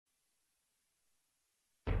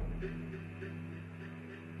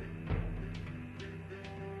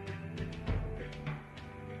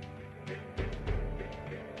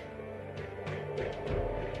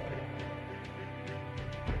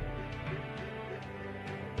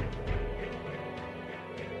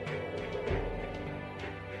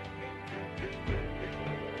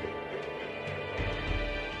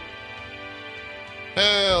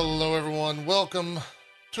Hello, everyone. Welcome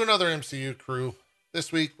to another MCU crew.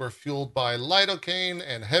 This week, we're fueled by lidocaine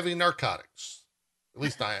and heavy narcotics. At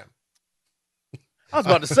least I am. I was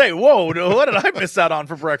about to say, whoa, what did I miss out on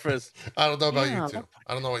for breakfast? I don't know about Yeah, you two.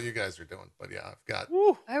 I don't know what you guys are doing, but yeah, I've got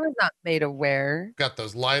Woo. I was not made aware.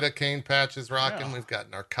 those lidocaine patches rocking. Yeah. We've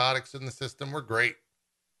got narcotics in the system. We're great.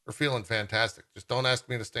 We're feeling fantastic. Just don't ask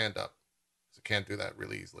me to stand up, because I can't do that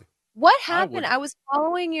really easily. What I happened? would- I was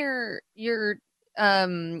following your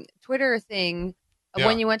Twitter thing of Yeah.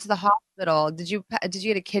 when you went to the hospital. Did you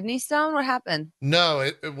get a kidney stone? What happened? No,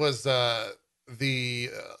 it was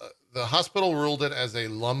the hospital ruled it as a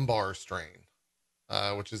lumbar strain,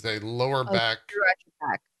 which is a lower back. You're at your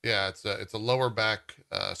back. Yeah, it's a lower back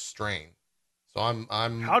strain. So I'm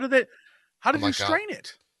How did you like, strain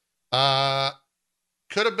it?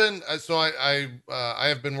 could have been so I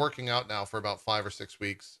have been working out now for about 5 or 6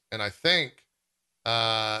 weeks, and I think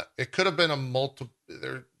it could have been a multiple.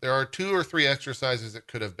 There are 2 or 3 exercises it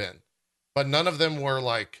could have been, but none of them were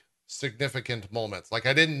like significant moments. Like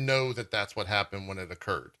I didn't know that that's what happened when it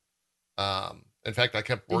occurred. In fact, I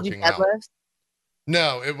kept Did you working out. deadlift?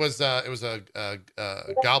 No, it was a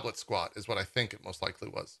goblet squat is what I think it most likely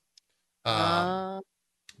was.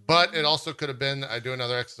 But it also could have been, I do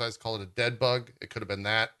another exercise called a dead bug. It could have been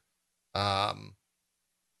that.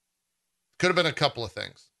 Could have been a couple of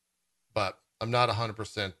things, but I'm not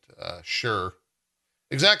 100% sure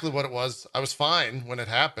exactly what it was. I was fine when it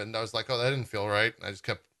happened. I was like, oh, that didn't feel right. And I just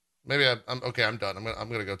kept, maybe I'm okay. I'm done. I'm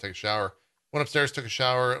gonna go take a shower. Went upstairs, took a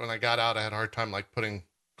shower. When I got out, I had a hard time like putting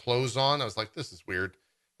clothes on. I was like, this is weird.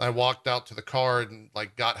 I walked out to the car and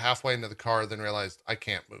like got halfway into the car, then realized I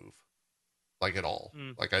can't move like at all.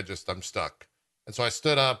 Like I'm stuck. And so I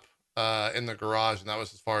stood up in the garage, and that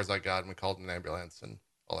was as far as I got. And we called an ambulance and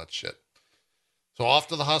all that shit. So off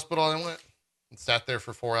to the hospital I went and sat there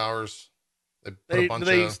for 4 hours. They put a bunch Did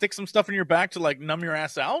they of stick some stuff in your back to like numb your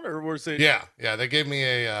ass out, or was it? yeah. They gave me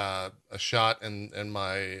a shot in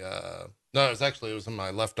my no, it was in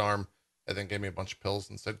my left arm. And then gave me a bunch of pills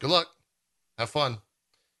and said, good luck, have fun.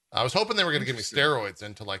 I was hoping they were going to give me steroids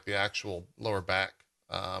into like the actual lower back.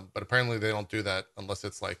 But apparently they don't do that unless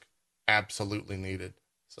it's like absolutely needed.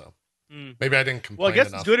 So maybe I didn't complain Well, I guess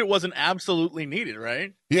enough. it's good it wasn't absolutely needed,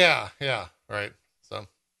 right? Yeah, right. So,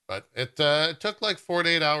 but it took like 4 to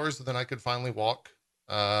 8 hours, and then I could finally walk.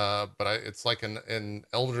 But it's like an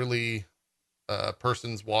elderly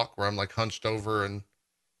person's walk where I'm like hunched over and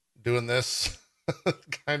doing this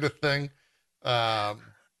kind of thing.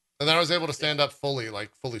 And then I was able to stand up fully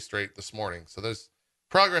straight this morning. So there's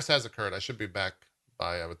progress has occurred. I should be back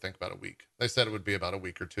by, I would think, about a week. They said it would be about a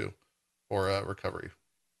week or 2 for a recovery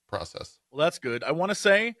process. Well, that's good. I want to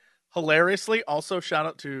say, hilariously, also shout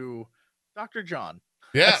out to Dr. John.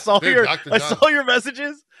 Yeah, I saw Dr. John. I saw your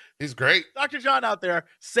messages. He's great. Dr. John out there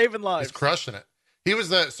saving lives. He's crushing it. He was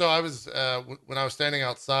so I was when I was standing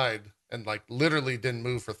outside and like literally didn't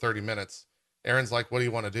move for 30 minutes. Aaron's like, what do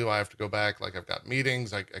you want to do? I have to go back. Like I've got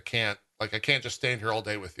meetings. I can't just stand here all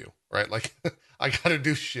day with you. Right. Like I got to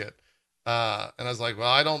do shit. And I was like,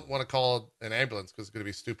 well, I don't want to call an ambulance because it's going to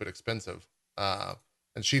be stupid expensive.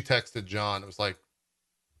 And she texted John. It was like,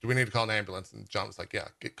 do we need to call an ambulance? And John was like, yeah,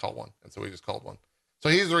 call one. And so we just called one. So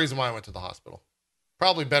he's the reason why I went to the hospital.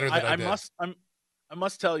 Probably better than I did. I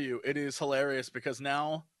must tell you, it is hilarious because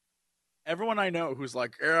now everyone I know who's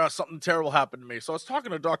like, yeah, something terrible happened to me. So I was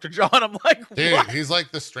talking to Dr. John. I'm like, dude, what? He's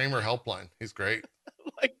like the streamer helpline. He's great.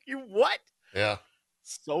 Like, you what? Yeah.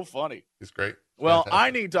 So funny. He's great. Well, Fantastic. I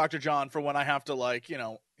need Dr. John for when I have to, like,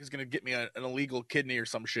 he's going to get me an illegal kidney or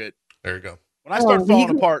some shit. There you go. When I start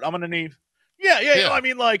falling apart, I'm going to need. Yeah. I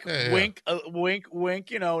mean, like, Yeah. wink,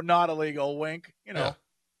 wink, not illegal, wink, Yeah.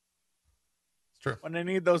 It's true. When they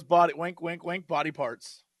need those wink, body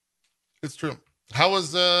parts. It's true. How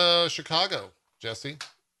was Chicago, Jesse?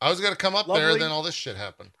 I was going to come up there, then all this shit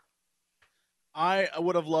happened. I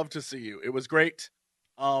would have loved to see you. It was great.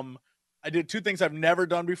 I did 2 things I've never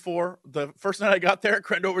done before. The first night I got there,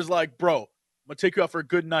 Crendo was like, bro, I'm going to take you out for a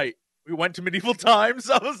good night. We went to medieval times.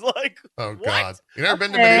 I was like, oh, what? God. You never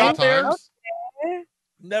been to medieval times? Okay.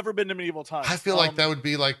 Never been to medieval times. I feel like that would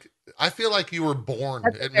be like, I feel like you were born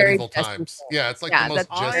That's at very medieval Jesse times. thing. Yeah, it's like Yeah, the most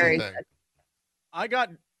that's Jesse very thing. I got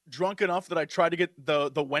drunk enough that I tried to get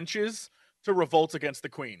the wenches to revolt against the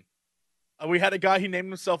queen. We had a guy, he named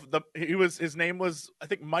himself, his name was, I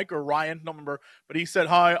think, Mike or Ryan, don't remember, but he said,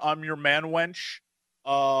 hi, I'm your man wench.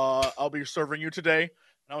 I'll be serving you today.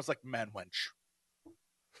 And I was like, man wench.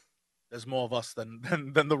 There's more of us than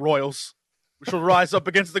the royals. We shall rise up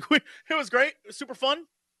against the queen. It was great. It was super fun.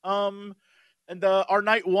 And our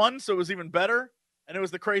night won, so it was even better. And it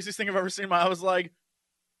was the craziest thing I've ever seen. I was like,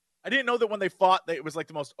 I didn't know that when they fought, that it was like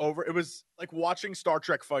the most over. It was like watching Star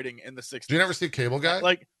Trek fighting in the 60s. Did you never see Cable Guy?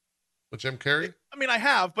 Like, with Jim Carrey? I mean, I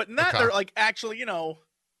have, but in that they're like actually,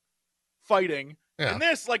 fighting. Yeah. In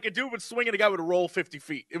this, like a dude would swing and a guy would roll 50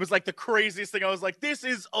 feet. It was like the craziest thing. I was like, this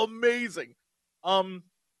is amazing.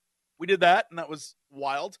 We did that, and that was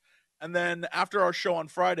wild. And then after our show on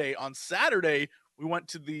Friday, on Saturday, we went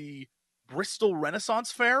to the Bristol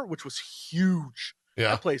Renaissance Fair, which was huge. Yeah.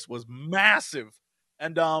 That place was massive.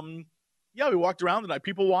 And we walked around tonight.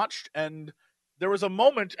 People watched, and there was a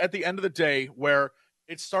moment at the end of the day where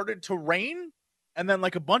it started to rain, and then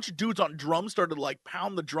like a bunch of dudes on drums started to like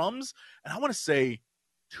pound the drums, and I want to say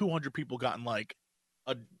 200 people got in like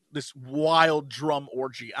this wild drum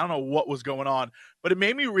orgy. I don't know what was going on, but it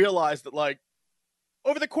made me realize that like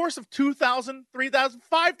over the course of 2,000, 3,000,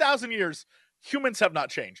 5,000 years, humans have not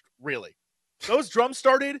changed, really. Those drums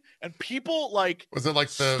started, and people like was it like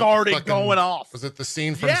the started fucking, going off. Was it the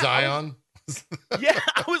scene from Zion?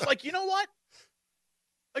 I was like, you know what?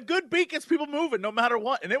 A good beat gets people moving no matter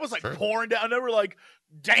what. And it was like pouring down. And they were like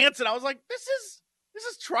dancing. I was like, this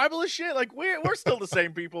is tribal as shit. Like we're still the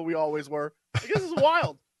same people we always were. Like, this is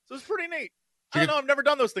wild. So it's pretty neat. I don't know. I've never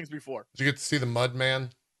done those things before. Did you get to see the Mud Man?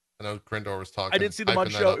 I know Grindor was talking. I did see the Mud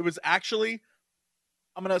Show. It was actually,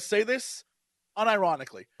 I'm going to say this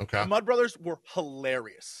unironically. Okay. The Mud Brothers were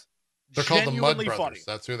hilarious. They're called the Mud Brothers. Funny.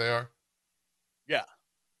 That's who they are? Yeah.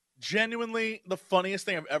 Genuinely the funniest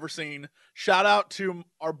thing I've ever seen. Shout out to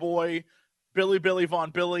our boy, Billy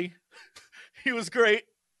Von Billy. He was great.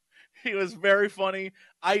 He was very funny.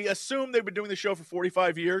 I assume they've been doing the show for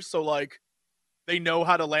 45 years, so like they know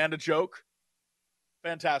how to land a joke.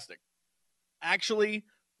 Fantastic. Actually,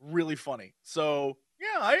 really funny. So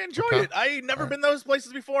yeah, I enjoyed it. I never been those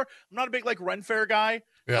places before. I'm not a big like Ren Fair guy.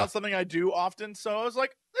 Yeah. Not something I do often. So I was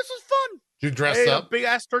like, this was fun. Did you dress up? A big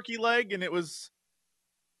ass turkey leg, and it was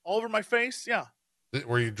all over my face. Yeah.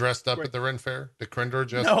 Were you dressed up at the Ren Fair? Did Crindor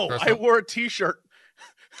just No, dress I up? wore a t-shirt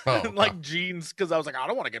and like okay. jeans because I was like, I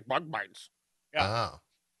don't want to get bug bites. Yeah. Oh,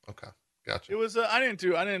 okay. Gotcha. It was I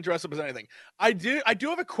didn't dress up as anything. I do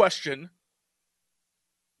have a question.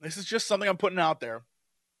 This is just something I'm putting out there.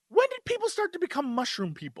 When did people start to become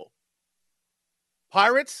mushroom people?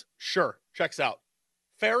 Pirates? Sure. Checks out.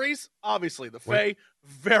 Fairies? Obviously. The Fae,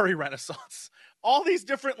 very Renaissance. All these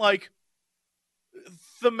different like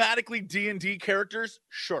thematically D&D characters,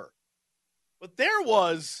 sure. But there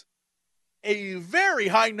was a very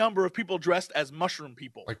high number of people dressed as mushroom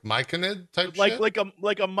people. Like Myconid type shit?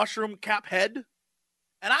 Like a mushroom cap head.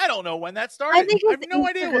 And I don't know when that started. I think it's have no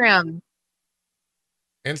idea.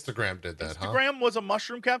 Instagram did that, Instagram was a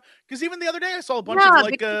mushroom cap. Because even the other day I saw a bunch of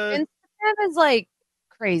like Instagram is like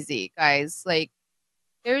crazy, guys. Like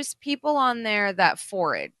there's people on there that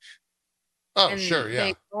forage. Oh, sure,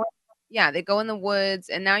 yeah. They go in the woods,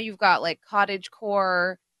 and now you've got like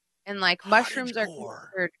cottagecore, and like mushrooms are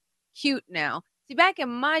considered cute now. See, back in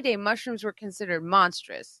my day, mushrooms were considered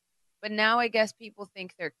monstrous, but now I guess people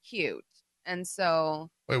think they're cute, and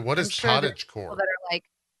so. Wait, what is cottagecore? That are like,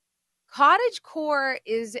 cottagecore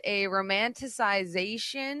is a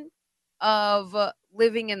romanticization of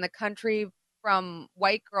living in the country from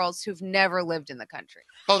white girls who've never lived in the country.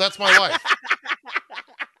 Oh, that's my wife.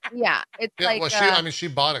 Yeah, it's like well, she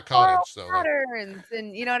bought a cottage, so patterns,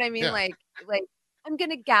 and you know what I mean. Yeah. Like I'm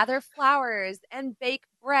gonna gather flowers and bake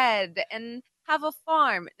bread and have a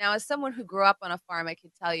farm. Now, as someone who grew up on a farm, I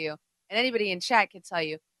could tell you, and anybody in chat could tell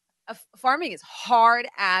you, farming is hard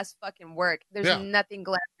ass fucking work. There's nothing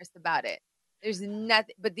glamorous about it. There's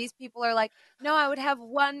nothing. But these people are like, no, I would have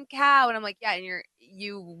one cow, and I'm like, yeah, and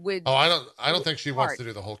you would. Oh, I don't think she wants to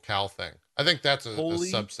do the whole cow thing. I think that's a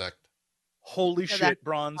subsect. Holy shit,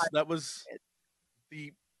 Bronze. That was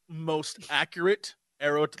the most accurate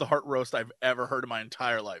arrow to the heart roast I've ever heard in my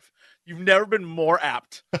entire life. You've never been more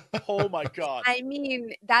apt. Oh my God. I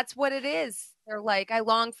mean, that's what it is. They're like, I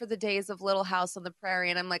long for the days of Little House on the Prairie.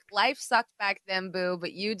 And I'm like, life sucked back then, boo,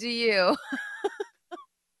 but you do you.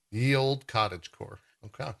 Ye old cottagecore.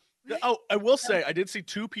 Okay. Oh, I will say, I did see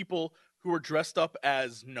two people who were dressed up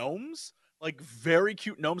as gnomes, like very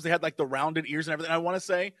cute gnomes. They had like the rounded ears and everything. I want to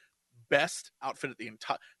say, best outfit at the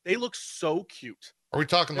entire. They look so cute. Are we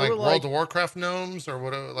talking like World of Warcraft gnomes or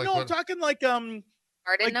what? Like no, I'm talking like garden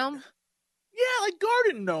gnome. Yeah, like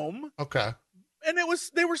garden gnome. Okay. And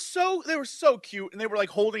they were so cute, and they were like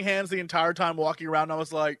holding hands the entire time walking around. And I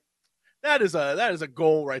was like, that is a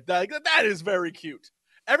goal right there. Like, that is very cute.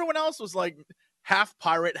 Everyone else was like half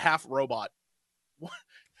pirate, half robot.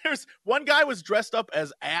 There's one guy was dressed up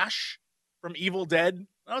as Ash from Evil Dead. And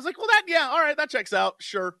I was like, well, all right, that checks out.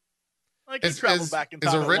 Sure. Like he traveled back in is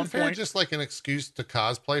time a at Ren one Fair point. just like an excuse to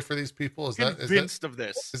cosplay for these people? Convinced of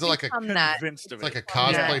this. Is it like a Convinced of it's like it. a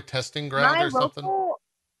cosplay Yeah. testing ground or something?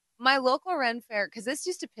 My local Ren Fair, because this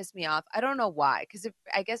used to piss me off. I don't know why.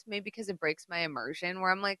 I guess maybe because it breaks my immersion.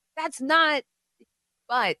 Where I'm like, that's not.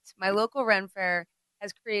 But my local Ren Fair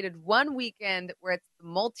has created one weekend where it's the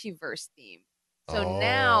multiverse theme. So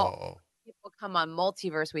now Oh, people come on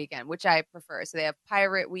multiverse weekend, which I prefer. So they have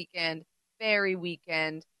pirate weekend, fairy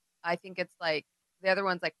weekend. I think it's like the other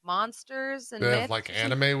one's like monsters and they have myths. like Or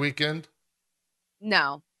something. anime weekend.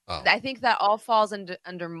 No, Oh, I think that all falls under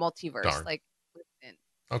multiverse. darn. Like, listen,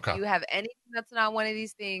 if Okay. you have anything that's not one of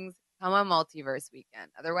these things, come on multiverse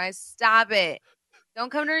weekend. Otherwise, stop it.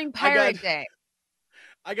 Don't come during I got Pirate Day.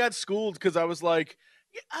 I got schooled because I was like,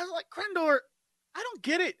 Krendor, I don't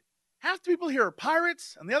get it. Half the people here are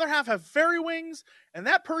pirates, and the other half have fairy wings, and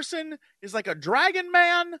that person is like a dragon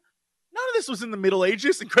man. None of this was in the Middle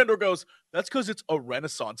Ages. And Krendor goes, that's because it's a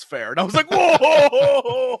Renaissance fair. And I was like,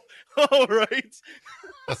 whoa, all right.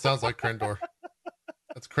 That sounds like Krendor.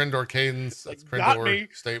 That's Krendor cadence. That's Got Krendor me.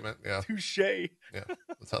 statement. Yeah. Touche. Yeah.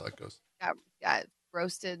 That's how that goes. Got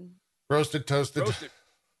roasted. Roasted, toasted. Roasted.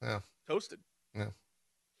 Yeah. Toasted. Yeah.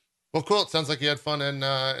 Well, cool. It sounds like you had fun in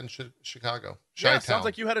Chicago. Yeah, Chi-town. sounds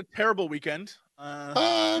like you had a terrible weekend.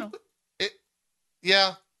 Yeah.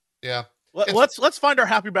 Let's find our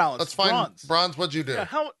happy balance. Let's find Bronze. What'd you do? Yeah,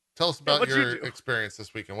 Tell us about what'd your you do? experience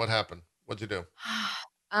this weekend. What happened? What'd you do?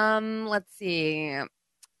 Let's see.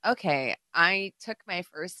 Okay, I took my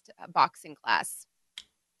first boxing class.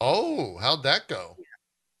 Oh, how'd that go?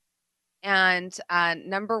 And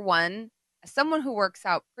number one, as someone who works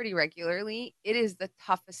out pretty regularly, it is the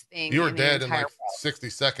toughest thing. You were in dead the in entire like world. 60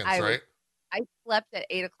 seconds, right? I slept at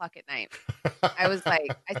 8:00 at night. I was like,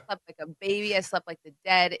 I slept like a baby. I slept like the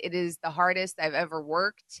dead. It is the hardest I've ever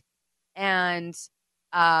worked. And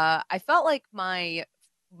I felt like my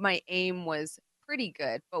aim was pretty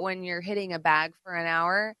good. But when you're hitting a bag for an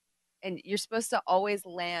hour and you're supposed to always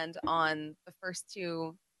land on the first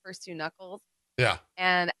two knuckles. Yeah.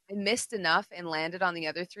 And I missed enough and landed on the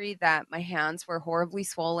other three that my hands were horribly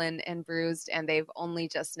swollen and bruised, and they've only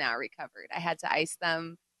just now recovered. I had to ice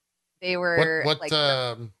them. They were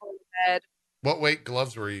what weight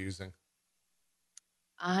gloves were you using?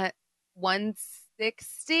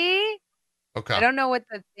 160. Okay. I don't know what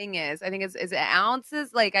the thing is. I think is it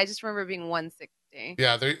ounces? Like I just remember being 160.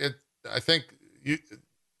 Yeah, I think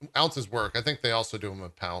ounces work. I think they also do them in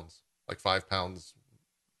pounds, like 5 pounds,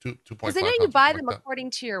 2.5 pounds. Because I know you buy them according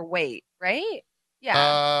to your weight, right?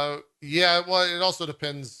 Yeah. Yeah. Well, it also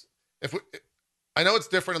depends. I know it's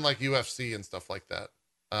different in like UFC and stuff like that.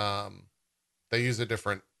 They use a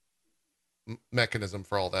different mechanism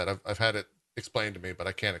for all that. I've had it explained to me, but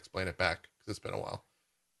I can't explain it back because it's been a while.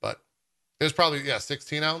 But it was probably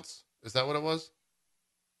 16 ounce. Is that what it was?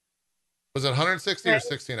 Was it 160 or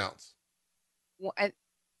 16 ounce? Well, let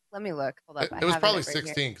me look. Hold up. It was probably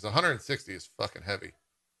 16 because 160 is fucking heavy.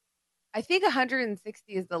 I think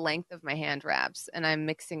 160 is the length of my hand wraps, and I'm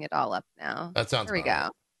mixing it all up now. That sounds. Here we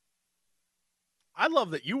go. I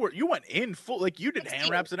love that you went in full, like you did 16.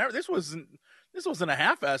 hand wraps and everything. This wasn't a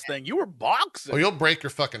half-ass thing. You were boxing. Well, you'll break your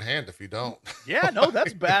fucking hand if you don't. Yeah, no,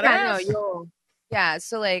 that's badass. Yeah, no, yeah,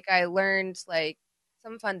 so like I learned like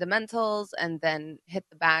some fundamentals and then hit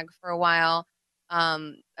the bag for a while.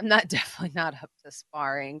 I'm definitely not up to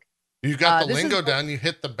sparring. You got the lingo down. You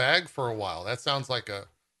hit the bag for a while. That sounds like a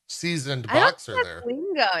seasoned boxer there.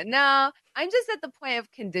 Lingo. No, I'm just at the point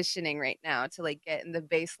of conditioning right now to like get in the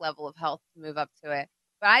base level of health to move up to it.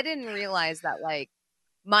 But I didn't realize that like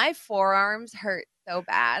my forearms hurt so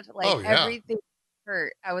bad. Like everything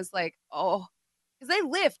hurt. I was like, oh, because I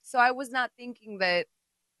lift. So I was not thinking that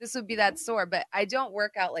this would be that sore, but I don't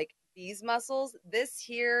work out like these muscles. This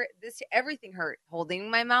everything hurt.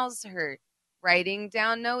 Holding my mouse hurt. Writing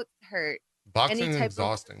down notes hurt. Boxing is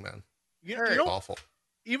exhausting, man. You know, awful.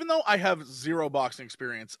 Even though I have zero boxing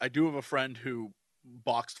experience, I do have a friend who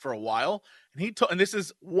boxed for a while, and and this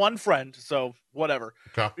is one friend, so whatever.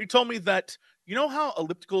 Okay. He told me that you know how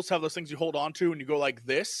ellipticals have those things you hold on to and you go like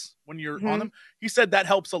this when you're on them. He said that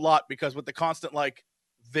helps a lot because with the constant like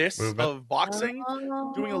this movement of boxing,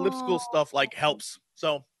 doing elliptical stuff like helps.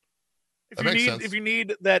 So if you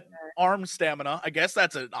need that arm stamina, I guess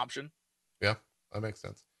that's an option. Yeah, that makes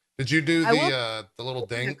sense. Did you do the little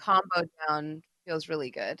ding? The combo down feels really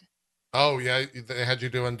good. Oh yeah, they had you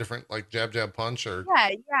doing different like jab punch or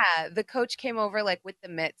yeah. The coach came over like with the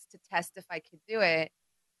mitts to test if I could do it,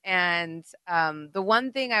 and the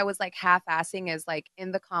one thing I was like half-assing is like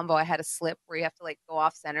in the combo I had a slip where you have to like go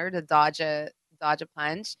off center to dodge a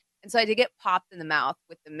punch, and so I did get popped in the mouth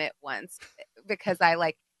with the mitt once because I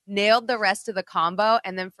like nailed the rest of the combo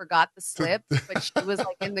and then forgot the slips, but she was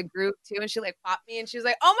like in the group too, and she like popped me and she was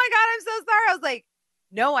like, "Oh my god, I'm so sorry." I was like,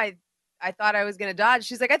 "No, I thought I was gonna dodge."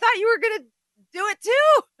 She's like, "I thought you were gonna do it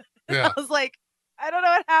too." Yeah. I was like, "I don't know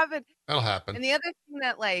what happened." That'll happen. And the other thing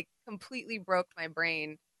that like completely broke my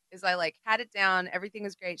brain is I like had it down, everything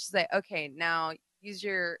was great. She's like, "Okay, now use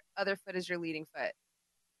your other foot as your leading foot."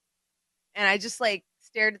 And I just like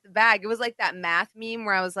stared at the bag. It was like that math meme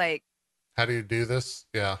where I was like, how do you do this?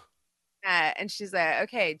 Yeah. and she's like,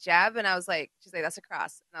 "Okay, jab." And I was like, she's like, "That's a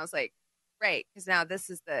cross." And I was like, "Right, because now this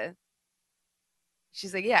is the."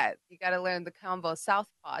 She's like, "Yeah, you got to learn the combo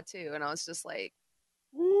southpaw too." And I was just like,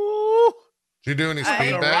 Ooh. Did you do any Having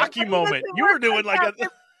speed a bag? Rocky moment. You were doing like a.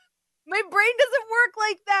 My brain doesn't work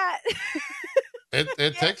like that.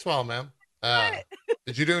 It takes a while, man.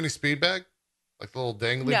 Did you do any speed bag? Like the little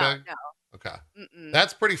dangly bag? No. Okay. Mm-mm.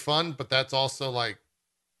 That's pretty fun, but that's also like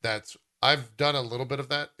I've done a little bit of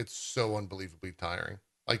that. It's so unbelievably tiring.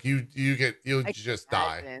 Like you'll just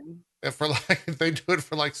die. And for like if they do it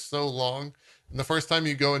for like so long. And the first time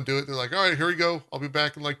you go and do it, they're like, "All right, here we go. I'll be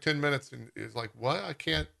back in like 10 minutes." And it's like, "What? I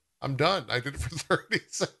can't. I'm done. I did it for 30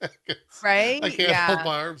 seconds. Right? I can't hold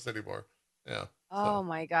my arms anymore." Yeah. Oh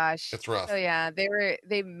my gosh. It's rough. So yeah,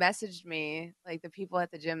 they messaged me, like the people at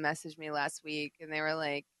the gym messaged me last week and they were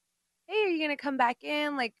like, "Hey, are you gonna come back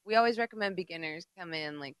in? Like we always recommend beginners come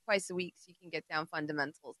in like twice a week so you can get down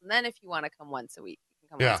fundamentals. And then if you want to come once a week, you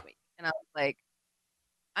can come once a week." And I was like,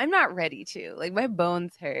 "I'm not ready to. Like my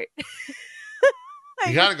bones hurt."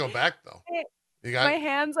 You gotta go back though. My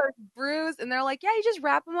hands are bruised and they're like, "Yeah, you just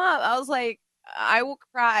wrap them up." I was like, "I will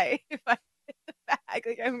cry if I hit the bag.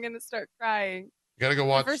 Like I'm gonna start crying." You gotta go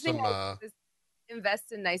watch first some thing I did was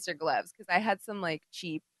invest in nicer gloves because I had some like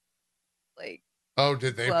cheap like Oh,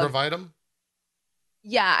 did they gloves. provide them?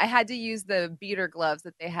 Yeah, I had to use the beater gloves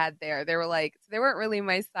that they had there. They were like, they weren't really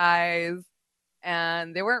my size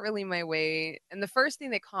and they weren't really my weight. And the first thing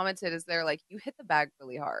they commented is they're like, "You hit the bag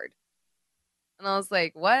really hard." And I was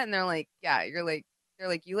like, "What?" And they're like, "Yeah, they're like,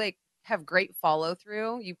 you like have great follow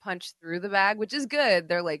through. You punch through the bag, which is good."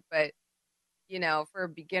 They're like, "But you know, for a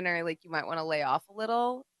beginner, like you might want to lay off a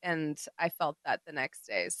little." And I felt that the next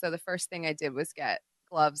day. So the first thing I did was get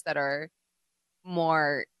gloves that are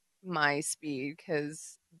more my speed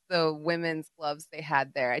because the women's gloves they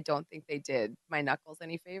had there, I don't think they did my knuckles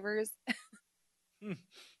any favors.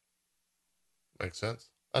 Makes sense.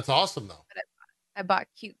 That's awesome though. I bought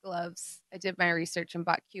cute gloves. I did my research and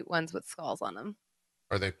bought cute ones with skulls on them.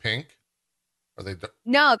 Are they pink? Are they?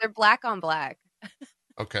 No, they're black on black.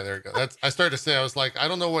 Okay, there you go. I started to say, I was like, I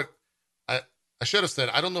don't know what I should have said.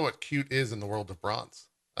 I don't know what cute is in the world of bronze.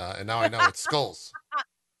 And now I know it's skulls.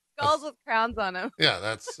 Skulls with crowns on them. Yeah,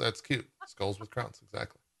 that's cute. Skulls with crowns.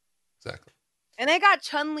 Exactly. And I got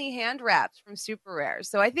Chun-Li hand wraps from Super Rare.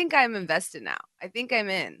 So I think I'm invested now. I think I'm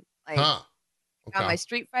in. Like, Okay. got my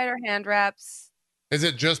Street Fighter hand wraps. Is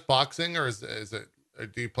it just boxing or is it, or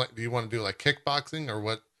do you want to do like kickboxing or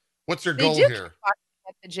what? What's your They goal do here?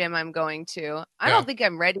 At the gym I'm going to. I don't think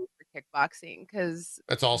I'm ready for kickboxing because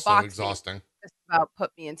it's also exhausting. Just about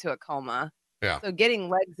put me into a coma. Yeah. So getting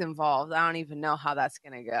legs involved, I don't even know how that's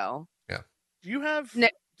gonna go. Yeah. Do you have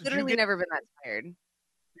literally never been that tired?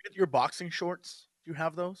 You get your boxing shorts? Do you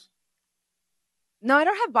have those? No, I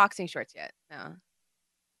don't have boxing shorts yet. No.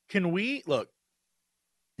 Can we look?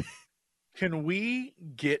 Can we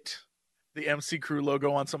get the MC Crew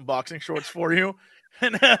logo on some boxing shorts for you,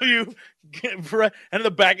 and have you get and in the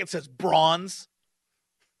back it says bronze,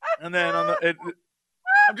 and then on the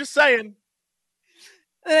I'm just saying.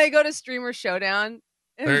 Then I go to Streamer Showdown.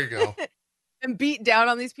 There you go. And beat down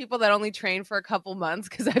on these people that only train for a couple months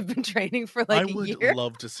because I've been training for like a year. I would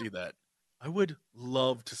love to see that. I would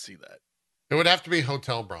love to see that. It would have to be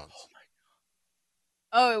Hotel Bronze. Oh my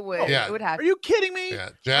god. Oh, it would. Yeah. It would have. Are you kidding me? Yeah,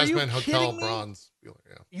 Jasmine Hotel Bronze. Yeah.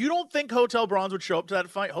 You don't think Hotel Bronze would show up to that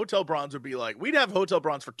fight? Hotel Bronze would be like, we'd have Hotel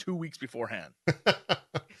Bronze for 2 weeks beforehand.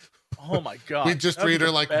 Oh my god. We'd just read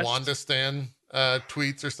her like Wanda Stan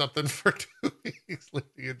tweets or something for 2 weeks.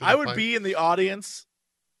 I would be in the audience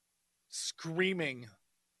screaming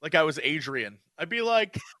like I was Adrian. I'd be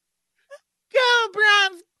like, "Go,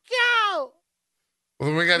 Bronze, go!" Well,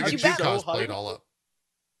 then we got to get you cosplayed so all up.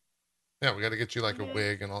 Yeah, we got to get you like a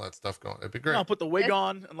wig and all that stuff going. It'd be great. I'll put the wig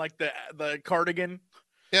on and like the cardigan.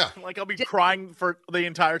 Yeah. Like I'll be crying for the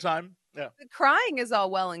entire time. Yeah. The crying is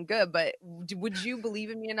all well and good, but would you believe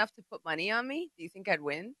in me enough to put money on me? Do you think I'd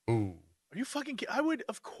win? Ooh. Are you fucking kidding? I would,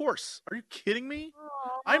 of course. Are you kidding me? Aww.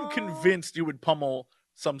 I'm convinced you would pummel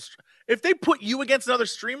some. If they put you against another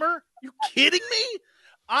streamer, you kidding me?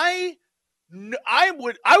 I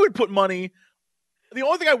would put money. The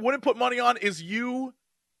only thing I wouldn't put money on is you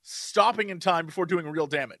stopping in time before doing real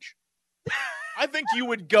damage. I think you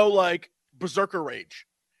would go like berserker rage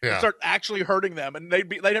and start actually hurting them, and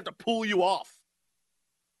they'd have to pull you off.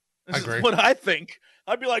 This is what I think.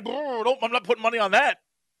 I'd be like, nope, I'm not putting money on that.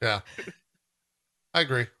 Yeah, I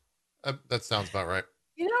agree. That sounds about right.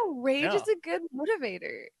 Rage is a good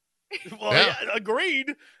motivator. Well, yeah,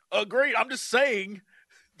 agreed. I'm just saying,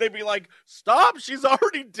 they'd be like, stop, she's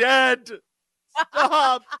already dead.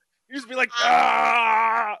 Stop. You just be like,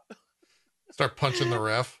 ah. Start punching the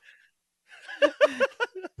ref.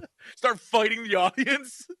 Start fighting the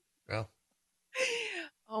audience. Yeah.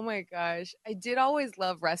 Oh my gosh. I did always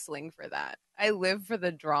love wrestling for that. I live for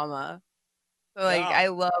the drama. So I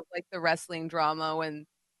love like the wrestling drama when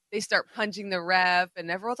they start punching the ref and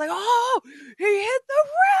everyone's like, oh, he hit the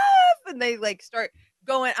ref. And they like start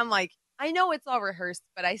going. I'm like, I know it's all rehearsed,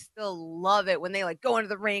 but I still love it when they like go into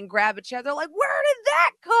the ring, grab a chair. They're like, where did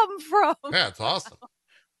that come from? Yeah, it's awesome.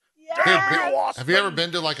 Yeah. Have you ever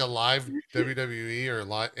been to like a live WWE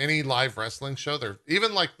or any live wrestling show? They're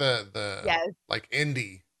even like the like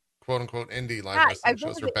indie, quote unquote indie live wrestling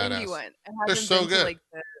shows are badass. They're so good. Like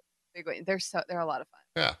the big one. They're a lot of fun.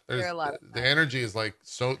 Yeah, they're a lot of fun. The energy is like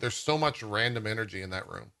there's so much random energy in that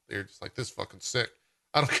room. They're just like, this is fucking sick.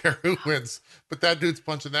 I don't care who wins, but that dude's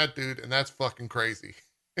punching that dude, and that's fucking crazy.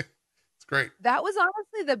 It's great. That was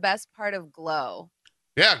honestly the best part of Glow.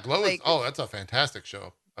 Yeah, Glow is that's a fantastic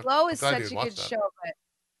show. Glow is such a good show, but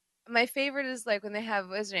my favorite is like when they have,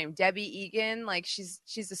 what's her name, Debbie Egan. Like she's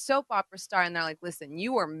a soap opera star, and they're like, listen,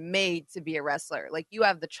 you were made to be a wrestler. Like you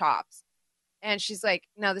have the chops. And she's like,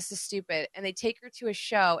 no, this is stupid. And they take her to a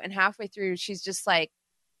show, and halfway through, she's just like,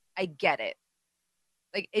 I get it.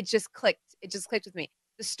 Like it just clicked. It just clicked with me.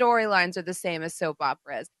 The storylines are the same as soap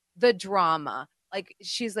operas. The drama. Like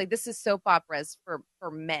she's like, this is soap operas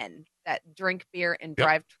for men that drink beer and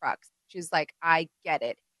drive trucks. She's like, I get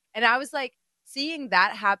it. And I was like, seeing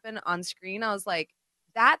that happen on screen, I was like,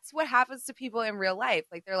 that's what happens to people in real life.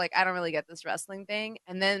 Like, they're like, I don't really get this wrestling thing.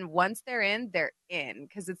 And then once they're in.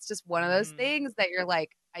 Because it's just one of those things that you're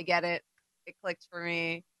like, I get it. It clicked for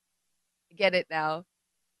me. I get it now.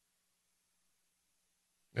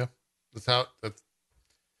 Yeah.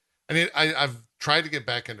 I've tried to get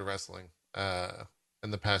back into wrestling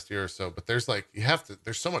in the past year or so, but there's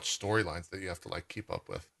so much storylines that you have to like keep up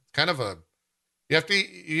with. It's kind of you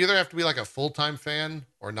either have to be like a full-time fan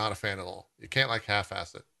or not a fan at all. You can't like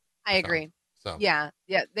half-ass it. I agree. So yeah.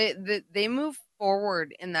 They move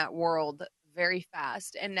forward in that world very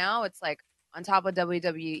fast. And now it's like on top of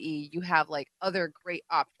WWE, you have like other great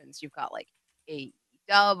options. You've got like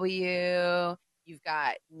AEW, you've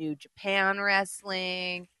got New Japan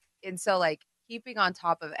Wrestling. And so like keeping on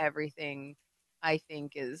top of everything, I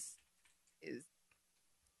think is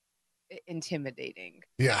intimidating.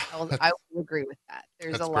 Yeah. I will agree with that.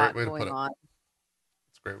 There's a lot going on.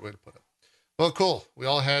 That's a great way to put it. Well, cool. We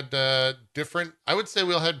all had I would say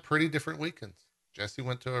we all had pretty different weekends. Jesse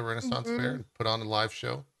went to a Renaissance fair and put on a live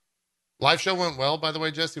show. Live show went well, by the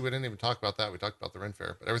way, Jesse. We didn't even talk about that. We talked about the Ren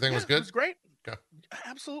Fair, but everything was good. It was great. Okay.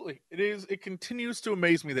 Absolutely. It continues to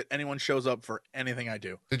amaze me that anyone shows up for anything I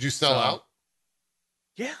do. Did you sell out?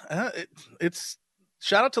 Yeah. It's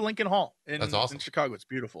shout out to Lincoln Hall That's awesome. In Chicago. It's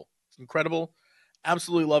beautiful. It's incredible.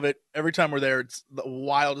 Absolutely love it. Every time we're there, it's the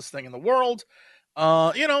wildest thing in the world.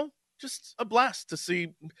 Just a blast to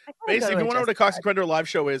see. Basically, if you want to know what a Cox and Crendor live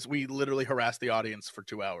show is, we literally harass the audience for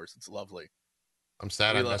 2 hours. It's lovely. I'm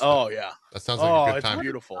sad I missed it. Yeah. That sounds like a good time. It's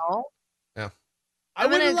beautiful. Yeah. I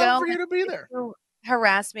would love for you to be there.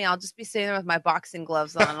 Harass me. I'll just be sitting there with my boxing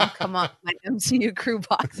gloves on. I'll come on my MCU crew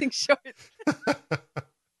boxing shorts.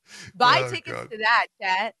 Buy tickets to that,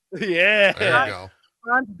 chat. Yeah. There you go.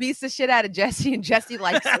 Ron beats the shit out of Jesse, and Jesse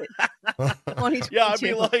likes it. Yeah, I'd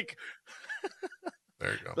be like,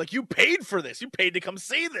 there you go. Like, you paid for this. You paid to come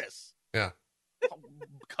see this. Yeah.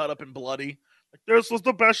 Cut up and bloody. Like, this was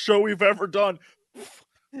the best show we've ever done.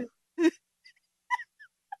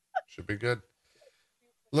 Should be good.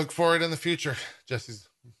 Look for it in the future. Jesse's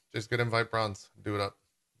gonna invite Bronze. Do it up.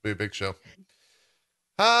 Be a big show.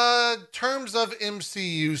 Terms of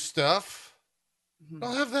MCU stuff.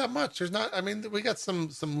 Don't have that much. There's not. I mean, we got some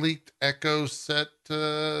leaked Echo set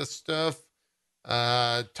stuff.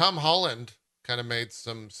 Tom Holland kind of made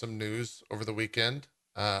some news over the weekend.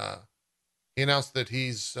 He announced that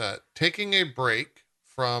he's taking a break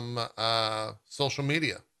from social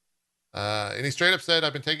media. And he straight up said,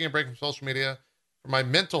 I've been taking a break from social media for my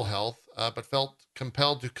mental health, but felt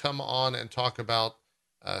compelled to come on and talk about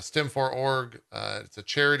STEM4.org. It's a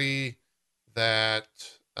charity that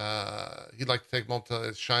he'd like to take a moment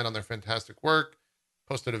to shine on their fantastic work.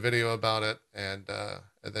 Posted a video about it and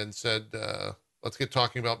then said let's get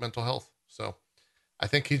talking about mental health. So I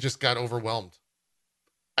think he just got overwhelmed.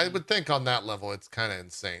 I would think on that level, it's kind of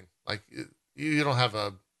insane. Like you don't have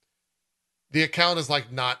the account is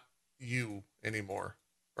like not you anymore,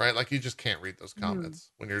 right? Like you just can't read those Mhm.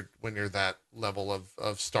 comments when you're that level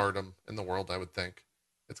of stardom in the world. I would think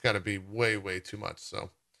it's got to be way too much.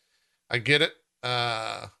 So I get it,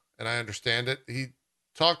 and I understand it. He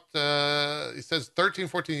says 13,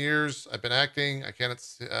 14 years I've been acting. I can't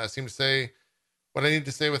seem to say what I need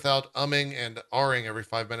to say without umming and ahhing every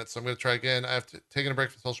 5 minutes. So I'm going to try again. I have taken a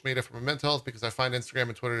break from social media for my mental health because I find Instagram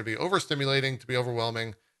and Twitter to be overstimulating, to be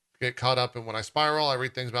overwhelming, to get caught up. And when I spiral, I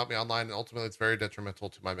read things about me online, and ultimately it's very detrimental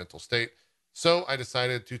to my mental state. So I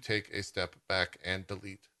decided to take a step back and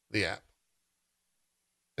delete the app.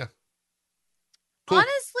 Yeah. Cool.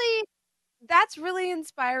 Honestly, that's really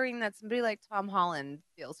inspiring that somebody like Tom Holland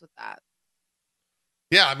deals with that.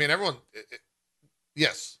 Yeah. I mean, everyone,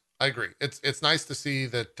 yes, I agree. It's nice to see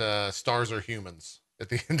that stars are humans at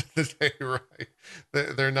the end of the day, right?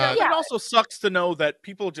 They're Yeah, not. but it also sucks to know that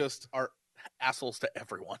people just are assholes to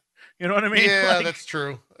everyone. You know what I mean? Yeah, Like, that's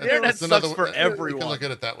true. the internet That's another. sucks for You can look everyone.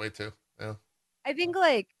 at it that way too. Yeah. I think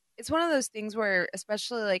like it's one of those things where,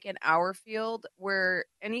 especially like in our field, where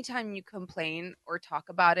anytime you complain or talk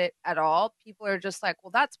about it at all, people are just like,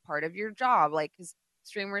 well, that's part of your job. Like, because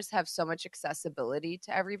streamers have so much accessibility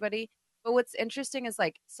to everybody. But what's interesting is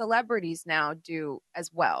like celebrities now do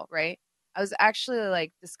as well, right? I was actually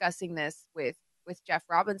like discussing this with Jeff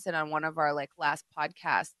Robinson on one of our like last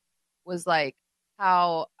podcasts, was like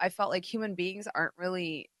how I felt like human beings aren't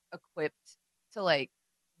really equipped to like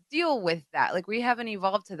deal with that. Like we haven't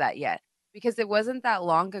evolved to that yet because it wasn't that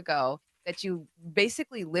long ago that you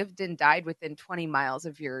basically lived and died within 20 miles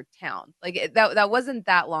of your town. Like that wasn't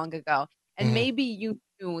that long ago. And Hmm. maybe you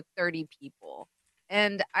knew 30 people.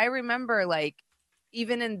 And I remember like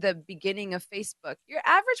even in the beginning of Facebook, your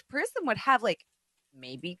average person would have like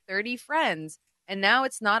maybe 30 friends. And now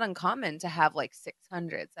it's not uncommon to have like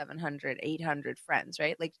 600, 700, 800 friends,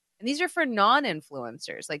 right? Like, and these are for non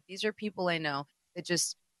influencers. Like, these are people I know that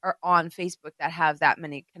just are on Facebook that have that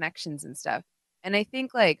many connections and stuff. And I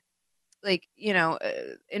think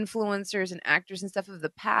influencers and actors and stuff of the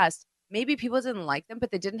past, maybe people didn't like them,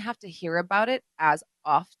 but they didn't have to hear about it as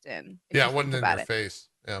often if Yeah, you it think wasn't in about your it. face.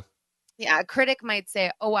 Yeah. Yeah, a critic might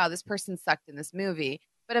say, "Oh wow, this person sucked in this movie."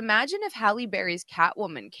 But imagine if Halle Berry's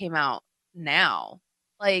Catwoman came out now.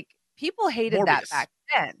 Like people hated that Morbius. back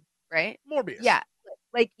then, right? Morbius. Yeah.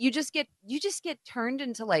 Like you just get turned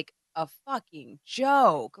into like a fucking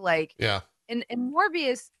joke. Like Yeah. in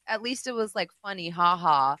Morbius, at least it was like funny,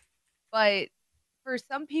 haha. But for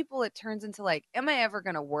some people it turns into like, am I ever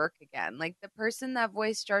gonna work again? Like the person that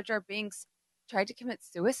voiced Jar Jar Binks tried to commit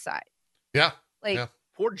suicide. Yeah. Like Yeah.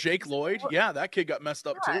 Poor Jake Lloyd. Yeah, that kid got messed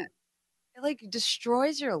up too. it like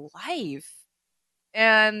destroys your life.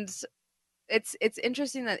 And it's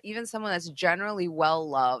interesting that even someone that's generally well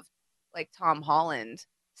loved, like Tom Holland,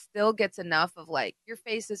 still gets enough of like your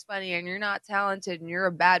face is funny and you're not talented and you're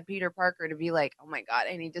a bad Peter Parker to be like, oh my god,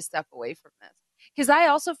 I need to step away from this. Because I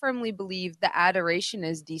also firmly believe the adoration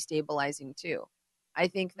is destabilizing too. I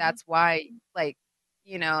think that's why, like,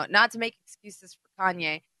 not to make excuses for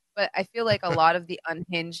Kanye, but I feel like a lot of the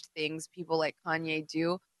unhinged things people like Kanye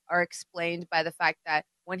do are explained by the fact that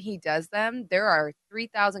when he does them, there are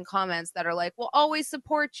 3,000 comments that are like, "We'll always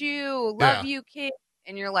support you, love Yeah. you, kid,"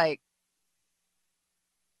 and you're like,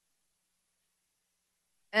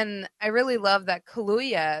 and I really love that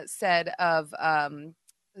Kaluuya said of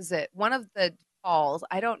is it one of the falls?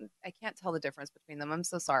 I can't tell the difference between them. I'm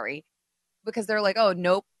so sorry because they're like, "Oh,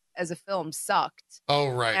 Nope," as a film sucked, Oh,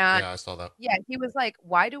 right. and Yeah, I saw that. yeah, he was like,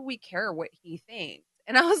 "Why do we care what he thinks?"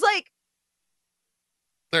 And I was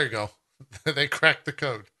There you go. They cracked the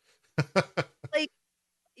code. like,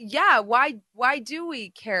 yeah, why do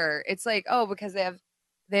we care? It's like, oh, because they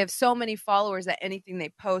have so many followers that anything they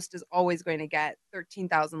post is always going to get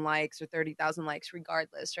 13,000 likes or 30,000 likes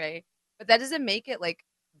regardless, right? But that doesn't make it like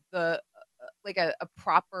the like a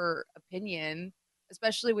proper opinion,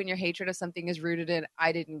 especially when your hatred of something is rooted in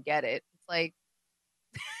I didn't get it. It's like,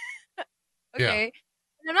 Yeah. okay.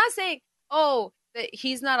 And I'm not saying, oh, that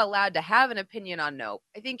he's not allowed to have an opinion on Nope.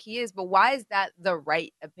 I think he is, but why is that the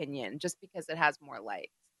right opinion just because it has more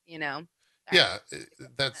likes, you know? Sorry. Yeah.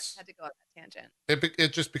 Had That's to go on that tangent.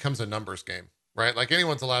 it. Just becomes a numbers game, right? Like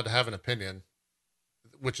anyone's allowed to have an opinion,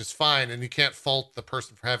 which is fine, and you can't fault the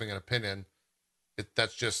person for having an opinion.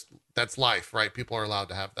 That's life, right? People are allowed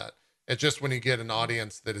to have that. It's just when you get an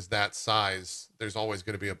audience that is that size, there's always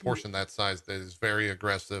going to be a Mhm. portion that size that is very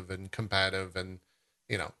aggressive and combative, and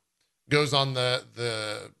you know, goes on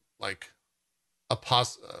the like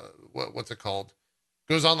what's it called?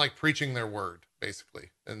 Goes on like preaching their word,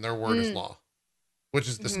 basically, and their word is law, which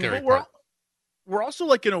is the scary But part. we're also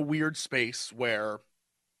like in a weird space where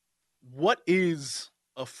what is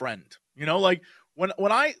a friend? You know, like when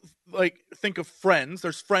I like think of friends,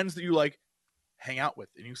 there's friends that you like hang out with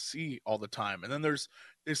and you see all the time. And then there's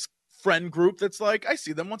this friend group that's like, I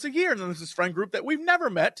see them once a year. And then there's this friend group that we've never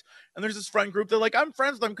met. And there's this friend group that like, I'm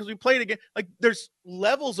friends with them because we played again. Like there's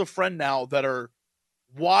levels of friend now that are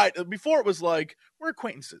wide. Before it was like, we're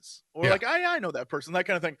acquaintances or like, I know that person, that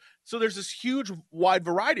kind of thing. So there's this huge wide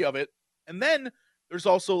variety of it. And then there's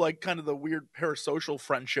also like kind of the weird parasocial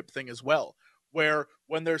friendship thing as well, where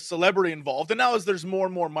when there's celebrity involved, and now as there's more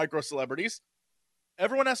and more micro celebrities,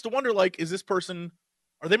 everyone has to wonder, like, is this person,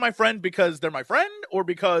 are they my friend because they're my friend or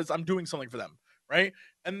because I'm doing something for them, right?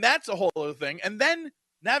 And that's a whole other thing. And then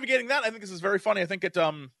navigating that, I think this is very funny. I think at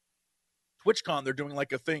TwitchCon, they're doing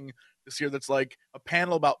like a thing this year that's like a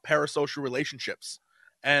panel about parasocial relationships.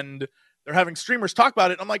 And they're having streamers talk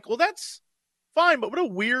about it. And I'm like, well, that's fine, but what a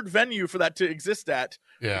weird venue for that to exist at.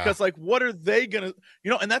 Yeah. Because like, what are they going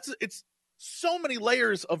to, and it's so many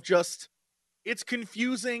layers of just, it's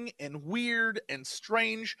confusing and weird and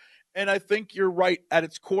strange. And I think you're right at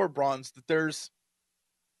its core, Bronze, that there's,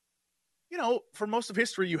 for most of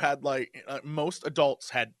history, you had like most adults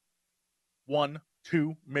had 1,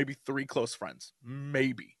 2, maybe 3 close friends,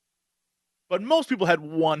 maybe. But most people had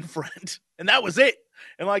one friend and that was it.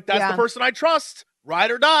 And like, that's the person I trust,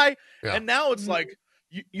 ride or die. Yeah. And now it's like,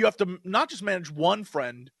 you have to not just manage one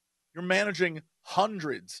friend, you're managing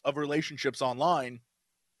hundreds of relationships online.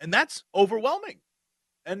 And that's overwhelming.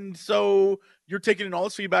 And so you're taking in all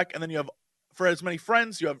this feedback, and then you have, for as many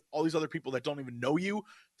friends, you have all these other people that don't even know you.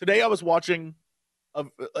 Today I was watching,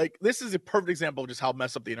 this is a perfect example of just how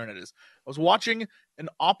messed up the internet is. I was watching an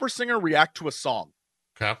opera singer react to a song.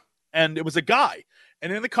 Okay. And it was a guy.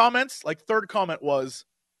 And in the comments, like third comment was,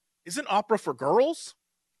 isn't opera for girls?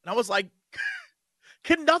 And I was like,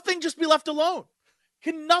 can nothing just be left alone?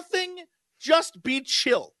 Can nothing just be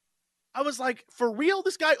chill? I was like, for real,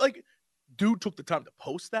 this guy, like, dude took the time to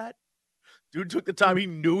post that. Dude took the time. He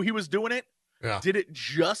knew he was doing it. Yeah. Did it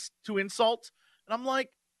just to insult. And I'm like,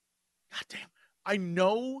 God damn. I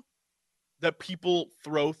know that people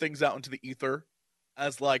throw things out into the ether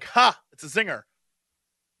as like, ha, it's a zinger.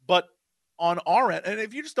 But on our end, and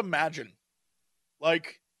if you just imagine,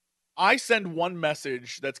 like, I send one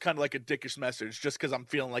message that's kind of like a dickish message just because I'm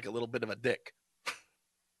feeling like a little bit of a dick.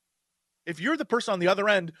 If you're the person on the other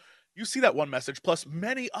end, you see that one message plus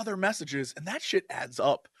many other messages, and that shit adds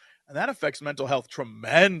up. And that affects mental health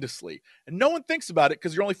tremendously. And no one thinks about it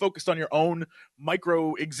because you're only focused on your own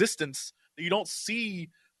micro existence, that you don't see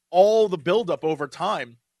all the buildup over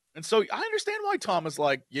time. And so I understand why Tom is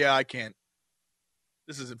like, yeah, I can't.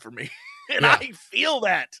 This isn't for me. And I feel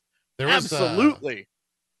that. Absolutely.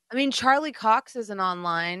 I mean, Charlie Cox isn't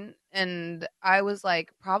online, and I was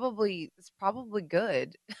like, it's probably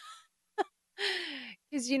good.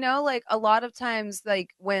 Because, like a lot of times, like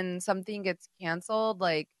when something gets canceled,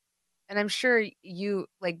 like, and I'm sure you,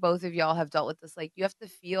 like both of y'all have dealt with this, like you have to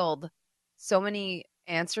field so many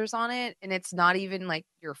answers on it, and it's not even like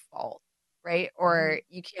your fault, right? Or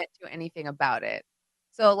you can't do anything about it.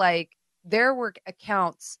 So like there were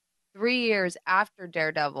accounts 3 years after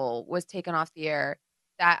Daredevil was taken off the air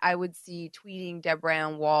that I would see tweeting Deborah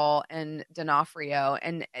Ann Wall and D'Onofrio,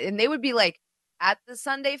 and they would be like, at the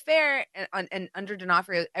Sunday Fair, and under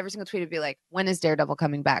D'Onofrio, every single tweet would be like, when is Daredevil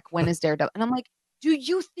coming back? When is Daredevil? And I'm like, do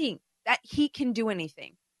you think that he can do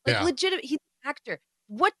anything? Like, legit, he's an actor.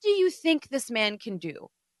 What do you think this man can do?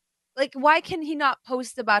 Like, why can he not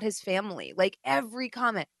post about his family? Like, every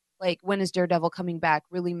comment, like, when is Daredevil coming back?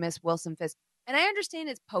 Really miss Wilson Fisk. And I understand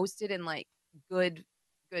it's posted in, like, good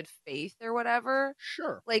faith or whatever.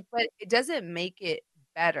 Sure. Like, but it doesn't make it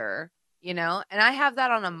better. And I have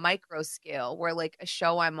that on a micro scale where like a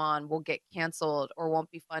show I'm on will get canceled or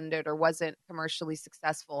won't be funded or wasn't commercially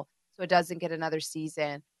successful, so it doesn't get another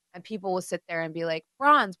season. And people will sit there and be like,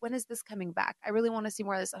 Bronze, when is this coming back? I really want to see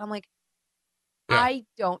more of this. And I'm like, I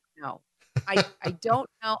don't know. I don't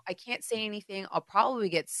know. I can't say anything. I'll probably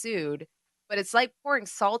get sued, but it's like pouring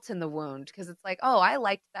salt in the wound because it's like, oh, I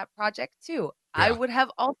liked that project too. Yeah. I would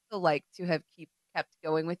have also liked to have kept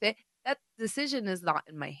going with it. That decision is not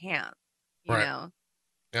in my hands. You know?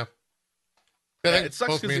 Yeah. It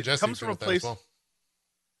sucks because it comes from a place. Well.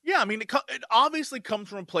 Yeah, I mean, it obviously comes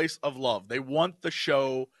from a place of love. They want the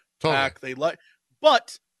show back. They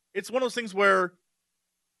but it's one of those things where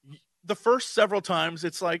the first several times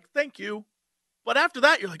it's like, thank you, but after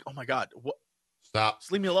that you're like, oh my god, what? Stop.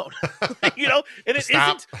 Just leave me alone. And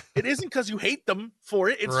it isn't because you hate them for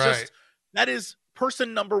it. It's just that is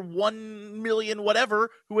person number 1 million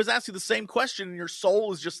whatever who has asked you the same question, and your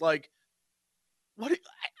soul is just like, what?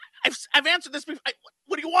 I've answered this before.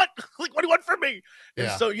 What do you want? Like, what do you want from me?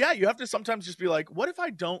 And so, yeah, you have to sometimes just be like, what if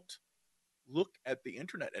I don't look at the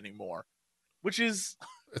internet anymore? Which is,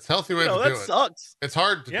 it's a healthy way to do it. That sucks. It's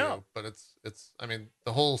hard to do, but it's. I mean,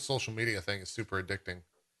 the whole social media thing is super addicting.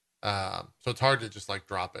 So it's hard to just like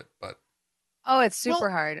drop it. But it's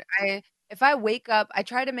super hard. If I wake up, I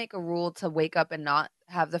try to make a rule to wake up and not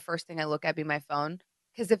have the first thing I look at be my phone.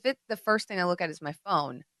 Because if it's the first thing I look at is my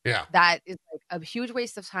phone, that is like a huge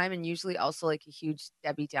waste of time, and usually also like a huge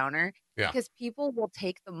Debbie Downer. Because people will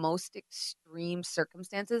take the most extreme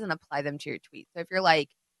circumstances and apply them to your tweet. So if you're like,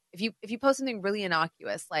 if you post something really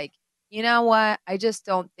innocuous, like, you know what, I just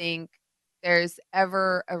don't think there's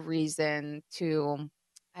ever a reason to,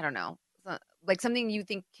 I don't know, like something you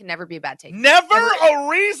think can never be a bad take. Never a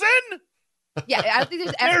reason? Yeah, I don't think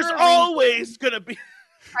there's ever there's always going to be.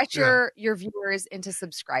 Pressure your viewers into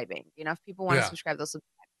subscribing. You know, if people want to subscribe, they'll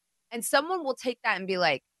subscribe. And someone will take that and be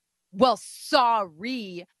like, well,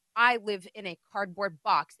 sorry, I live in a cardboard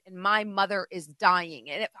box and my mother is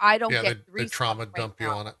dying. And if I don't get they trauma dump you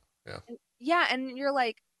on it. And you're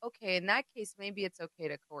like, okay, in that case, maybe it's okay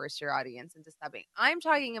to coerce your audience into subbing. I'm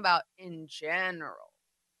talking about in general,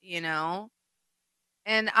 you know?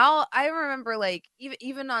 And I remember like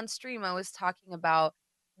even on stream, I was talking about,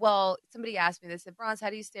 well, somebody asked me, they said, Bronze, how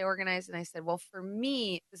do you stay organized? And I said, well, for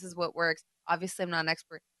me, this is what works. Obviously, I'm not an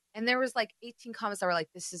expert. And there was like 18 comments that were like,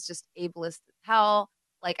 this is just ableist as hell.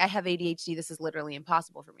 Like, I have ADHD. This is literally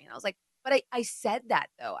impossible for me. And I was like, but I said that,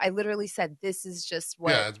 though. I literally said, this is just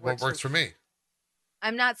what works for me.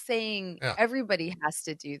 I'm not saying everybody has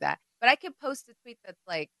to do that. But I could post a tweet that's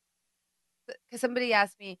like, because somebody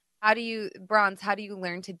asked me, Bronze, how do you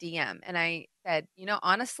learn to DM? And I said,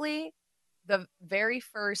 honestly, the very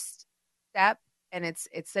first step, and it's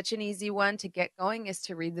such an easy one to get going, is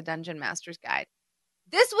to read the Dungeon Master's Guide.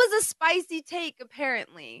 This was a spicy take,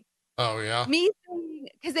 apparently. Oh, yeah? Me saying,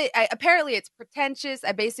 because apparently it's pretentious.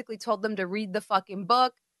 I basically told them to read the fucking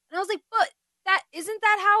book. And I was like, but isn't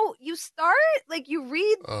that how you start? Like, you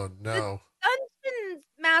read the Dungeon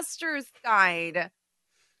Master's Guide.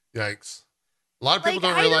 Yikes. A lot of people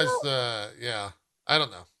don't realize, I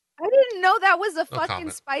don't know. I didn't know that was a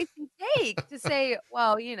fucking spicy take to say,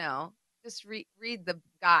 well, just read the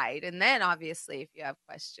guide. And then obviously if you have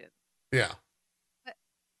questions. Yeah. But,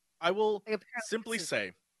 I will simply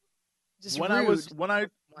say, when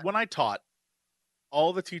I taught,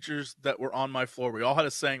 all the teachers that were on my floor, we all had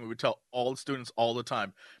a saying we would tell all the students all the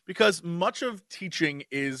time. Because much of teaching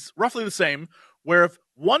is roughly the same, where if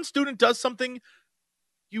one student does something,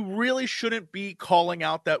 you really shouldn't be calling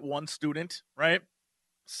out that one student, right?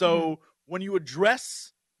 So when you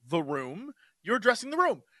address the room, you're addressing the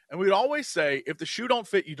room. And we'd always say, if the shoe don't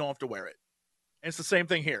fit, you don't have to wear it. And it's the same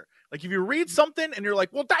thing here. Like, if you read something and you're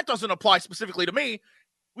like, well, that doesn't apply specifically to me,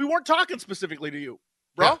 we weren't talking specifically to you,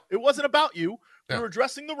 bro. Yeah. It wasn't about you. We were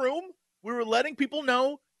addressing the room. We were letting people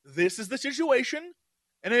know this is the situation.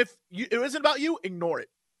 And if it isn't about you, ignore it.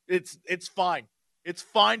 It's fine. It's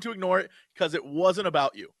fine to ignore it because it wasn't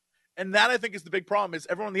about you. And that, I think, is the big problem, is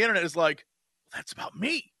everyone on the internet is like, that's about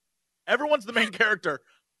me. Everyone's the main character.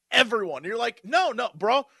 Everyone. You're like, no,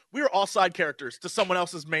 bro. We are all side characters to someone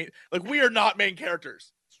else's main. Like, we are not main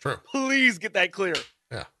characters. It's true. Please get that clear.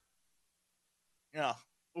 Yeah. Yeah.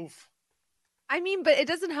 Oof. I mean, but it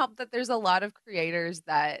doesn't help that there's a lot of creators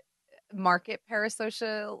that market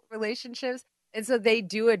parasocial relationships. And so they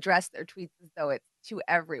do address their tweets as though it's to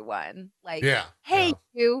everyone. Like, hey,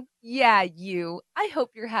 you. Yeah, you. I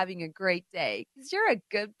hope you're having a great day because you're a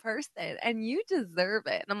good person and you deserve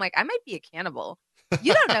it. And I'm like, I might be a cannibal.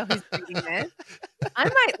 You don't know who's reading this. I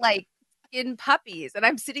might like skin puppies. And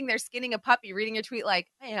I'm sitting there skinning a puppy, reading a tweet like,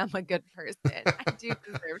 I am a good person. I do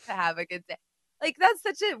deserve to have a good day. Like, that's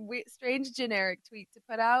such a strange generic tweet to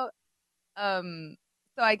put out. So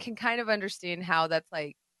I can kind of understand how that's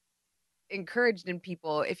like encouraged in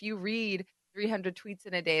people. If you read 300 tweets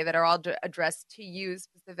in a day that are all addressed to you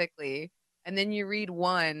specifically, and then you read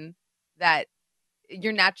one that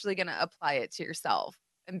you're naturally going to apply it to yourself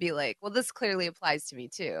and be like, well, this clearly applies to me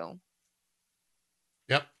too.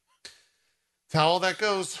 Yep. That's how all that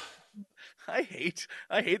goes. I hate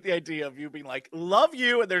the idea of you being like, love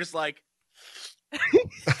you, and they're just like, oh,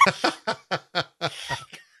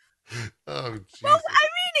 Jesus. Well, I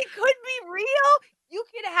mean, it could be real. You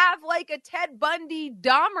could have like a Ted Bundy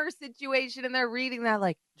Dahmer situation, and they're reading that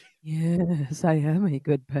like, yes, I am a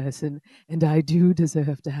good person, and I do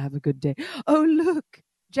deserve to have a good day. Oh, look,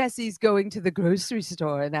 Jesse's going to the grocery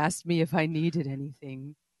store and asked me if I needed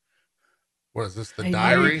anything. What is this, the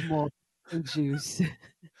diary? juice.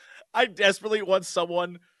 I desperately want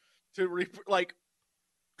someone to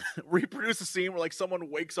reproduce a scene where like someone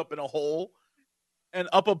wakes up in a hole and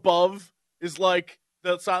up above is like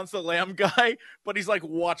the Silence of the Lamb guy, but he's like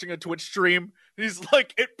watching a Twitch stream. He's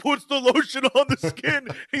like, it puts the lotion on the skin.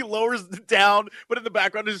 He lowers it down, but in the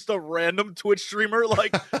background is just a random Twitch streamer.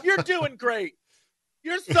 Like, you're doing great.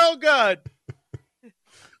 You're so good.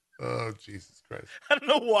 Oh, Jesus Christ. I don't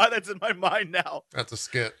know why that's in my mind now. That's a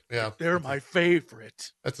skit. Yeah. They're my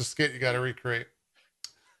favorite. That's a skit you got to recreate.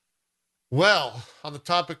 Well, on the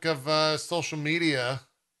topic of social media,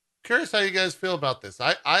 curious how you guys feel about this.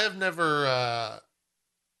 I've never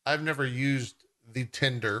used the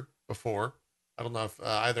Tinder before. I don't know if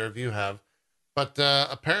either of you have, but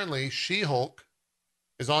apparently She-Hulk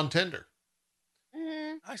is on Tinder.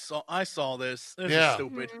 Mhm. I saw this. This Yeah. is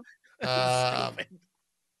stupid. Stupid.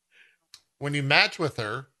 When you match with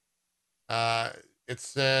her, it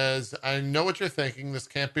says, "I know what you're thinking. This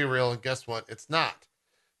can't be real." And guess what? It's not.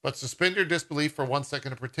 But suspend your disbelief for 1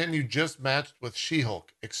 second and pretend you just matched with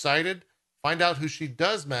She-Hulk. Excited? Find out who she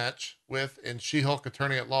does match with in She-Hulk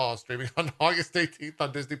Attorney at Law, streaming on August 18th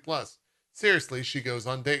on Disney+. Seriously, she goes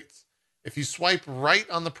on dates. If you swipe right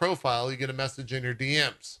on the profile, you get a message in your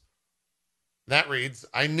DMs. That reads,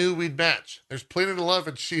 "I knew we'd match. There's plenty to love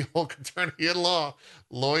in She-Hulk Attorney at Law.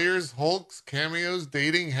 Lawyers, Hulks, cameos,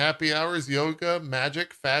 dating, happy hours, yoga,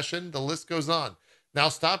 magic, fashion, the list goes on. Now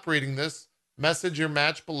stop reading this. Message your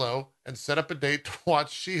match below and set up a date to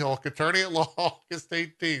watch She-Hulk Attorney at Law August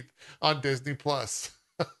 18th on Disney+.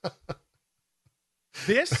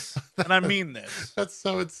 This, and I mean this. That's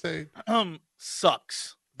so insane.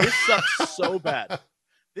 Sucks. This sucks so bad.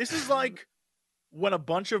 This is like when a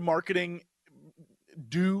bunch of marketing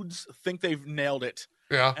dudes think they've nailed it.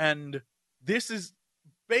 Yeah. And this is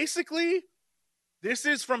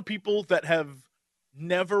from people that have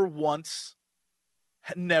never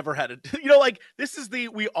had a, like this is the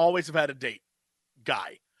we always have had a date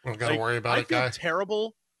guy. Don't gotta worry about it, guy. I feel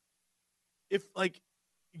terrible if like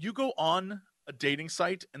you go on a dating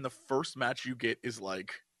site and the first match you get is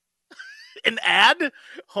like an ad.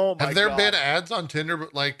 Oh my god. Have there been ads on Tinder?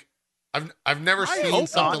 But like I've never seen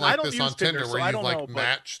something like this on Tinder where you've like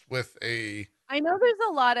matched with a. I know there's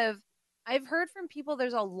a lot of. I've heard from people.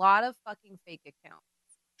 There's a lot of fucking fake accounts.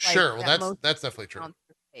 Like, sure, well that's definitely true.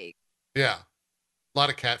 Fake. Yeah, a lot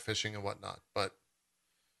of catfishing and whatnot, but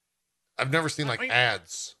I've never seen like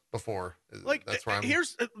ads before. Like that's where I'm.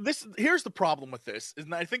 Here's the problem with this,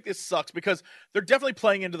 and I think this sucks because they're definitely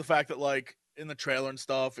playing into the fact that like in the trailer and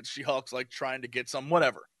stuff, it's She-Hulk's like trying to get some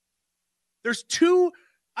whatever. There's two.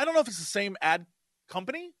 I don't know if it's the same ad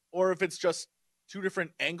company or if it's just two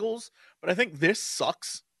different angles, but I think this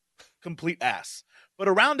sucks complete ass. But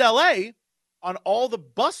around LA, on all the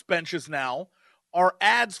bus benches now are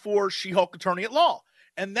ads for She-Hulk Attorney at Law.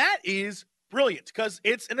 And that is brilliant because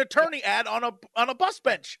it's an attorney ad on a bus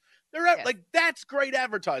bench. They're like, that's great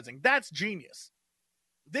advertising. That's genius.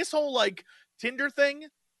 This whole like Tinder thing,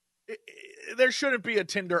 there shouldn't be a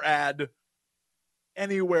Tinder ad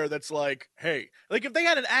anywhere that's like, hey, like if they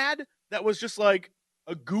had an ad that was just like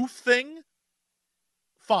a goof thing,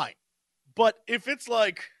 fine. But if it's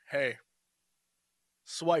like, hey,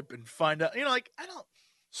 swipe and find out, like I don't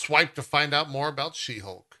swipe to find out more about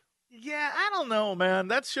She-Hulk. Yeah, I don't know, man.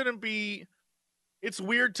 That shouldn't be. It's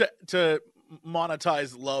weird to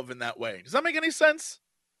monetize love in that way. Does that make any sense?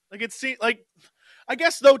 Like it seems like, I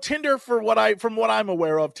guess though Tinder, from what I'm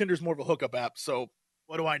aware of, Tinder's more of a hookup app. So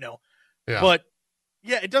what do I know? Yeah. But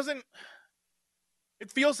yeah, it doesn't. It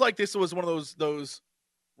feels like this was one of those.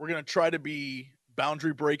 We're gonna try to be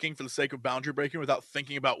boundary breaking for the sake of boundary breaking without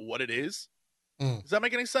thinking about what it is. Does that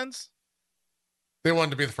make any sense? They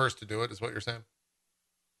wanted to be the first to do it, is what you're saying?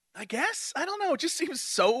 I guess. I don't know. It just seems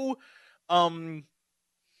so I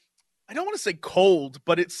don't want to say cold,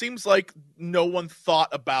 but it seems like no one thought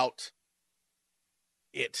about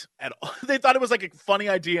it at all. They thought it was like a funny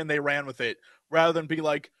idea and they ran with it rather than be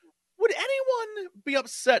like, would anyone be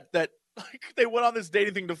upset that like they went on this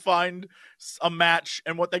dating thing to find a match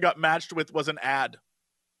and what they got matched with was an ad?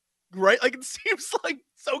 Right? Like it seems like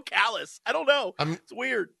so callous. I don't know. It's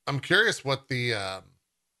weird. I'm curious what the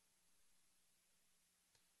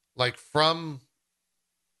like from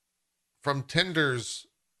Tinder's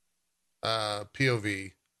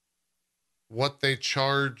POV, what they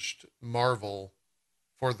charged Marvel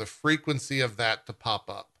for the frequency of that to pop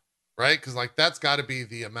up, right? Because like that's got to be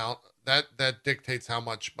the amount that dictates how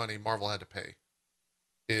much money Marvel had to pay.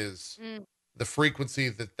 Is the frequency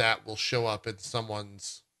that will show up in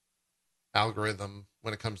someone's algorithm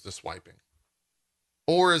when it comes to swiping,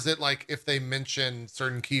 or is it like if they mention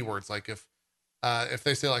certain keywords, like if if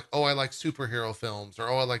they say like, oh, I like superhero films, or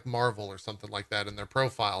oh, I like Marvel, or something like that in their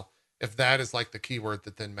profile, if that is like the keyword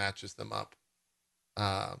that then matches them up.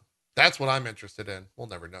 Uh, that's what I'm interested in. We'll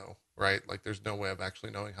never know, right? Like, there's no way of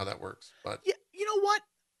actually knowing how that works. But Yeah, you know what?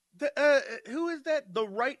 Who is that? The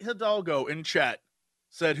right Hidalgo in chat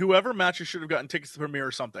said whoever matches should have gotten tickets to the premiere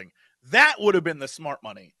or something. That would have been the smart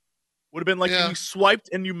money. Would have been like if yeah, you swiped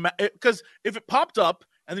and you because if it popped up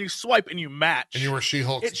and then you swipe and you match, and you were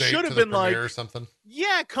She-Hulk's it date should to have the been premiere or like, something.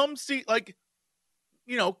 yeah, come see, like,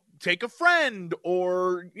 take a friend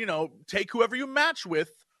or take whoever you match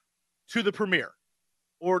with to the premiere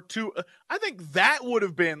or to. I think that would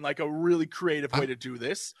have been like a really creative way to do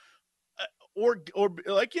this. Or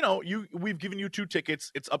like we've given you 2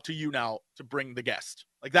 tickets. It's up to you now to bring the guest,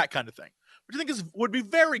 like that kind of thing. Which I think would be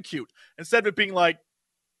very cute instead of it being like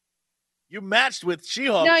you matched with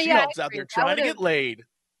She-Hulk. No, yeah, I She-Hulk's out agree. there trying to get laid.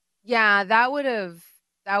 Yeah, that would have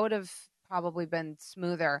probably been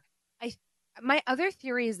smoother. I My other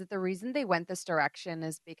theory is that the reason they went this direction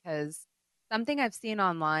is because something I've seen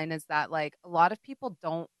online is that like a lot of people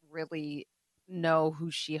don't really know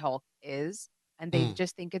who She-Hulk is, and they Mm,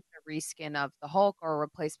 just think it's a reskin of the Hulk or a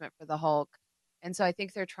replacement for the Hulk. And so I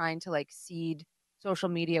think they're trying to like seed social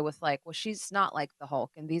media with like, well, she's not like the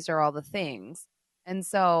Hulk, and these are all the things. And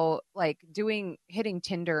so like hitting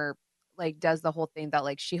Tinder like does the whole thing that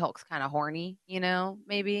like She-Hulk's kind of horny,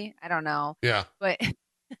 maybe. I don't know. yeah. But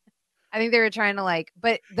I think they were trying to like,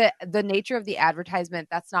 but the nature of the advertisement,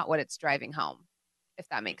 that's not what it's driving home, if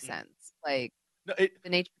that makes Mm-mm. sense. Like No, the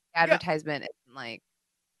nature of the yeah, advertisement isn't like,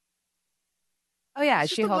 oh yeah, it's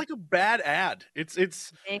just She-Hulk like a bad ad. It's makes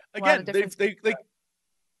a lot of again, difference.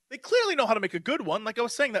 they clearly know how to make a good one. Like I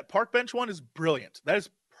was saying, that park bench one is brilliant. That is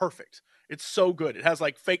perfect. It's so good. It has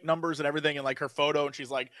like fake numbers and everything, and like her photo, and she's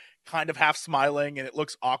like kind of half smiling, and it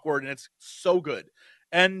looks awkward, and it's so good.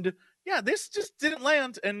 And yeah, this just didn't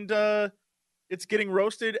land, and it's getting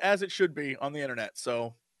roasted as it should be on the internet.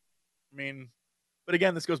 So, I mean, but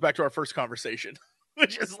again, this goes back to our first conversation,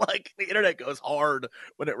 which is like the internet goes hard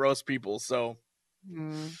when it roasts people. So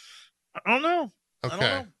Hmm. I don't know. I don't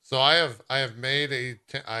Okay. know. So I have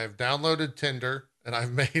downloaded Tinder and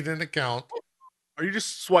I've made an account. Are you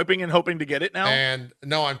just swiping and hoping to get it now? And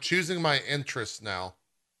no, I'm choosing my interests now.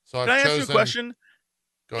 So Can I've I ask you a chosen. question?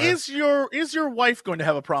 Go ahead. Is your wife going to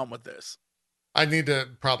have a problem with this? I need to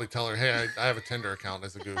probably tell her, hey, I have a Tinder account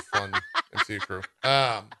as a goof on MCU crew.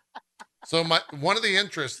 So my one of the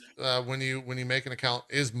interests when you make an account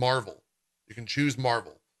is Marvel. You can choose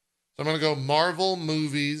Marvel. So I'm gonna go Marvel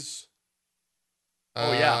movies.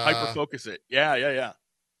 Oh yeah, hyper Uh, focus it. Yeah, yeah, yeah.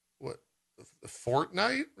 what?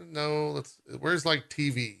 Fortnite? No, where's like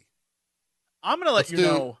TV? I'm gonna let Let's you do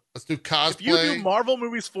know let's do if you do cosplay. Marvel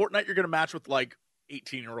movies Fortnite, you're gonna match with like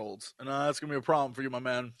 18-year-olds, and that's gonna be a problem for you, my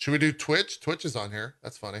man. Should we do Twitch? Twitch is on here.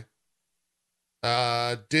 That's funny.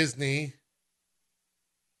 Disney,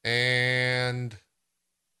 and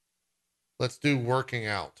let's do working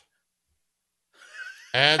out.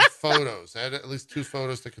 Add photos. Add at least 2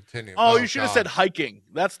 photos to continue. Oh, Oh you should have said God. hiking.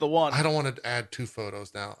 That's the I one. don't want to add 2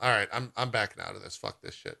 photos now. All right, I'm backing out of this. Fuck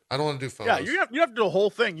this shit. I don't want to do Yeah, photos. you have to do a whole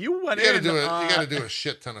thing. You went You got to in. do it. You got to do a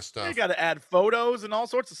shit ton of You stuff. got to add photos and all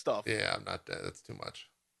sorts of stuff. Yeah, I'm not dead. That's too much.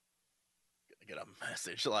 Get a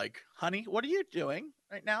message like, "Honey, what are you doing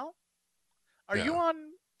right now? Are Yeah. you on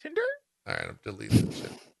Tinder?" All right, I'm deleting that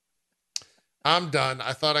shit. I'm done.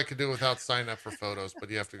 I thought I could do it without signing up for photos,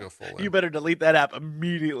 but you have to go full in. You better delete that app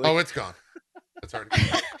immediately. Oh, it's gone. It's already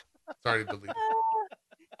gone. It's already deleted.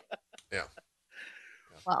 Yeah.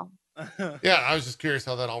 Well, Yeah, I was just curious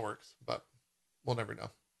how that all works, but we'll never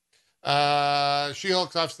know.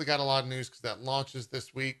 She-Hulk's obviously got a lot of news because that launches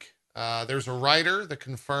this week. There's a writer that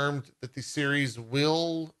confirmed that the series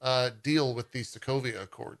will deal with the Sokovia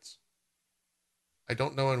Accords. I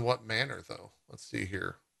don't know in what manner, though. Let's see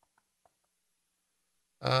here.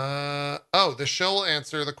 The show will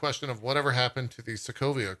answer the question of whatever happened to the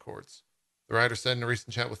Sokovia Accords. The writer said in a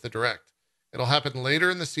recent chat with the Direct. It'll happen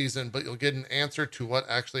later in the season, but you'll get an answer to what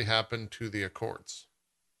actually happened to the Accords.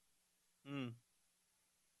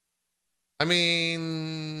 I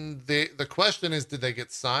mean, the question is, did they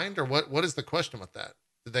get signed, or what is the question with that?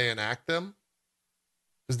 Did they enact them?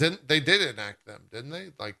 Because they did enact them, didn't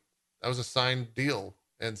they? Like, that was a signed deal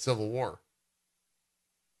in Civil War.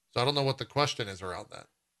 So I don't know what the question is around that.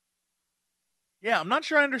 Yeah, I'm not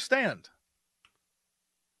sure I understand.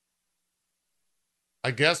 I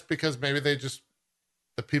guess because maybe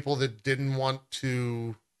the people that didn't want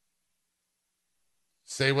to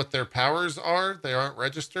say what their powers are, they aren't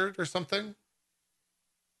registered or something.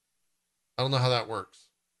 I don't know how that works.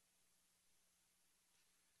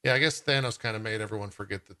 Yeah, I guess Thanos kind of made everyone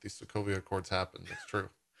forget that these Sokovia Accords happened. That's true.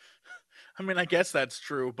 I mean, I guess that's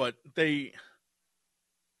true, but I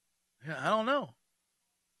don't know.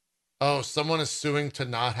 Oh, someone is suing to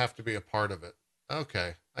not have to be a part of it.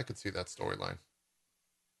 Okay, I could see that storyline.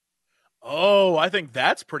 Oh, I think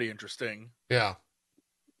that's pretty interesting. Yeah.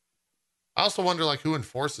 I also wonder, like, who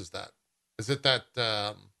enforces that? Is it that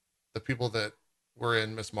the people that were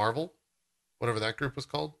in Miss Marvel, whatever that group was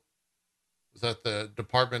called? Was that the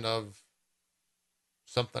Department of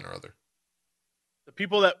something or other? The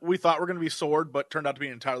people that we thought were going to be Sword, but turned out to be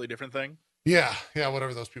an entirely different thing. Yeah, yeah,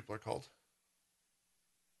 whatever those people are called.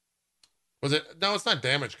 Was it? No, it's not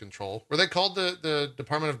Damage Control. Were they called the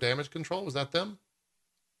Department of Damage Control? Was that them?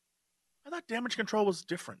 I thought Damage Control was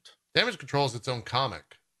different. Damage Control is its own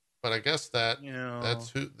comic, but I guess that's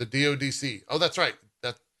who the DODC. Oh, that's right.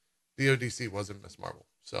 That DODC wasn't Miss Marvel,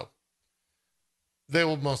 so they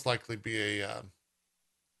will most likely be a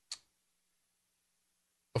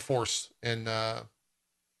force in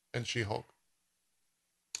She-Hulk.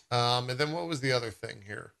 And then what was the other thing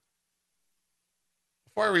here?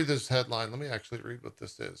 Before I read this headline, let me actually read what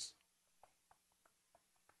this is.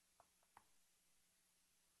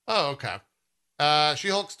 Oh, okay.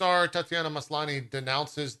 She-Hulk star Tatiana Maslany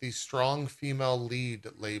denounces the strong female lead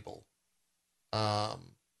label.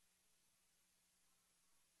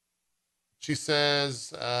 She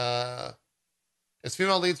says, as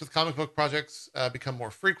female leads with comic book projects become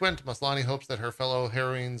more frequent, Maslany hopes that her fellow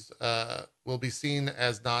heroines will be seen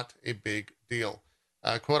as not a big deal.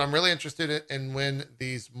 Quote, I'm really interested in when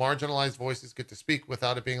these marginalized voices get to speak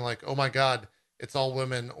without it being like, oh my God, it's all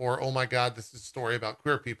women, or oh my God, this is a story about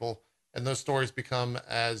queer people. And those stories become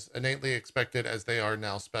as innately expected as they are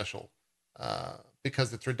now special.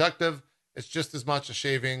 Because it's reductive, it's just as much a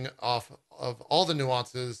shaving off of all the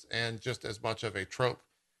nuances and just as much of a trope.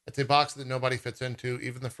 It's a box that nobody fits into.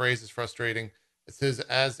 Even the phrase is frustrating. It is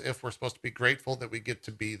as if we're supposed to be grateful that we get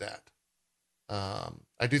to be that.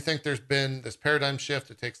 I do think there's been this paradigm shift.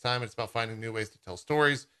 It takes time. It's about finding new ways to tell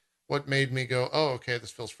stories. What made me go, oh, okay,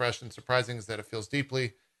 this feels fresh and surprising is that it feels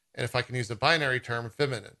deeply, and if I can use a binary term,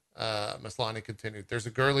 feminine. Maslany continued. There's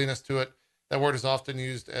a girliness to it. That word is often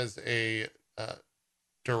used as a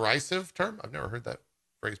derisive term. I've never heard that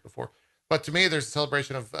phrase before. But to me, there's a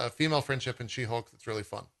celebration of female friendship in She-Hulk that's really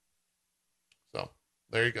fun. So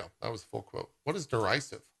there you go. That was a full quote. What is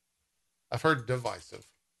derisive? I've heard divisive.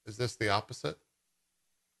 Is this the opposite?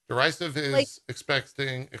 Derisive is like,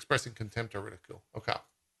 expressing contempt or ridicule. Okay.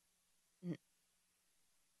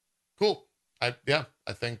 Cool. I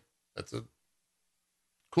think that's a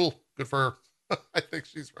cool. Good for her. I think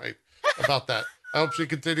she's right about that. I hope she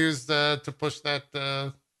continues to push that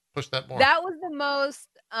more. That was the most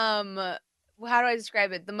how do I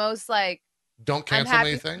describe it? The most like don't cancel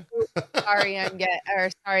anything. Sorry,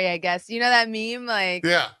 I guess. You know that meme? Like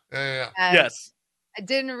yeah. Yes. I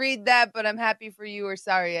didn't read that, but I'm happy for you, or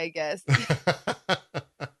sorry, I guess.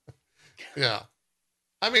 Yeah.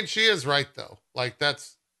 I mean, she is right though. Like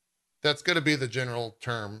that's going to be the general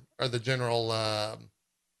term or the general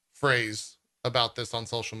phrase about this on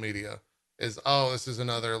social media is, oh, this is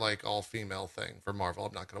another like all female thing for Marvel.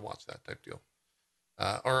 I'm not going to watch that type deal.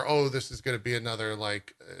 Or, oh, this is going to be another,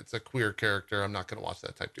 like, it's a queer character. I'm not going to watch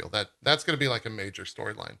that type deal. That's going to be like a major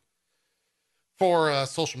storyline for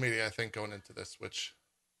social media, I think, going into this, which,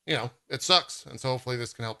 you know, it sucks. And so hopefully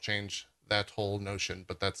this can help change that whole notion.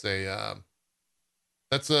 But that's a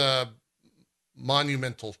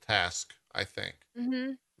monumental task, I think,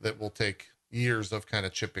 that will take years of kind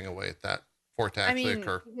of chipping away at that for it to actually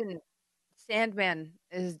occur. Sandman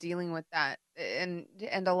is dealing with that, and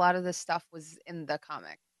a lot of this stuff was in the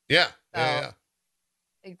comic. Yeah, yeah.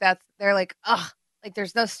 Like they're like, ugh, like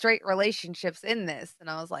there's no straight relationships in this, and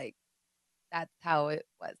I was like, that's how it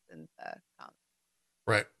was in the comic.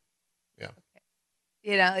 Right. Yeah. Okay.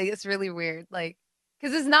 You know, like it's really weird, like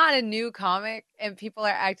because it's not a new comic, and people are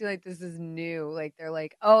acting like this is new. Like they're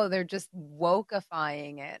like, oh, they're just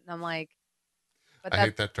wokeifying it, and I'm like, but I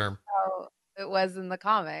hate that term. How it was in the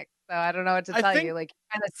comic. So I don't know what to tell you. Like,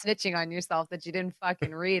 you're kind of snitching on yourself that you didn't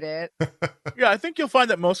fucking read it. Yeah, I think you'll find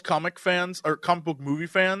that most comic fans or comic book movie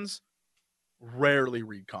fans rarely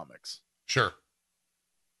read comics. Sure.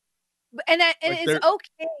 And it's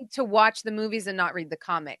okay to watch the movies and not read the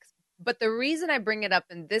comics. But the reason I bring it up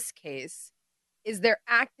in this case is they're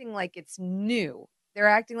acting like it's new. They're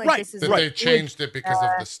acting like this is... They changed it because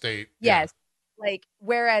of the state. Yes. Yeah. Like,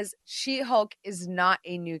 whereas She-Hulk is not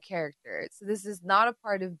a new character. So this is not a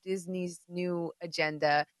part of Disney's new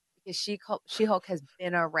agenda because She-Hulk has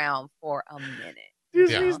been around for a minute.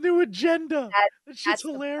 Disney's new agenda. That shit's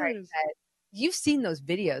hilarious. you've seen those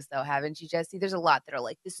videos though, haven't you, Jesse? There's a lot that are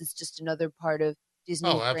like, this is just another part of Oh,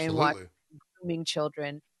 Disney brainwashing, absolutely. grooming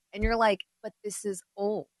children. And you're like, but this is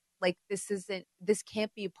old. Like, this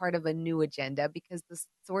can't be part of a new agenda because the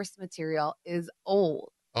source material is old.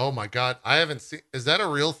 Oh my God. I haven't seen, is that a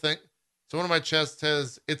real thing? So one of my chest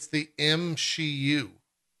says it's the MCU.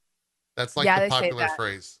 That's like Yeah, the they say popular that.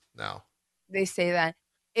 phrase now. They say that.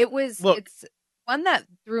 Look, It's one that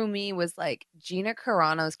threw me was like Gina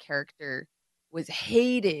Carano's character was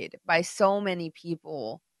hated by so many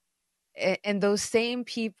people. And those same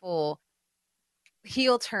people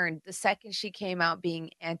heel turned the second she came out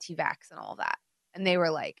being anti-vax and all that. And they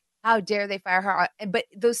were like, how dare they fire her? But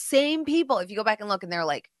those same people, if you go back and look, and they're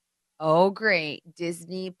like, oh, great,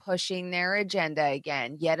 Disney pushing their agenda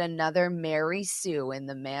again. Yet another Mary Sue in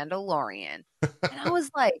The Mandalorian. And I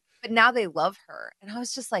was like, but now they love her. And I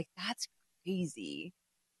was just like, that's crazy.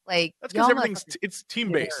 Like, that's because y'all everything's motherfuckers it's team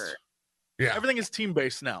hate based. her. Yeah. Everything is team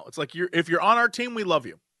based now. It's like if you're on our team, we love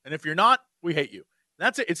you, and if you're not, we hate you.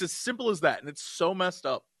 That's it. It's as simple as that, and it's so messed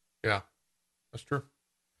up. Yeah. That's true.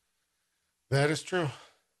 That is true.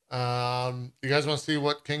 You guys want to see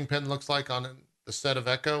what Kingpin looks like on the set of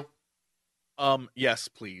Echo? Yes,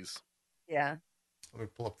 please. Yeah. Let me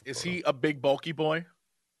pull up the Is photo. he a big bulky boy?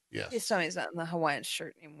 Yes. Please tell me he's not in the Hawaiian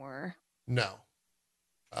shirt anymore. No.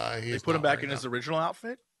 They put him back in his original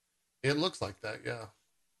outfit? It looks like that, yeah.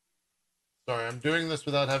 Sorry, I'm doing this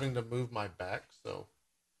without having to move my back, so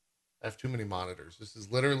I have too many monitors. This is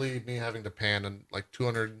literally me having to pan in like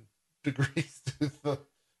 200 degrees to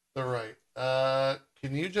the right.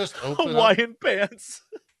 Can you just open Hawaiian pants?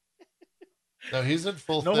 No, he's in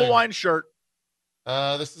full No thing. Hawaiian shirt.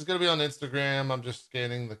 This is going to be on Instagram. I'm just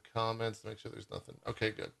scanning the comments to make sure there's nothing. Okay,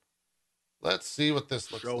 good. Let's see what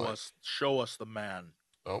this looks like. Show us the man.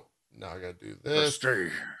 Oh, now I got to do this. Stay.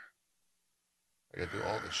 I got to do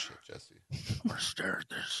all this shit, Jesse. I'm going to stare at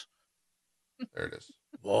this. There it is.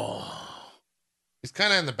 Whoa. He's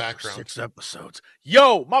kind of in the background. 6 episodes.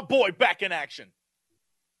 Yo, my boy back in action.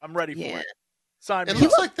 I'm ready for it. Sign me It up.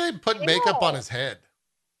 looks like they put makeup on his head.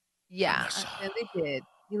 Yeah, they did.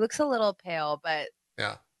 He looks a little pale, but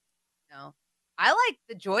yeah. No, I like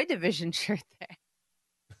the Joy Division shirt there.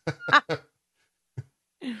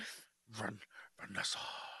 Vanessa.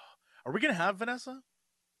 Are we gonna have Vanessa?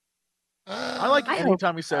 I like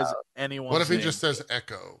anytime he says anyone. What if he just says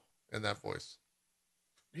Echo in that voice?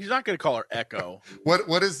 He's not gonna call her Echo.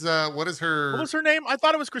 What is her? What was her name? I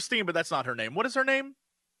thought it was Christine, but that's not her name. What is her name?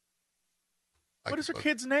 What is her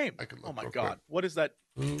kid's name? Oh my god! What is that?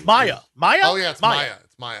 Maya. Maya. Oh yeah, it's Maya.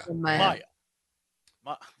 It's Maya. Maya.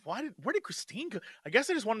 Where did Christine go? I guess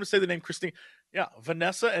I just wanted to say the name Christine. Yeah,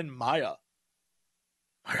 Vanessa and Maya.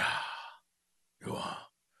 Maya, you are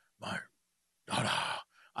my daughter.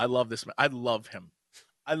 I love this man. I love him.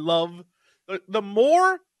 I love the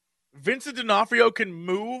more Vincent D'Onofrio can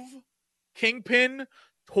move Kingpin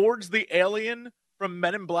towards the alien from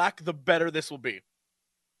Men in Black, the better this will be.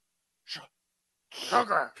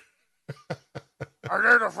 Sugar. I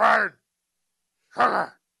need a friend.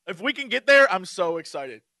 Sugar. If we can get there, I'm so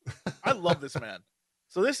excited. I love this man.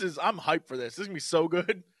 So I'm hyped for this. This is going to be so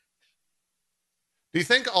good. Do you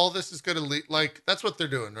think all this is going to lead, like, that's what they're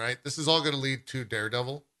doing, right? This is all going to lead to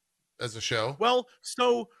Daredevil as a show? Well,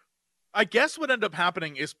 so I guess what ended up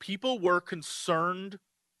happening is people were concerned.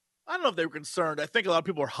 I don't know if they were concerned. I think a lot of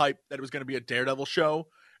people were hyped that it was going to be a Daredevil show.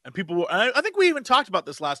 And people were, and I think we even talked about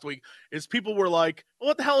this last week, is people were like, well,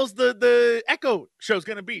 what the hell is the Echo show's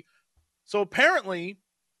going to be? So apparently,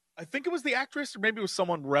 I think it was the actress, or maybe it was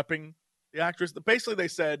someone repping the actress. Basically, they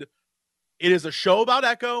said, it is a show about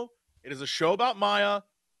Echo. It is a show about Maya.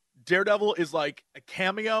 Daredevil is like a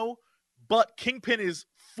cameo, but Kingpin is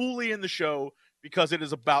fully in the show because it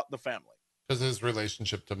is about the family. Because of his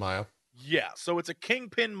relationship to Maya. Yeah, so it's a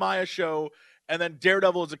Kingpin Maya show, and then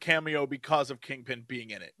Daredevil is a cameo because of Kingpin being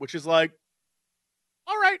in it, which is like,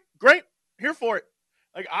 all right, great, here for it.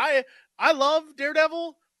 Like I love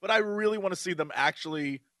Daredevil, but I really want to see them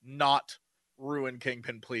actually not ruin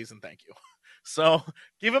Kingpin, please and thank you. So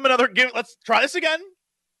let's try this again.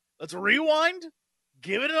 Let's rewind.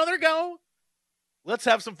 Give it another go. Let's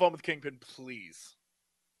have some fun with Kingpin, please.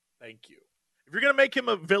 Thank you. If you're going to make him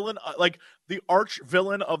a villain, like the arch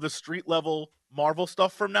villain of the street level Marvel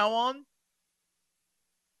stuff from now on,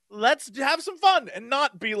 let's have some fun and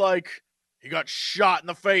not be like, he got shot in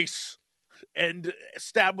the face and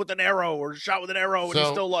stabbed with an arrow or shot with an arrow and he's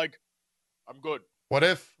still like, I'm good. What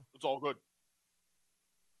if? It's all good.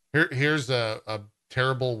 Here's a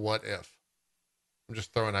terrible what if. I'm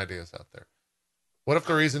just throwing ideas out there. What if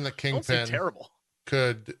the reason that Kingpin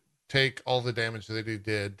could take all the damage that he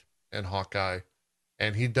did in Hawkeye,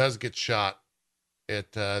 and he does get shot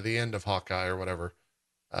at the end of Hawkeye or whatever,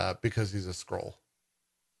 because he's a Skrull.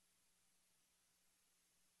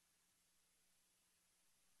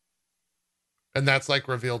 And that's like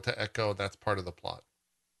revealed to Echo. That's part of the plot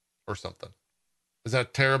or something. Is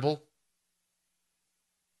that terrible?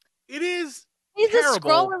 It is He's a terrible.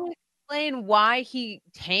 Skrull and explain why he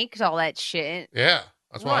tanked all that shit. Yeah,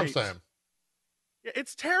 that's what I'm Right. saying. Yeah,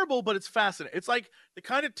 it's terrible, but it's fascinating. It's like the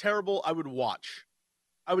kind of terrible I would watch.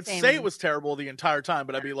 I would Same. say it was terrible the entire time,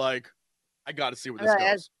 but I'd be like, I got to see where this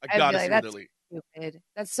goes. I I'd got be to like, see where they that's lead. stupid.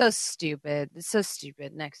 That's so stupid. It's so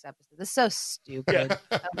stupid. Next episode. That's so stupid.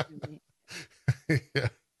 Yeah.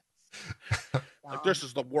 Like, this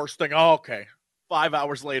is the worst thing. Oh, okay. 5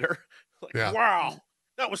 hours later. Like, Yeah. wow.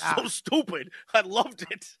 That was so stupid. I loved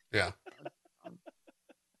it. Yeah.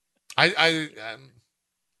 I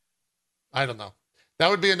don't know. That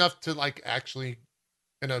would be enough to like actually,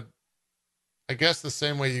 I guess the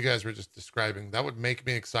same way you guys were just describing, that would make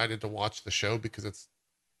me excited to watch the show because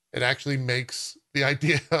it actually makes the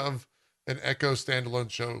idea of an Echo standalone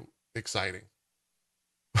show exciting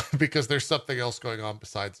because there's something else going on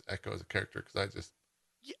besides Echo as a character. Because I just,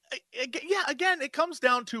 yeah. Again, it comes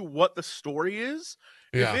down to what the story is.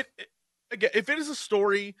 yeah, If it is a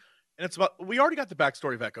story and it's about, we already got the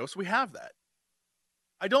backstory of Echo, so we have that.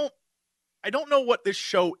 I don't know what this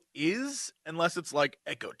show is unless it's like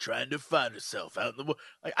Echo trying to find herself out in the world.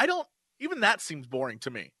 Like, I don't, even that seems boring to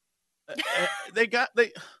me.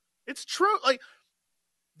 It's true. Like,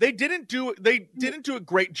 they didn't do a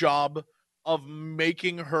great job of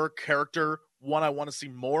making her character one I want to see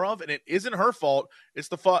more of, and it isn't her fault. It's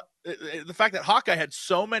the fact that Hawkeye had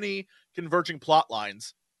so many converging plot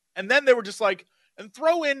lines, and then they were just like, and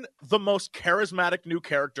throw in the most charismatic new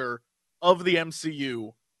character of the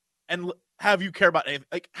MCU, and have you care about anything.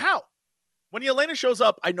 Like, how? When Yelena shows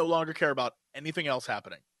up, I no longer care about anything else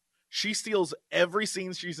happening. She steals every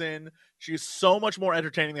scene she's in. She's so much more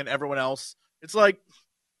entertaining than everyone else. It's like,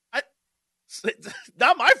 it's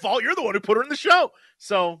not my fault. You're the one who put her in the show.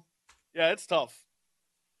 So, yeah, it's tough.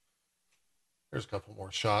 there's a couple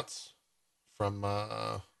more shots from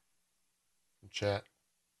chat.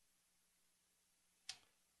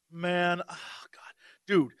 Man, oh God,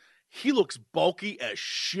 dude, he looks bulky as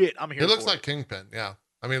shit. I'm here. He looks for like it. Kingpin. Yeah,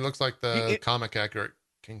 I mean, it looks like the comic accurate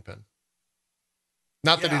Kingpin.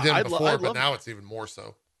 Not that he didn't before, but now it's even more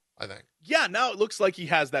so, I think. Yeah, now it looks like he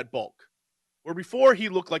has that bulk. Where before he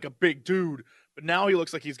looked like a big dude, but now he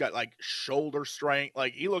looks like he's got like shoulder strength.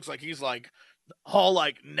 Like, he looks like he's like all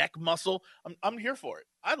like neck muscle. I'm here for it.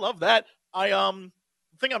 I love that. The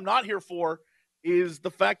thing I'm not here for is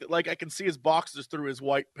the fact that like I can see his boxers through his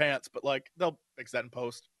white pants, but like they'll fix that in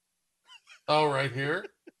post. Oh, right here?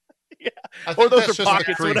 Yeah. I Or think those that's are just pockets,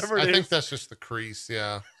 the crease. whatever it I is. think that's just the crease,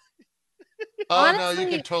 yeah. Oh, Honestly, no,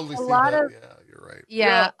 you can totally a see lot that. of- Yeah, you're right.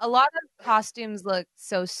 Yeah, a lot of costumes look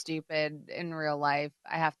so stupid in real life.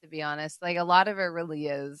 I have to be honest. Like, a lot of it really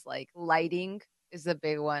is like lighting is a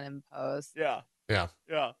big one in post. Yeah. Yeah.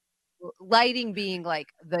 Yeah. Lighting being like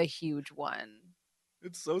the huge one.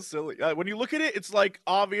 It's so silly. When you look at it, it's like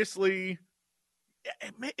obviously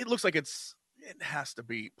it looks like it has to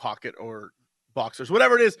be pocket or boxers,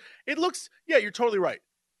 whatever it is. It looks, yeah, you're totally right.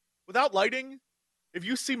 Without lighting, if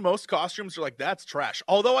you see most costumes, you're like, that's trash.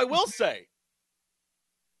 Although I will say,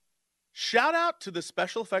 shout out to the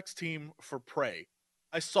special effects team for Prey.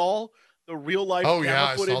 I saw the real life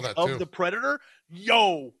camera footage of the Predator.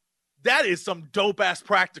 Yo, that is some dope ass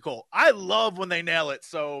practical. I love when they nail it.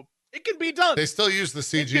 So it can be done. They still use the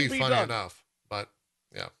CG, funny enough, but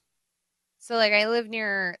yeah. So like I live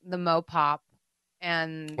near the Mopop,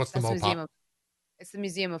 and what's the Mopop? It's the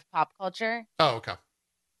Museum of Pop Culture. Oh, okay.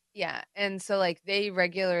 Yeah, and so like they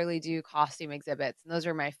regularly do costume exhibits, and those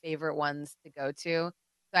are my favorite ones to go to.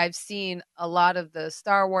 So I've seen a lot of the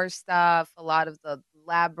Star Wars stuff, a lot of the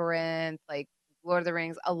Labyrinth, like Lord of the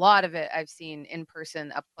Rings, a lot of it I've seen in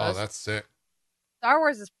person up close. Oh, that's sick. Star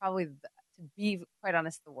Wars is probably, to be quite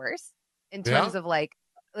honest, the worst in terms of like,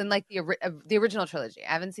 in like the original trilogy.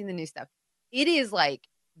 I haven't seen the new stuff. It is like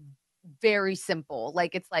very simple.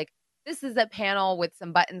 Like, it's like, this is a panel with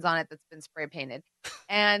some buttons on it that's been spray painted.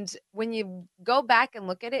 And when you go back and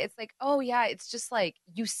look at it, it's like, oh yeah, it's just like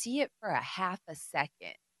you see it for a half a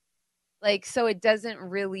second. Like, so it doesn't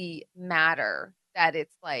really matter that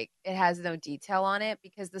it's like it has no detail on it,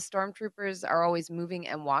 because the stormtroopers are always moving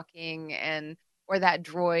and walking, and or that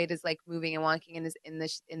droid is like moving and walking and is in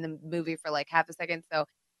the movie for like half a second. So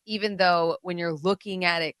even though when you're looking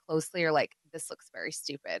at it closely, you're like, this looks very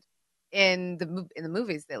stupid, in the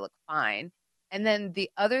movies they look fine. And then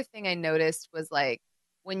the other thing I noticed was like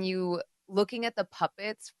when you looking at the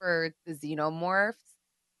puppets for the xenomorphs,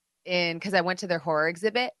 because I went to their horror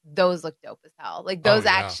exhibit. Those look dope as hell. Like Oh those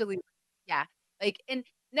yeah. actually, yeah. Like and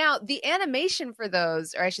now the animation for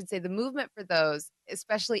those, or I should say the movement for those,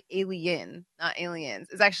 especially Alien, not Aliens,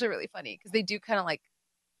 is actually really funny because they do kind of like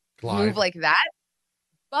move Glide. like that.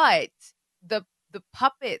 But the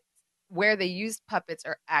puppets where they used puppets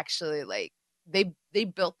are actually like they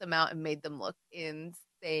built them out and made them look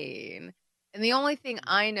insane. And the only thing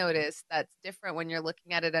I noticed that's different when you're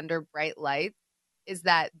looking at it under bright lights is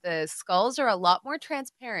that the skulls are a lot more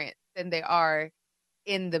transparent than they are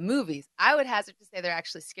in the movies. I would hazard to say they're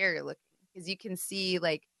actually scarier looking because you can see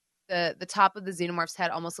like the top of the xenomorph's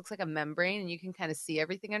head almost looks like a membrane and you can kind of see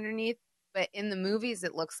everything underneath. But in the movies,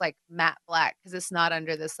 it looks like matte black because it's not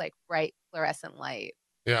under this like bright fluorescent light.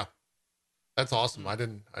 Yeah. That's awesome.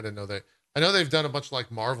 Mm. I didn't know that. I know they've done a bunch of like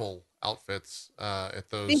Marvel outfits at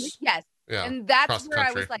those. Yes, Yeah, and that's across the where I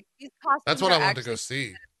country. was like, these That's costumes what are I wanted to go actually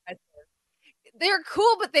see. they're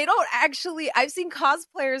cool, but they don't actually. I've seen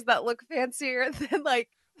cosplayers that look fancier than like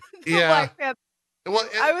the Yeah. Black Panther. Well,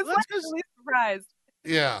 I was That's like because really surprised.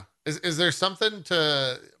 yeah. Is there something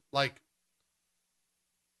to like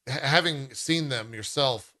having seen them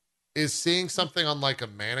yourself? Is seeing something on like a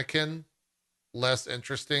mannequin less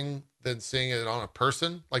interesting than seeing it on a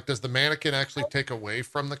person? Like, does the mannequin actually take away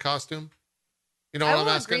from the costume? You know I what I'm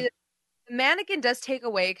will agree asking? that the mannequin does take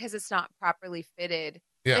away because it's not properly fitted.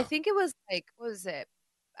 But I Yeah. think it was like, what was it?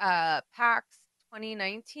 PAX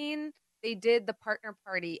 2019. They did the partner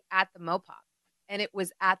party at the Mopop, and it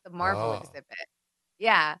was at the Marvel Oh, exhibit.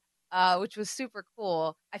 Yeah, which was super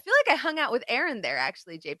cool. I feel like I hung out with Aaron there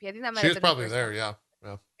actually, JP. I think that might she have was been the probably first time there. Yeah.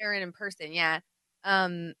 Yeah. Aaron in person. Yeah.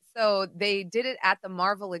 So they did it at the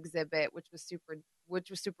Marvel exhibit, which was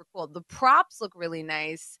super cool. The props look really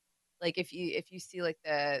nice. Like if you see like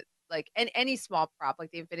the like any small prop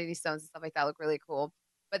like the Infinity Stones and stuff like that look really cool.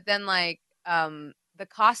 But then like the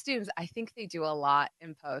costumes, I think they do a lot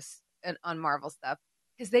in post and on Marvel stuff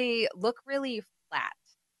because they look really flat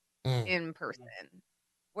Mm. in person.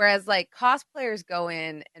 Whereas like cosplayers go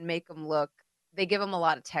in and make them look, they give them a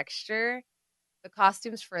lot of texture. The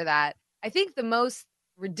costumes for that, I think the most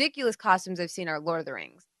ridiculous costumes I've seen are Lord of the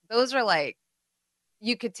Rings. Those are like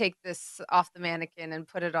you could take this off the mannequin and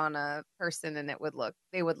put it on a person and they would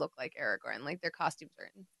look like Aragorn. Like their costumes are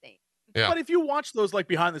insane. Yeah. But if you watch those like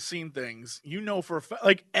behind the scene things, you know for a fact,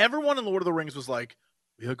 like everyone in Lord of the Rings was like,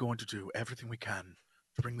 "We are going to do everything we can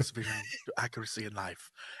to bring this vision to accuracy in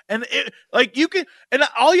life," and it, like you can, and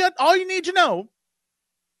all you need to know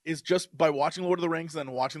is just by watching Lord of the Rings and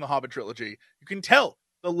then watching the Hobbit trilogy, you can tell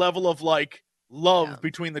the level of like Yeah. love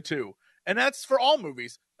between the two, and that's for all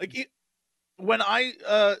movies. Like when I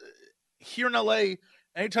here in LA,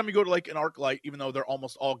 anytime you go to like an ArcLight, even though they're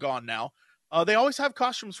almost all gone now, they always have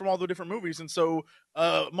costumes from all the different movies. And so,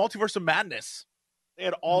 Multiverse of Madness, they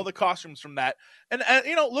had all the costumes from that, and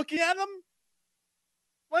you know, looking at them,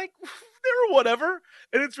 like they're whatever.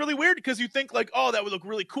 And it's really weird because you think like, oh, that would look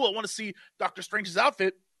really cool. I want to see Doctor Strange's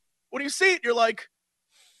outfit. When you see it, you're like,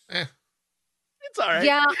 Eh. it's all right.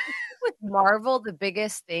 Yeah, I think with Marvel, the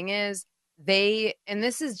biggest thing is and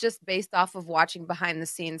this is just based off of watching behind the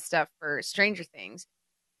scenes stuff for Stranger Things.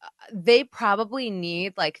 They probably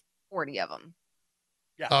need like 40 of them.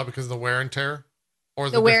 Yeah. Because of the wear and tear, or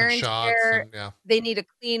The the wear different and shots, tear, and yeah. they need a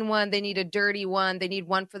clean one, they need a dirty one, they need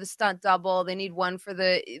one for the stunt double, they need one for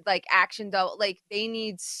the like action double. Like they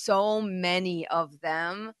need so many of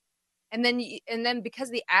them. And then because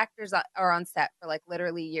the actors are on set for like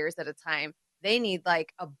literally years at a time, they need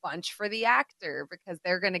like a bunch for the actor because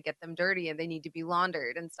they're going to get them dirty and they need to be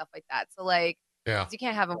laundered and stuff like that. So like Yeah. 'cause you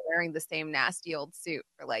can't have them wearing the same nasty old suit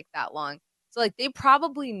for like that long. So like they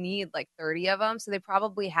probably need like 30 of them. So they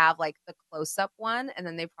probably have like the close up one and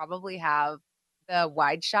then they probably have the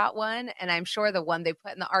wide shot one, and I'm sure the one they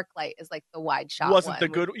put in the arc light is like the wide shot Wasn't the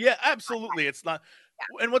one. good. Yeah, absolutely. It's not.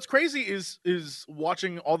 Yeah. And what's crazy is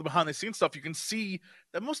watching all the behind the scenes stuff. You can see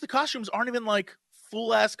that most of the costumes aren't even like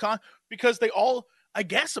full ass because they all. I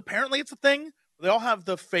guess apparently it's a thing. They all have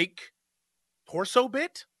the fake torso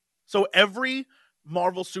bit. So every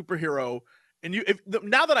Marvel superhero, and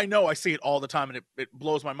now that I know, I see it all the time, and it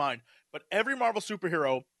blows my mind. But every Marvel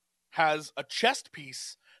superhero has a chest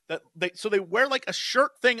piece that they wear like a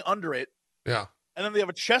shirt thing under it, Yeah. and then they have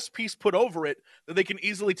a chest piece put over it that they can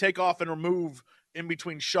easily take off and remove in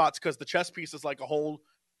between shots because the chest piece is like a whole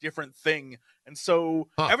different thing. And so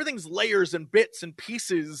everything's layers and bits and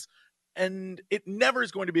pieces, and it never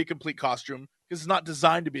is going to be a complete costume because it's not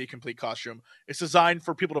designed to be a complete costume. It's designed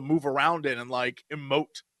for people to move around in and like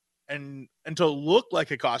emote and to look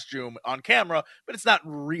like a costume on camera, but it's not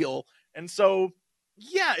real. And so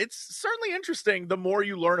yeah, it's certainly interesting the more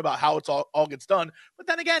you learn about how it's all gets done. But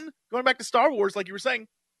then again, going back to Star Wars, like you were saying,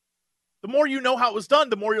 the more you know how it was done,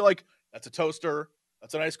 the more you're like, that's a toaster,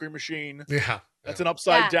 that's an ice cream machine, Yeah. that's Yeah. an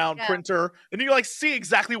upside down Yeah. printer, and you like see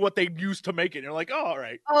exactly what they used to make it. And you're like, oh, all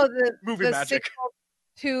right, Oh, movie the magic. signal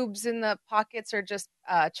tubes in the pockets are just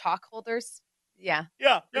chalk holders. Yeah,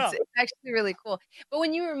 Yeah, yeah. it's actually really cool. But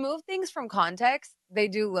when you remove things from context, they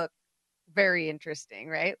do look very interesting,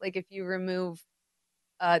 right? Like if you remove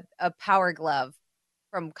a power glove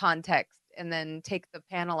from context and then take the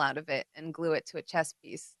panel out of it and glue it to a chess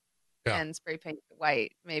piece Yeah. and spray paint it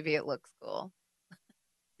white, maybe it looks cool.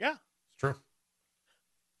 Yeah. It's true.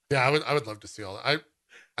 Yeah, I would love to see all that.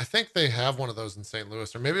 I think they have one of those in St.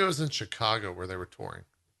 Louis, or maybe it was in Chicago where they were touring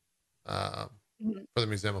Mhm. for the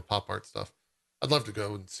Museum of Pop Art stuff. I'd love to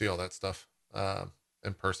go and see all that stuff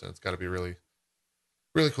in person. It's got to be really,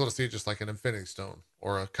 really cool to see, just like an Infinity Stone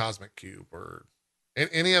or a Cosmic Cube or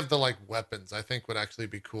any of the like weapons. I think would actually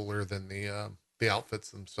be cooler than the outfits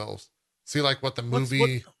themselves. See like what the What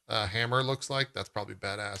movie hammer looks like. That's probably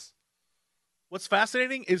badass. What's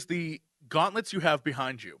fascinating is the gauntlets you have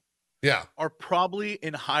behind you Yeah. are probably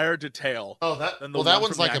in higher detail Oh, that than the well, that one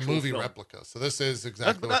one's from the like a actual movie film. replica. So this is That's,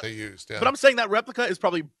 exactly but, what that, they used. but Yeah, I'm saying that replica is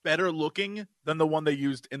probably better looking than the one they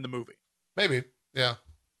used in the movie. maybe. Yeah,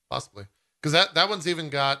 possibly. Because that one's even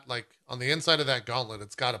got like on the inside of that gauntlet,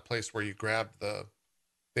 it's got a place where you grab the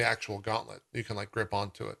actual gauntlet. You can like grip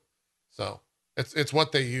onto it. So it's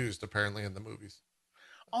what they used apparently in the movies.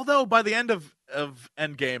 Although by the end of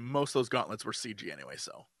Endgame, most of those gauntlets were CG anyway,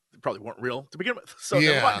 so they probably weren't real to begin with. So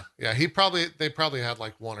never mind. Yeah. They probably had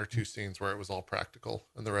like one or two scenes where it was all practical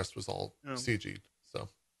and the rest was all Yeah. CG'd. So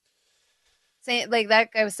Same, like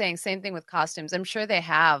that guy was saying, same thing with costumes. I'm sure they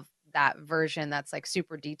have that version that's like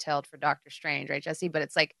super detailed for Doctor Strange, right, Jesse? But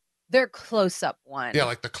it's like their close up yeah, one.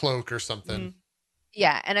 like the cloak or something. Mhm.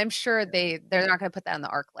 Yeah, and I'm sure they're not going to put that in the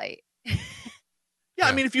arc light. Yeah, I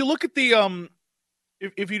Yeah. mean, if you look at the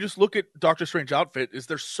if you just look at Doctor Strange outfit, is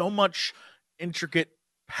there so much intricate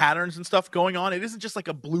patterns and stuff going on? It isn't just like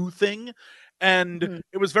a blue thing, and Mhm.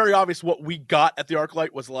 it was very obvious what we got at the arc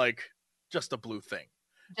light was like just a blue thing,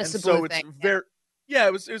 Just and a blue so it's thing. very yeah,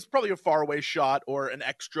 it was probably a faraway shot or an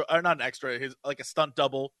extra or not an extra, his like a stunt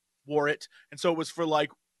double wore it, and so it was for like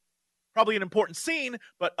probably an important scene,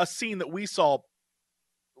 but a scene that we saw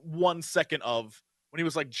 1 second of when he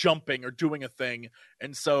was like jumping or doing a thing.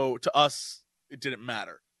 And so to us, it didn't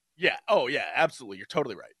matter. Yeah. Oh, yeah. Absolutely. You're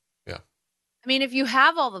totally right. Yeah. I mean, if you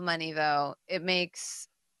have all the money, though, it makes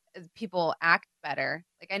people act better.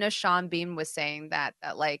 Like I know Sean Bean was saying that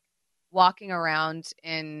like walking around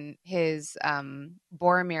in his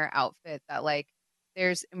Boromir outfit, that like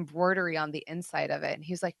there's embroidery on the inside of it, and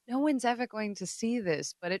he's like, no one's ever going to see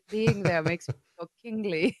this, but it being there makes me feel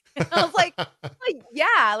kingly. I was like,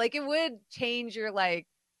 yeah, like it would change your like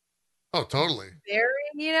Oh, totally.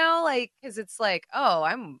 bearing, like because it's like, oh,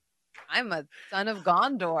 I'm a son of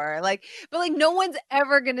Gondor, like, but like no one's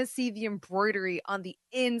ever gonna see the embroidery on the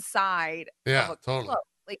inside of Yeah, a totally. cloak.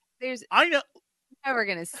 Like, there's I know. never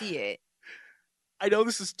gonna see it. I know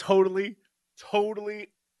this is totally, totally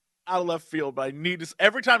out of left field, but I need to.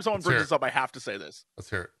 Every time someone Let's brings hear this it. up, I have to say this. Let's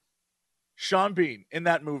hear it. Sean Bean in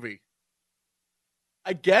that movie.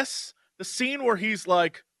 I guess the scene where he's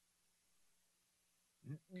like,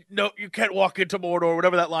 "No, you can't walk into Mordor,"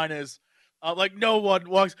 whatever that line is. Like no one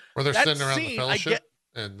walks. Where they're That sitting around the scene, I fellowship get.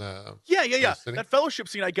 and Yeah. city. That fellowship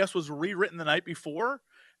scene, I guess, was rewritten the night before,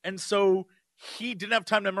 and so he didn't have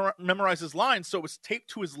time to memorize his lines, so it was taped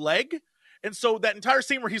to his leg, and so that entire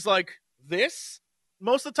scene where he's like this,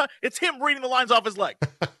 most of the time, it's him reading the lines off his leg.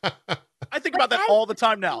 I think about that all the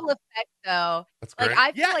time now. Cool effect, though. That's Like great.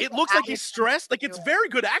 I feel Yeah, like it the looks like he's added stressed. Like it's to it. very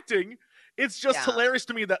good acting. It's just Yeah. hilarious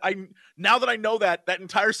to me that now that I know that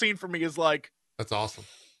entire scene for me is like, That's awesome.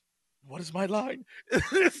 what is my line?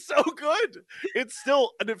 It's so good. It's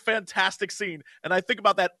still a fantastic scene. And I think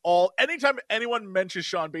about that anytime anyone mentions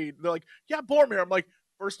Sean Bean, they're like, yeah, Boromir. I'm like,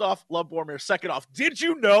 first off, love Boromir. Second off, did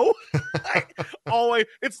you know?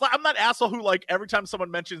 It's like, I'm that asshole who like every time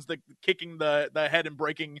someone mentions the kicking the head and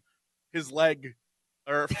breaking his leg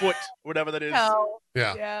or foot, whatever that is. No.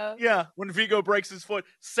 Yeah. Yeah. Yeah. When Vigo breaks his foot,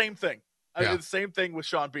 same thing. I Yeah. did the same thing with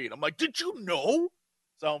Sean Bean. I'm like, did you know?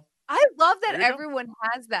 So I love that There you go. everyone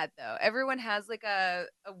has that, though. Everyone has like a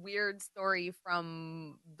weird story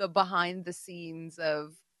from the behind the scenes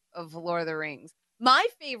of Lord of the Rings. My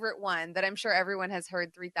favorite one that I'm sure everyone has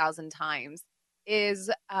heard 3,000 times is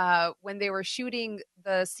when they were shooting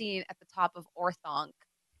the scene at the top of Orthanc,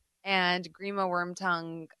 and Grima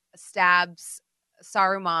Wormtongue stabs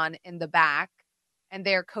Saruman in the back, and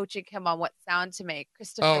they're coaching him on what sound to make.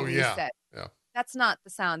 Christopher Oh Lee yeah. said, Yeah. that's not the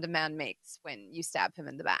sound a man makes when you stab him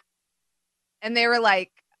in the back. And they were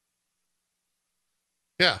like,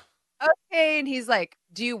 Yeah. okay. And he's like,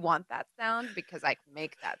 do you want that sound? Because I can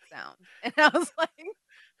make that sound. And I was like,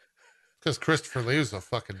 Because Christopher Lee was a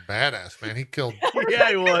fucking badass, man. He killed, Yeah,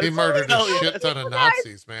 he was. he murdered a Hell shit yes. ton of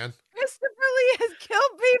Nazis, man. Christopher Lee has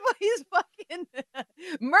killed people. He's fucking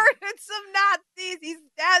murdered some Nazis. He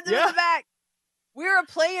stabbed them in Yeah. the back. We were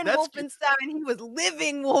playing That's- Wolfenstein, and he was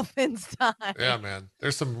living Wolfenstein. Yeah, man.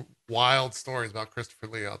 There's some wild stories about Christopher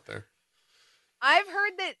Lee out there. I've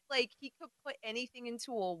heard that like he could put anything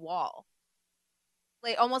into a wall.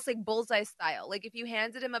 Like almost like bullseye style. Like if you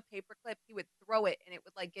handed him a paperclip, he would throw it and it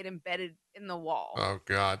would like get embedded in the wall. Oh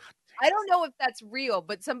God. I don't know if that's real,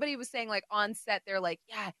 but somebody was saying like on set, they're like,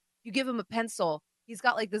 yeah, you give him a pencil, he's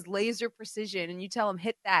got like this laser precision, and you tell him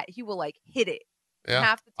hit that, he will like hit it. Yeah,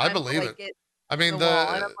 Half the time I believe it. Get I mean, the wall.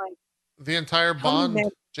 And I'm like, the entire how many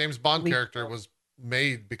men James Bond believe character that? was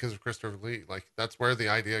made because of Christopher Lee. Like that's where the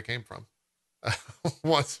idea came from.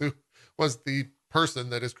 Was the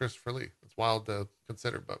person that is Christopher Lee. It's wild to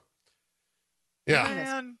consider, but yeah,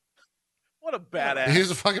 Man, what a badass.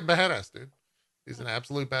 he's a fucking badass, dude. He's an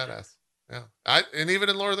absolute badass. Yeah, and even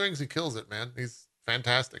in Lord of the Rings, he kills it, man. He's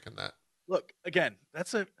fantastic in that. Look, again, that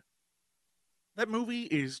movie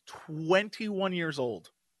is 21 years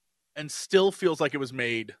old and still feels like it was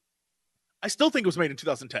made. I still think it was made in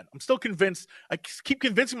 2010. I'm still convinced. I keep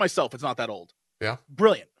convincing myself it's not that old. Yeah,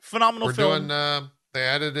 brilliant, phenomenal We're film. doing. They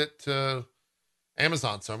added it to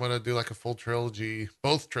Amazon, so I'm gonna do like a full trilogy,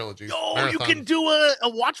 both trilogies. Oh, marathon. you can do a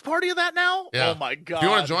watch party of that now? Yeah. Oh my god! If you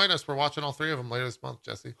want to join us, we're watching all 3 of them later this month,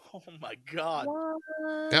 Jesse. Oh my god!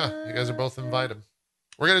 What? Yeah, you guys are both invited.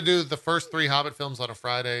 We're gonna do the first 3 Hobbit films on a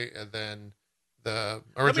Friday, and then the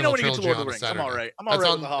Let me know original when you get to trilogy Lord of on the a Rings. Saturday. I'm all right. I'm all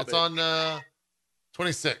right with the Hobbit. It's on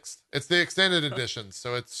 26th. It's the extended edition,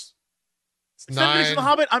 so it's Extended edition 9. of The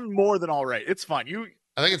Hobbit. I'm more than all right. It's fine.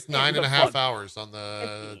 I think it's Yeah, 9.5 fun. hours on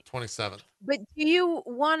the 27th. But do you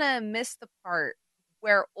want to miss the part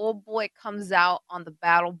where old boy comes out on the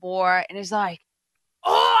battle board and is like,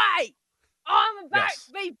 "Oi, I'm about Yes.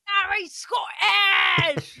 to be very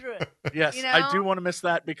Scottish." Yes, You know? I do want to miss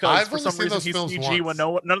that because I've for only some seen reason those he's films CG once.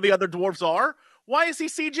 when none of the other dwarves are. Why is he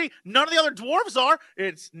CG? None of the other dwarves are.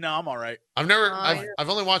 I'm all right. I've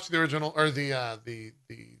only watched the original or the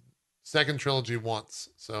second trilogy once,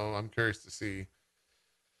 so I'm curious to see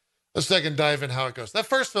the second dive in how it goes. That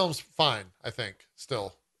first film's fine, I think,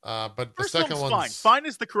 still. But the First second film's one's fine. Fine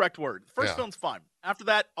is the correct word. First Yeah. film's fine. After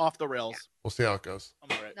that, off the rails. We'll see how it goes.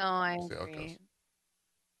 I'm all right. No, I We'll see how it agree. goes.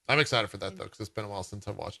 I'm excited for that though, because it's been a while since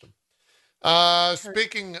I've watched them.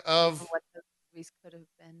 Speaking of What the movies could have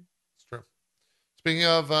been. It's true. Speaking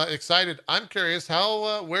of excited, I'm curious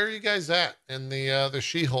where are you guys at in the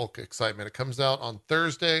She-Hulk excitement? It comes out on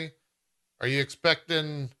Thursday. Are you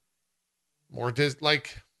expecting more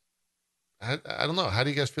I don't know. How do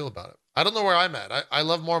you guys feel about it? I don't know where I'm at. I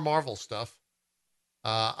love more Marvel stuff.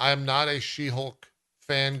 I am not a She-Hulk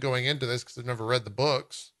fan going into this because I've never read the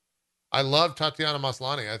books. I love Tatiana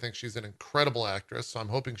Maslany. I think she's an incredible actress, so I'm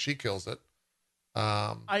hoping she kills it.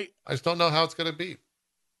 I just don't know how it's going to be.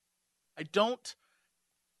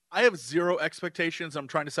 I have zero expectations. I'm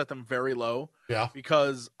trying to set them very low. Yeah.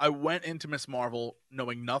 Because I went into Miss Marvel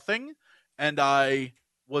knowing nothing, and I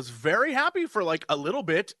was very happy for like a little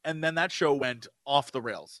bit, and then that show went off the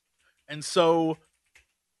rails. And so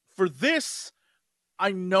for this,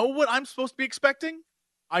 I know what I'm supposed to be expecting.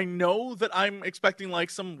 I know that I'm expecting like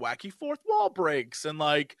some wacky fourth wall breaks and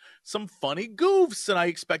like some funny goofs, and I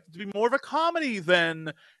expect it to be more of a comedy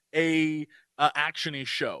than a action-y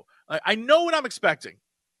show. I know what I'm expecting.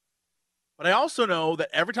 But I also know that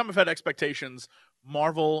every time I've had expectations,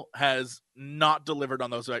 Marvel has not delivered on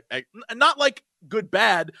those. Not like good,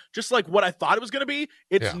 bad, just like what I thought it was going to be.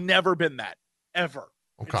 It's never been that, ever.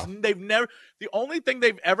 Okay. The only thing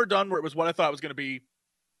they've ever done where it was what I thought it was going to be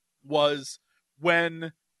was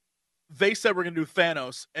when they said we're going to do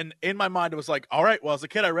Thanos. And in my mind, it was like, all right, well, as a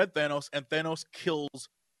kid, I read Thanos, and Thanos kills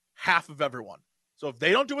half of everyone. So if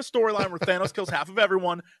they don't do a storyline where Thanos kills half of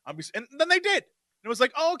everyone, and then they did. And it was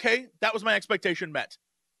like, oh, okay, that was my expectation met.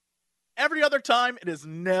 Every other time, it is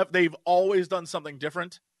they've always done something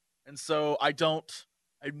different. And so I don't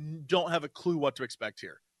have a clue what to expect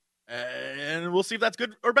here. And we'll see if that's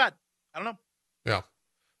good or bad. I don't know. Yeah.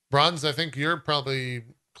 Bronze, I think you're probably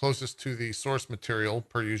closest to the source material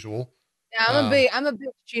per usual. Yeah, I'm a big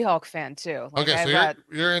She-Hulk fan too. Like, okay, so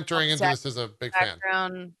you're entering into this as a big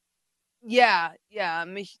fan. Yeah,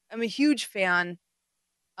 I'm a huge fan.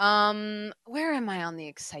 Where am I on the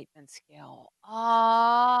excitement scale?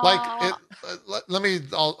 I'll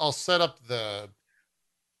set up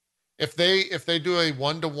if they do a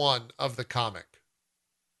 1-to-1 of the comic,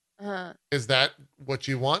 Uh, is that what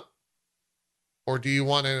you want? Or do you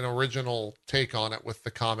want an original take on it with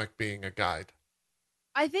the comic being a guide?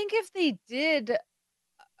 I think if they did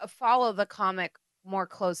follow the comic more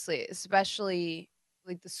closely, especially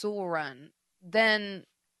like the Sewell run, then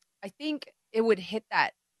I think it would hit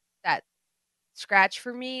that scratch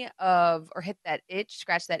for me of or hit that itch,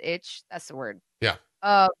 scratch that itch. That's the word. Yeah.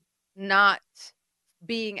 Of not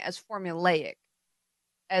being as formulaic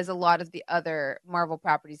as a lot of the other Marvel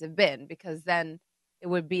properties have been, because then it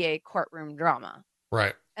would be a courtroom drama.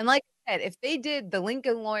 Right. And like I said, if they did the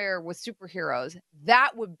Lincoln Lawyer with superheroes,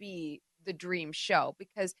 that would be the dream show,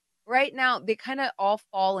 because right now they kind of all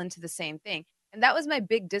fall into the same thing. And that was my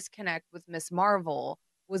big disconnect with Miss Marvel,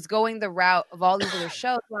 was going the route of all these other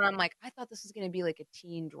shows where I'm like, I thought this was going to be like a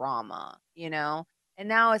teen drama, you know? And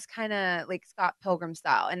now it's kind of like Scott Pilgrim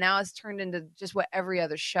style. And now it's turned into just what every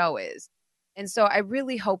other show is. And so I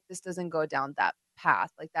really hope this doesn't go down that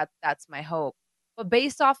path. Like that's my hope. But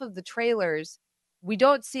based off of the trailers, we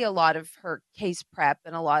don't see a lot of her case prep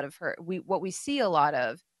and a lot of her what we see a lot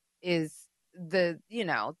of is the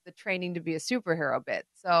training to be a superhero bit.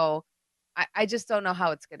 So I just don't know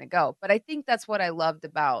how it's gonna go. But I think that's what I loved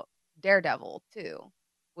about Daredevil too,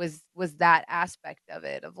 was that aspect of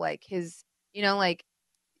it, of like his, like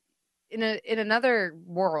in another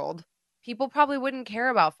world, people probably wouldn't care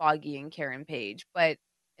about Foggy and Karen Page, but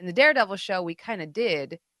in the Daredevil show, we kind of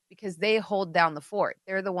did, because they hold down the fort.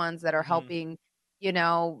 They're the ones that are helping, you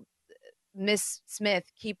know, Miss Smith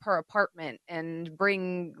keep her apartment and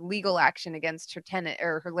bring legal action against her tenant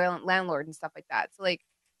or her landlord and stuff like that. So, like,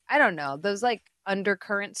 I don't know, those like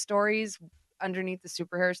undercurrent stories underneath the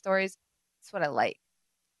superhero stories. That's what I like.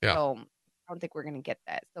 Yeah. So I don't think we're gonna get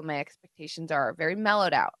that. So my expectations are very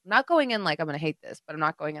mellowed out. I'm not going in like I'm gonna hate this, but I'm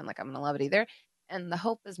not going in like I'm gonna love it either. And the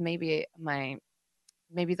hope is maybe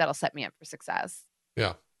that'll set me up for success.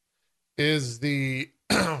 Yeah. Is the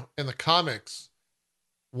in the comics,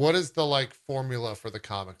 what is the like formula for the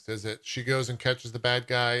comics? Is it she goes and catches the bad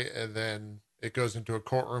guy and then it goes into a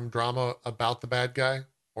courtroom drama about the bad guy?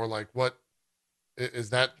 Or like what is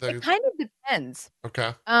that It the kind of depends.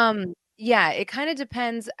 okay. Yeah, it kind of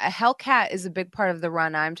depends. A Hellcat is a big part of the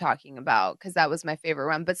run I'm talking about, because that was my favorite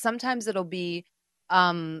run. But sometimes it'll be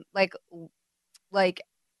like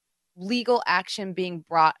legal action being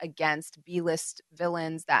brought against B-list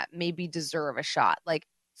villains that maybe deserve a shot. Like,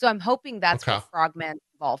 so I'm hoping that's Okay. what Frogman's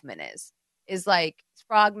involvement is like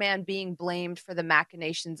Frogman being blamed for the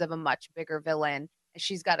machinations of a much bigger villain, and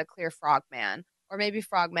she's got to clear Frogman. Or maybe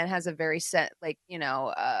Frogman has a very set, like,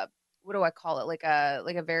 what do I call it? Like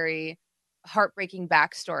a very heartbreaking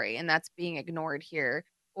backstory, and that's being ignored here.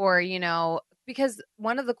 Or, because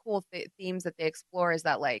one of the cool themes that they explore is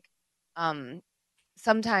that, like, um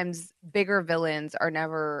sometimes bigger villains are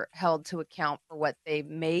never held to account for what they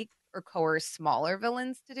make or coerce smaller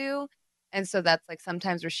villains to do. And so that's like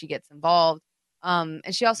sometimes where she gets involved. And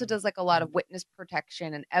she also does like a lot of witness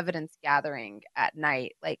protection and evidence gathering at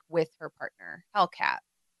night, like with her partner, Hellcat.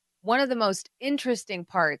 One of the most interesting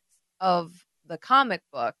parts of the comic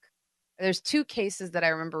book, there's two cases that I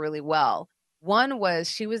remember really well. One was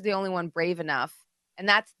she was the only one brave enough, and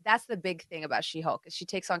that's the big thing about She-Hulk, is she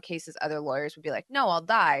takes on cases other lawyers would be like, "No, I'll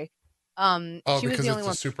die." Oh, She was because the only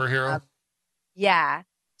it's a one brave superhero? enough, yeah,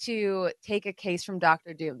 to take a case from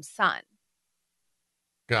Doctor Doom's son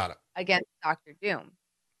Got it. against Doctor Doom.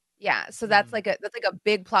 Yeah, so that's like a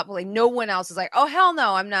big plot, but like no one else is like, "Oh hell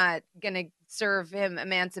no, I'm not gonna serve him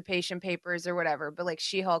emancipation papers or whatever." But like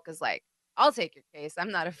She-Hulk is like, "I'll take your case.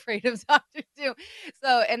 I'm not afraid of Doctor Doom."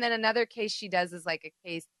 So, and then another case she does is like a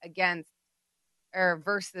case against or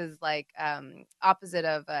versus like opposite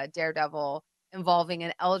of Daredevil, involving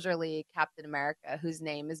an elderly Captain America whose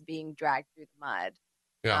name is being dragged through the mud,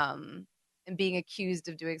 Yeah. and being accused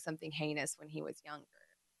of doing something heinous when he was younger.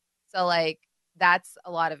 So like that's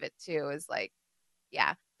a lot of it too. Is like,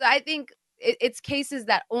 yeah. So I think it's cases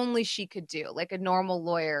that only she could do. Like a normal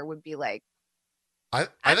lawyer would be like, I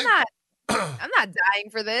I'm think not, I'm not dying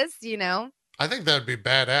for this. I think that'd be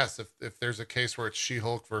badass if there's a case where it's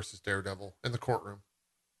She-Hulk versus Daredevil in the courtroom.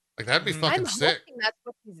 Like that'd be Mhm. fucking I'm sick. hoping that's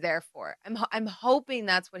what he's there for. I'm hoping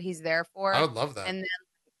that's what he's there I for. would love that. And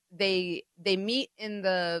they meet in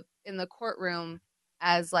the courtroom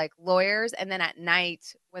as like lawyers, and then at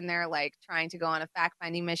night when they're like trying to go on a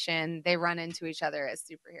fact-finding mission, they run into each other as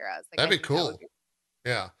superheroes. Like That'd I be think that would cool. be.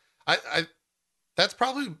 Yeah. I that's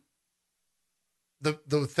probably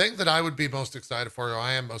the thing that I would be most excited for, or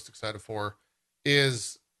I am most excited for,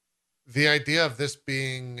 is the idea of this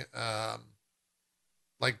being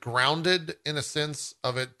like grounded in a sense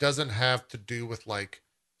of it doesn't have to do with like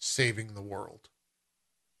saving the world,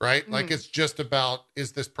 right? Like it's just about,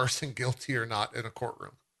 is this person guilty or not in a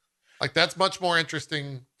courtroom? Like that's much more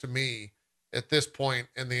interesting to me at this point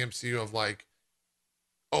in the MCU of like,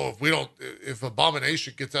 oh, if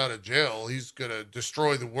Abomination gets out of jail, he's going to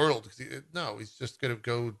destroy the world. No, he's just going to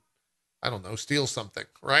go, I don't know, steal something,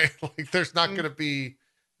 right? Like there's not going to be,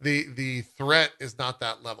 the threat is not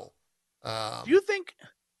that level. Do you think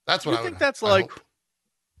that's what that's I like hope.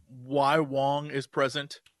 why Wong is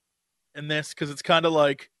present in this? Because it's kind of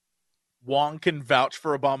like Wong can vouch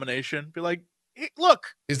for Abomination, be like, hey,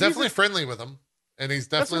 look, he's definitely friendly with him, and he's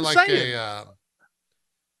definitely like saying. I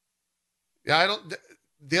don't.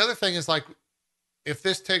 The other thing is like, if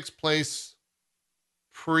this takes place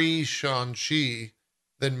pre Shang-Chi,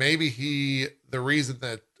 then maybe the reason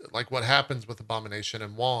that like what happens with Abomination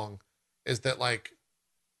and Wong is that like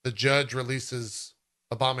the judge releases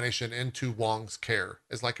Abomination into Wong's care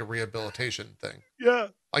as like a rehabilitation thing. Yeah.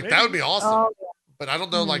 Like maybe. that would be awesome. Oh, But I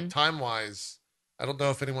don't know, like time wise, I don't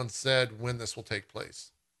know if anyone said when this will take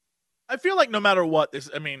place. I feel like no matter what this,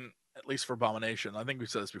 I mean, at least for Abomination, I think we've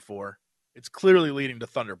said this before, it's clearly leading to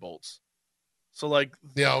Thunderbolts. So like,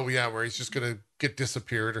 yeah, oh yeah, where he's just gonna get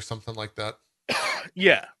disappeared or something like that.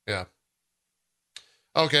 Yeah.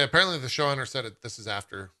 Okay, apparently the showrunner said this is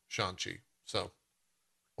after Shang-Chi, so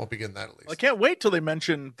won't be getting that at least. Well, I can't wait till they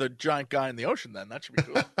mention the giant guy in the ocean. Then that should be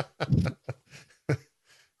cool.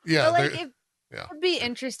 Yeah, so, like it'd be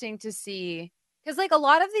interesting to see, because like a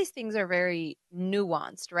lot of these things are very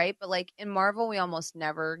nuanced, right? But like in Marvel, we almost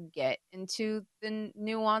never get into the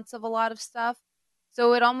nuance of a lot of stuff.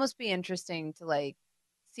 So it'd almost be interesting to like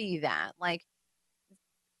see that, like,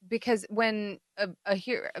 because when a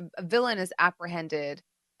villain is apprehended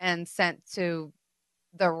and sent to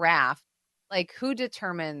the raft, like who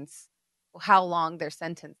determines how long they're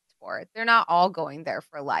sentenced for? They're not all going there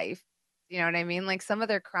for life. You know what I mean? Like some of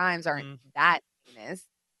their crimes aren't that heinous.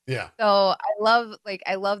 Yeah. So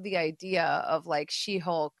I love the idea of like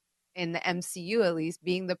She-Hulk in the MCU at least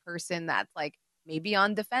being the person that's like maybe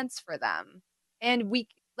on defense for them. And we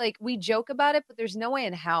joke about it, but there's no way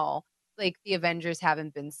in hell like the Avengers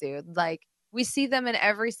haven't been sued. Like we see them in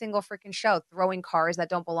every single freaking show throwing cars that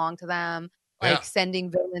don't belong to them, like sending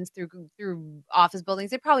villains through office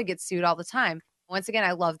buildings. They probably get sued all the time. Once again,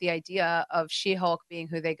 I love the idea of She-Hulk being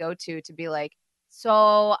who they go to be like,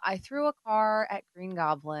 so I threw a car at Green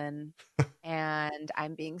Goblin and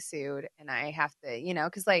I'm being sued and I have to,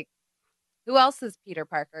 because like, who else is Peter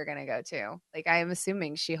Parker going to go to? Like, I am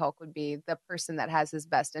assuming She-Hulk would be the person that has his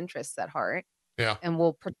best interests at heart. Yeah. And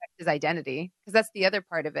will protect his identity. Because that's the other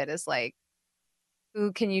part of it is like,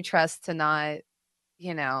 who can you trust to not,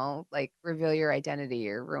 like reveal your identity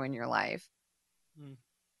or ruin your life?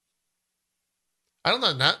 I don't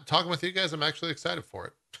know. Not talking with you guys, I'm actually excited for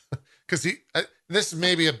it. Because this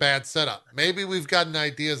may be a bad setup. Maybe we've gotten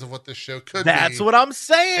ideas of what this show could be. That's what I'm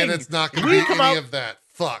saying. And it's not going to be any of that.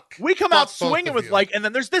 Fuck. We come out swinging with like, and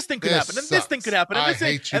then there's this thing could happen, and this thing could happen, and I this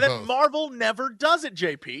thing, hate you and then both. Marvel never does it,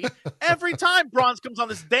 JP. Every time Bronze comes on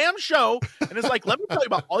this damn show, and it's like, let me tell you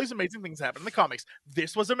about all these amazing things that happen in the comics.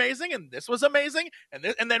 This was amazing, and this was amazing,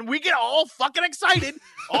 and then we get all fucking excited,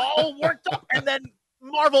 all worked up, and then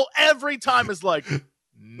Marvel every time is like,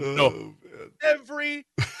 no. Oh, every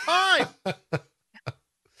time.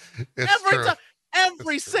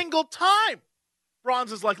 Every single time.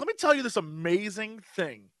 Bronze is like, let me tell you this amazing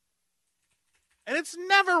thing. And it's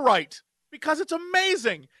never right because it's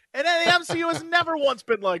amazing. And the MCU has never once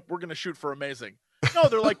been like, we're going to shoot for amazing. No,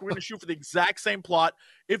 they're like, we're going to shoot for the exact same plot.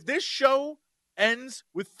 If this show ends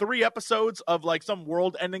with 3 episodes of like some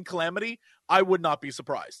world-ending calamity, I would not be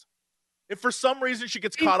surprised. If for some reason she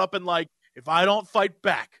gets caught up in like, if I don't fight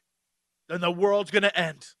back, then the world's going to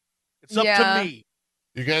end. It's up to me.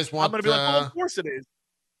 You guys want... I'm going to be like, well, of course it is.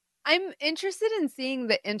 I'm interested in seeing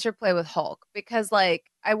the interplay with Hulk because,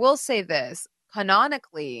 like, I will say this,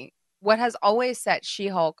 canonically, what has always set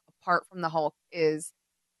She-Hulk apart from the Hulk is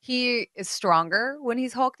he is stronger when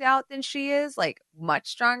he's hulked out than she is, like, much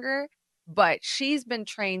stronger, but she's been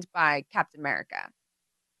trained by Captain America.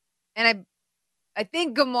 And I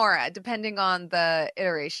think Gamora, depending on the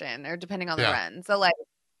iteration or depending on the run. So, like,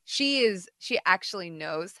 she actually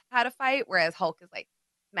knows how to fight, whereas Hulk is, like,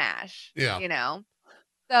 smash,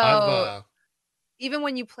 So even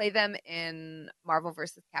when you play them in Marvel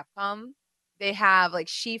vs. Capcom, they have like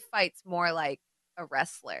she fights more like a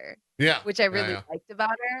wrestler. Yeah. Which I really liked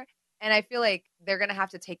about her. And I feel like they're gonna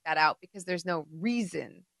have to take that out because there's no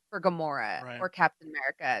reason for Gamora or Captain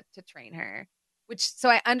America to train her. So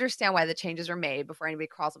I understand why the changes were made before anybody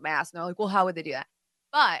crawls up my ass and they're like, well, how would they do that?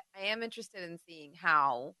 But I am interested in seeing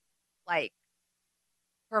how like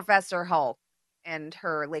Professor Hulk and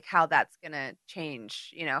her, like how that's gonna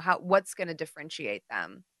change, what's gonna differentiate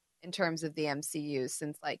them in terms of the MCU,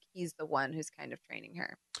 since like he's the one who's kind of training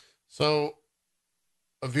her. So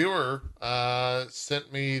a viewer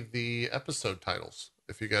sent me the episode titles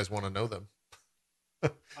if you guys want to know them.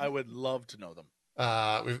 I would love to know them.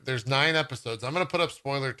 There's 9 episodes. I'm going to put up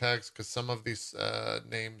spoiler tags because some of these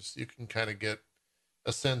names you can kind of get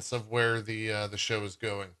a sense of where the show is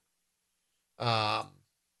going.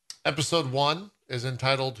 Episode 1 is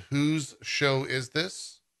entitled "Whose Show Is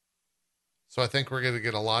This?" So I think we're going to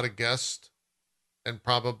get a lot of guests, and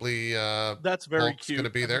probably That's very Hulk's cute. going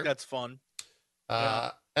to be I there. think that's fun.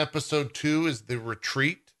 Episode 2 is The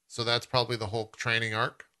Retreat. So that's probably the Hulk training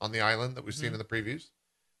arc on the island that we've seen in the previews.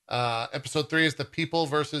 Episode 3 is The People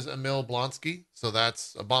versus Emil Blonsky. So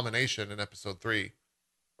that's Abomination in episode 3,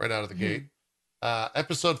 right out of the gate.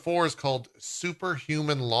 Episode 4 is called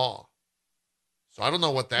Superhuman Law. So I don't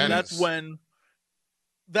know what That's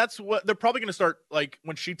what they're probably going to start, like,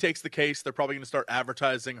 when she takes the case, they're probably going to start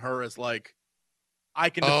advertising her as, like, I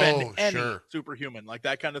can defend any superhuman, like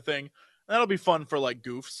that kind of thing. And that'll be fun for, like,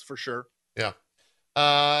 goofs, for sure. Yeah.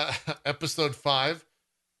 Episode 5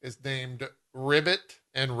 is named Ribbit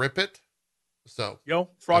and Rip It. So,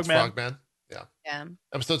 Frogman. Yeah.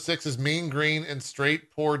 Episode 6 is Mean Green and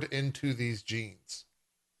Straight Poured Into These Jeans.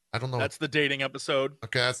 I don't know. That's the dating episode.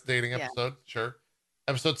 Okay, that's the dating episode. Sure.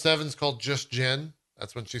 Episode 7 is called Just Jen.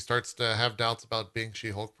 That's when she starts to have doubts about being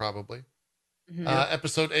She-Hulk, probably.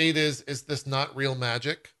 Episode 8 is This Not Real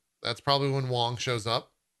Magic? That's probably when Wong shows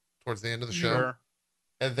up towards the end of the show. Sure.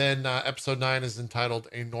 And then episode 9 is entitled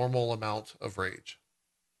A Normal Amount of Rage.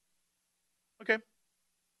 Okay.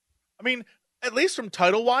 I mean, at least from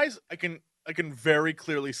title wise, I can very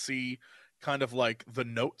clearly see kind of like the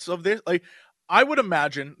notes of this. Like, I would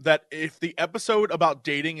imagine that if the episode about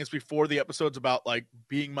dating is before the episodes about like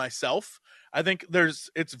being myself, I think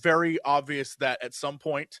it's very obvious that at some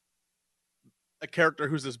point a character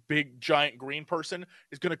who's this big giant green person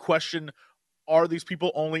is going to question, are these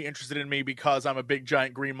people only interested in me because I'm a big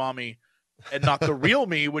giant green mommy and not the real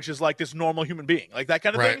me, which is like this normal human being, like that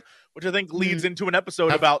kind of thing, which I think leads into an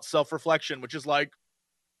episode about self-reflection, which is like,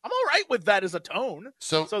 I'm all right with that as a tone.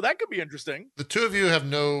 So that could be interesting. The two of you have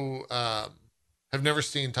never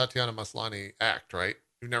seen Tatiana Maslany act, right?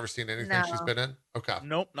 You've never seen anything she's been in? Okay.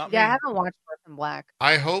 Nope, not me. Yeah, I haven't watched Orphan Black.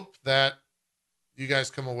 I hope that you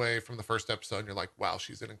guys come away from the first episode and you're like, wow,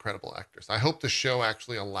 she's an incredible actress. I hope the show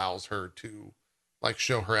actually allows her to like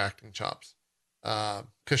show her acting chops.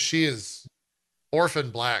 Because she is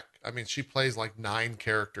Orphan Black. I mean, she plays like 9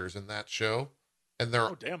 characters in that show, and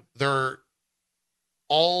they're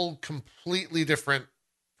all completely different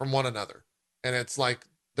from one another. And it's like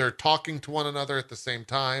they're talking to one another at the same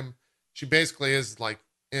time. She basically is like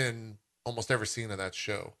in almost every scene of that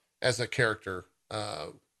show as a character.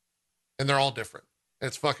 And they're all different.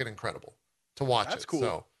 It's fucking incredible to watch. That's cool.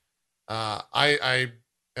 So, I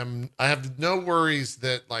have no worries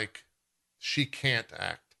that like she can't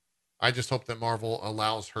act. I just hope that Marvel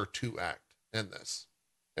allows her to act in this,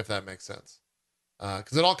 if that makes sense.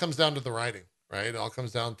 Because it all comes down to the writing, right? It all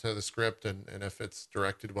comes down to the script and if it's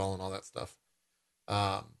directed well and all that stuff.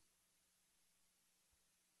 We'll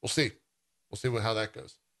see. We'll see how that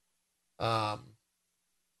goes.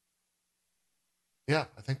 Yeah,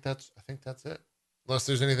 I think that's it. Unless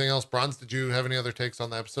there's anything else. Bronze, did you have any other takes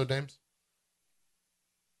on the episode names?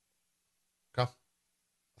 Okay.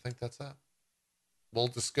 I think that's that. We'll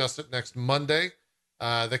discuss it next Monday.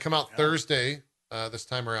 They come out Thursday this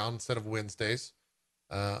time around instead of Wednesdays.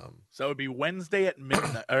 So it would be Wednesday at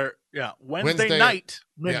midnight. Wednesday night,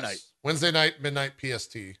 midnight. Yes. Wednesday night, midnight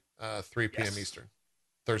PST, 3 p.m. Eastern.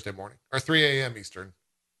 Thursday morning. Or 3 a.m. Eastern.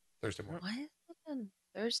 Thursday morning. Why is it on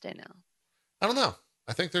Thursday now? I don't know.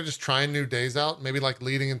 I think they're just trying new days out. Maybe like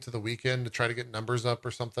leading into the weekend to try to get numbers up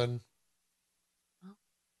or something. Oh.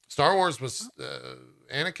 Star Wars was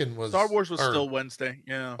Anakin was still Wednesday.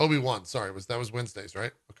 Yeah. Obi-Wan, sorry, that was Wednesdays,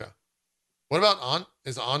 right? Okay. What about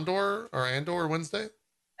is Andor Wednesday?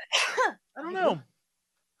 I don't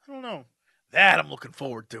know. That I'm looking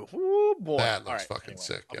forward to. Oh boy. That looks fucking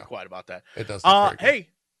sick. I'll be quiet about that. It does. Hey,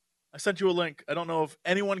 I sent you a link. I don't know if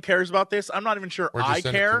anyone cares about this. I'm not even sure I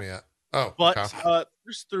care. But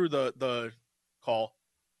just through the call.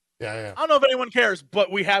 Yeah. I don't know if anyone cares,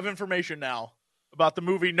 but we have information now about the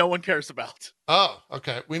movie no one cares about. Oh,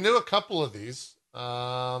 okay. We knew a couple of these.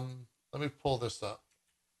 Let me pull this up.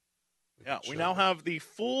 We now have the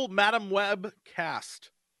full Madam Web cast.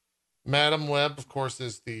 Madam Web, of course,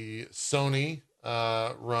 is the Sony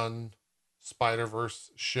run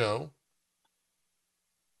Spider-Verse show.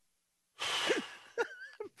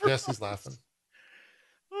 Jesse's laughing.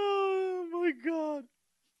 Oh my god.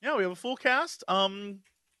 Yeah, we have a full cast.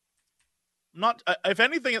 Not if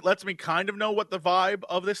anything, it lets me kind of know what the vibe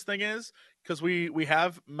of this thing is, because we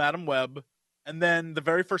have Madam Web, and then the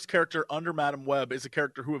very first character under Madam Web is a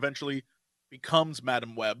character who eventually becomes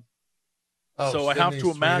Madam Web. Oh, So I have Sydney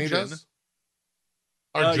to Sweeney imagine. does?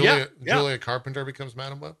 Or Yeah. Julia Carpenter becomes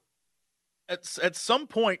Madam Web? At some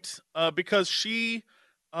point, because she,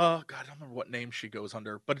 God, I don't remember what name she goes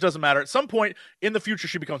under, but it doesn't matter. At some point in the future,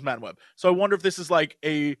 she becomes Madam Web. So I wonder if this is like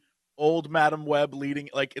a old Madam Web leading,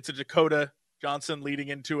 like it's a Dakota Johnson leading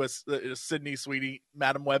into a Sydney Sweeney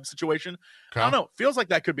Madam Web situation. Okay. I don't know. Feels like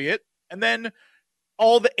that could be it. And then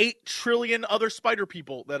all the 8 trillion other spider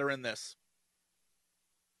people that are in this.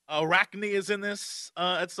 Arachne is in this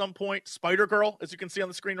at some point. Spider Girl, as you can see on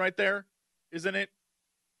the screen right there, is in it.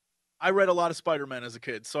 I read a lot of Spider-Man as a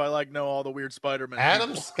kid, so I know all the weird Spider-Man. Adam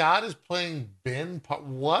people. Scott is playing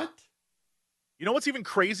what? You know what's even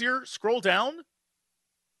crazier? Scroll down.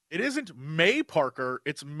 It isn't May Parker,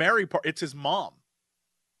 it's Mary Parker. It's his mom.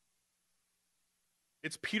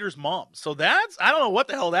 It's Peter's mom. So that's, I don't know what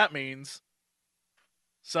the hell that means.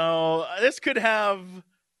 So this could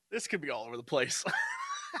be all over the place.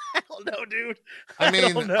 I don't know, dude. I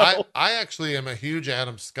mean, don't know. I actually am a huge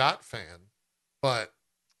Adam Scott fan, but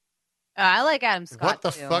I like Adam Scott. What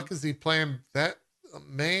the too. fuck is he playing? That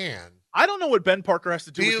man. I don't know what Ben Parker has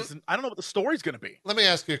to do with this. I don't know what the story's going to be. Let me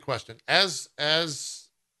ask you a question.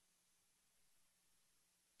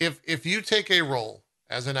 If you take a role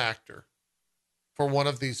as an actor for one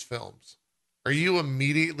of these films, are you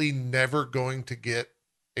immediately never going to get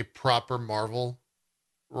a proper Marvel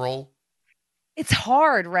role? It's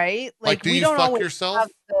hard, right? Like do we you don't fuck always yourself?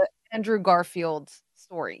 have the Andrew Garfield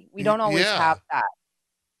story. We don't always have that.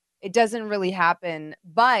 It doesn't really happen,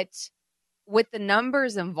 but with the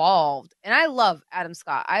numbers involved, and I love Adam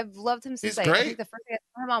Scott. I've loved him since I think the first thing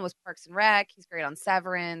I saw him on was Parks and Rec. He's great on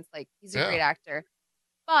Severance. Like he's a great actor.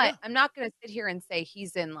 But I'm not going to sit here and say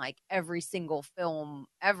he's in like every single film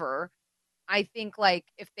ever. I think like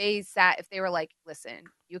if they were like, listen,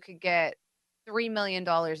 you could get $3 million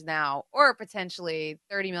now, or potentially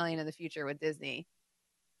 $30 million in the future with Disney.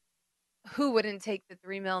 Who wouldn't take the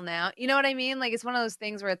 $3 million now? You know what I mean? Like it's one of those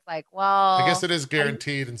things where it's like, well, I guess it is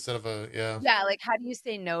guaranteed instead of a Yeah, like how do you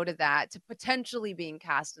say no to that, to potentially being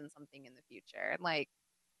cast in something in the future? Like,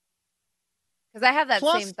 because I have that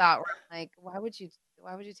same thought where I'm like, why would you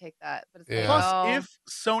take that? But it's plus, if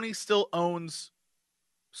Sony still owns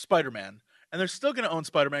Spider-Man, and they're still going to own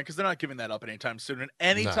Spider-Man because they're not giving that up anytime soon. And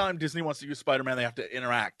anytime Disney wants to use Spider-Man, they have to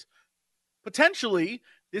interact. Potentially,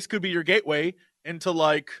 this could be your gateway into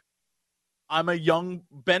like, I'm a young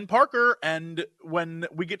Ben Parker, and when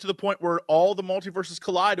we get to the point where all the multiverses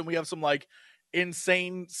collide and we have some like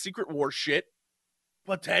insane Secret War shit,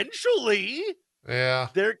 potentially,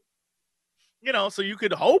 they're, so you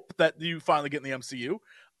could hope that you finally get in the MCU.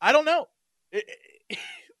 I don't know.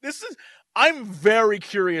 I'm very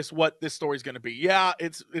curious what this story's going to be. Yeah,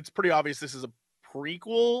 it's pretty obvious this is a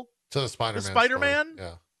prequel to the Spider-Man. Spider-Man,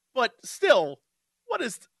 yeah. But still, what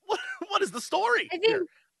is the story?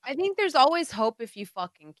 I think there's always hope if you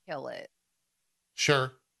fucking kill it.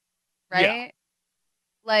 Sure. Right?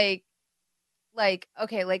 Yeah. Like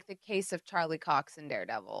okay, like the case of Charlie Cox and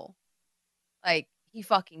Daredevil. Like he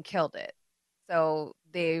fucking killed it. So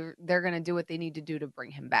they're going to do what they need to do to bring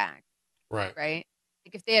him back. Right. Right?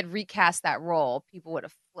 Like if they had recast that role, people would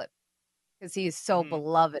have flipped because he is so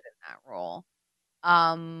beloved in that role.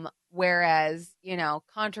 Whereas,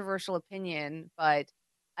 controversial opinion, but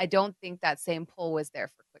I don't think that same pull was there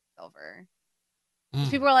for Quicksilver.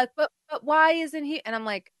 People are like, but why isn't he? And I'm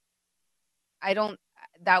like,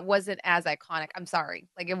 that wasn't as iconic. I'm sorry.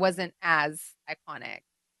 Like it wasn't as iconic.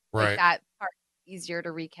 Right. Like that part easier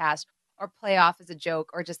to recast or play off as a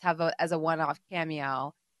joke or just have as a one-off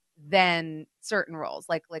cameo than certain roles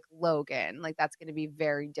like Logan. Like that's going to be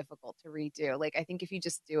very difficult to redo. Like I think if you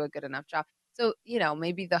just do a good enough job. So,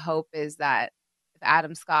 maybe the hope is that if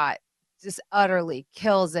Adam Scott just utterly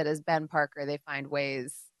kills it as Ben Parker, they find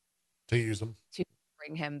ways to use him to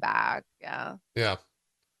bring him back. Yeah. Yeah.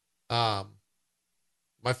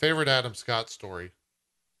 My favorite Adam Scott story,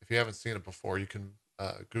 if you haven't seen it before, you can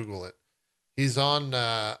Google it. He's on,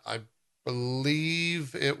 I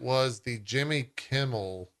believe it was the Jimmy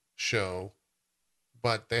Kimmel show,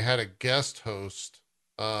 but they had a guest host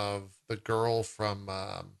of the girl from,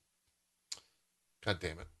 God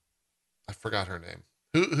damn it, I forgot her name.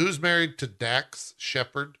 Who's married to Dax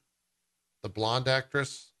Shepard, the blonde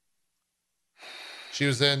actress? She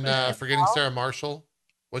was in Forgetting Sarah Marshall.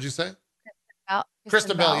 What'd you say?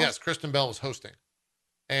 Kristen Bell. Yes, Kristen Bell was hosting,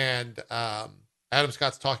 and Adam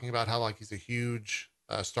Scott's talking about how like he's a huge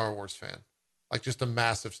Star Wars fan, like just a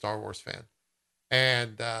massive Star Wars fan.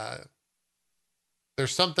 And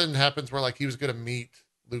there's something happens where like he was going to meet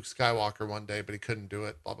Luke Skywalker one day, but he couldn't do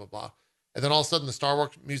it, blah, blah, blah. And then all of a sudden the Star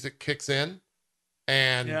Wars music kicks in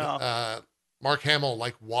and Mark Hamill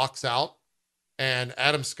like walks out and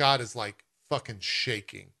Adam Scott is like fucking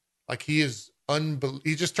shaking. Like he is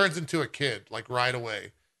he just turns into a kid like right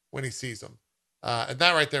away when he sees him. And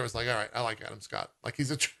that right there was like, all right, I like Adam Scott. Like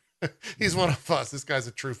he's he's one of us. This guy's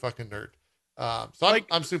a true fucking nerd. So like,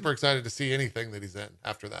 I'm super excited to see anything that he's in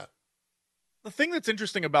after that. The thing that's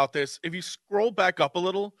interesting about this, if you scroll back up a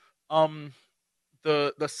little,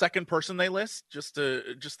 the second person they list, just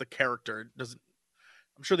the character doesn't.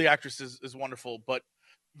 I'm sure the actress is wonderful, but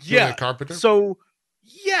Julia Carpenter. So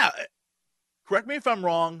yeah, correct me if I'm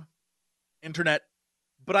wrong, internet,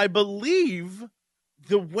 but I believe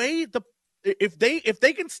the way if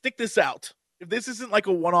they can stick this out, if this isn't like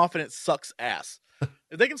a one-off and it sucks ass,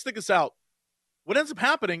 if they can stick this out, what ends up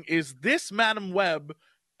happening is this Madam Web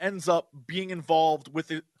ends up being involved with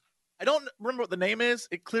it. I don't remember what the name is.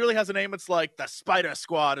 It clearly has a name. It's like the Spider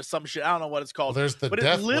Squad or some shit. I don't know what it's called. Well, there's the but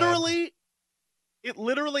Death it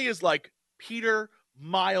literally is like Peter,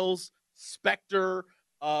 Miles, Spectre,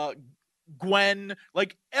 Gwen,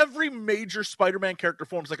 like every major Spider-Man character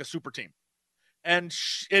forms like a super team. And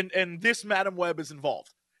this Madam Web is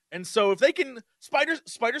involved. And so if they can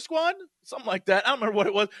Spider Squad, something like that, I don't remember what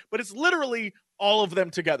it was, but it's literally all of them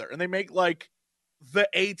together and they make like the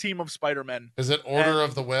A team of Spider-Men. Is it Order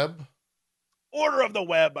of the Web? Order of the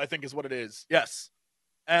Web, I think is what it is. Yes.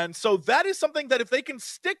 And so that is something that if they can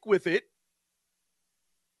stick with it,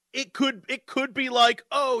 it could be like,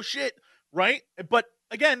 oh shit, right? But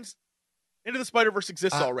again, Into the Spider-Verse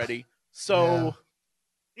exists already. So,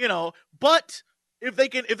 but if they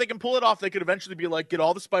can pull it off, they could eventually be like, get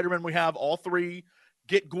all the Spider-Men we have, all three,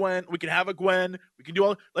 get Gwen, we can have a Gwen, we can do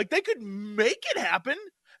all, like they could make it happen.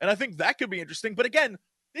 And I think that could be interesting. But again,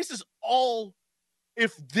 this is all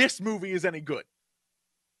if this movie is any good.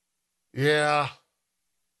 Yeah.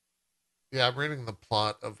 Yeah, I'm reading the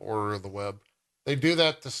plot of Order of the Web. They do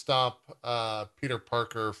that to stop Peter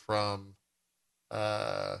Parker from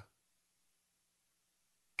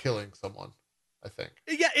killing someone, I think.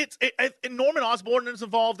 Yeah, and Norman Osborn is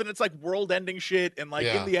involved, and it's like world-ending shit. And like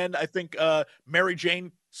in the end, I think Mary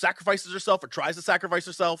Jane sacrifices herself or tries to sacrifice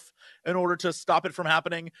herself in order to stop it from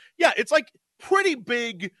happening. Yeah, it's like pretty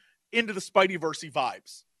big Into the Spideyverse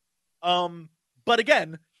vibes. But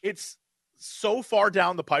again, it's so far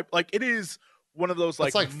down the pipe. Like it is one of those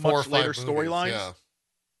like much later storylines. Yeah.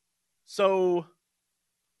 So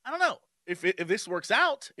I don't know. If this works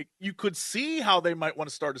out, you could see how they might want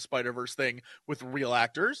to start a Spider-Verse thing with real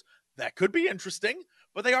actors. That could be interesting,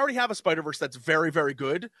 but they already have a Spider-Verse that's very, very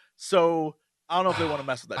good. So I don't know if they want to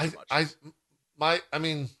mess with that too much. I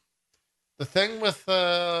mean, the thing with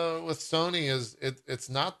Sony is it's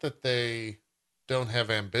not that they don't have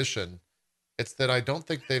ambition. It's that I don't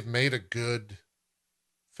think they've made a good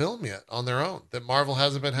film yet on their own, that Marvel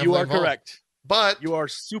hasn't been heavily involved. Correct. But you are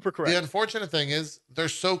super correct. The unfortunate thing is they're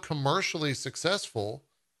so commercially successful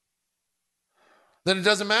that it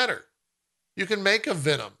doesn't matter. You can make a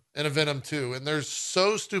Venom and a Venom 2, and they're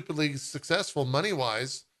so stupidly successful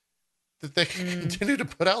money-wise that they can continue to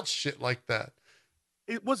put out shit like that.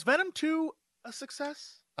 Was Venom 2 a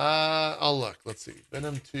success? I'll look. Let's see.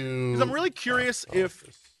 Venom 2. Because I'm really curious if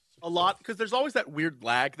a lot, because there's always that weird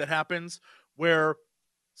lag that happens where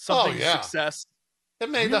something's success. It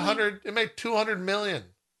made It made 200 million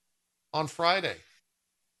on Friday.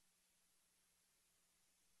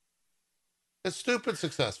 It's stupid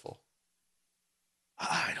successful.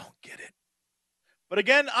 I don't get it. But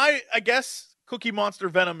again, I guess Cookie Monster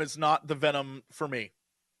Venom is not the Venom for me.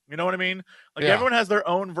 You know what I mean? Like everyone has their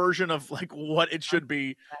own version of like what it should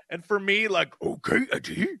be. And for me, like, okay,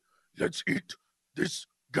 Eddie, let's eat this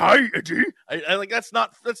guy, Eddie. I like that's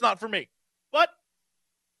not for me. But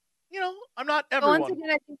I'm not everyone. Once again,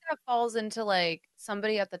 I think that falls into like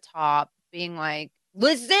somebody at the top being like,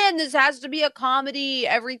 listen, this has to be a comedy.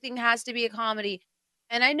 Everything has to be a comedy.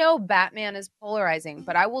 And I know Batman is polarizing,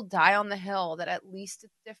 but I will die on the hill that at least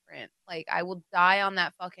it's different. Like, I will die on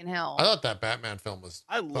that fucking hill. I thought that Batman film was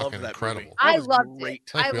fucking incredible. I loved it.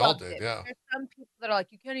 I think we all did, yeah. There's some people that are like,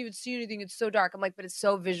 you can't even see anything. It's so dark. I'm like, but it's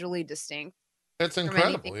so visually distinct. It's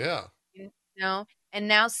incredible, yeah. And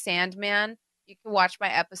now Sandman. You can watch my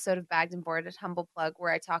episode of Bagged and Boarded, humble plug, where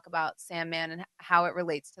I talk about Sandman and how it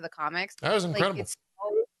relates to the comics. That was incredible. Like, it's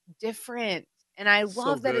so different. And I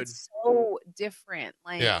love that it's so different.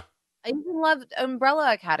 Like, I even loved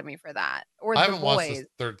Umbrella Academy for that. Or I haven't watched the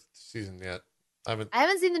third season yet. I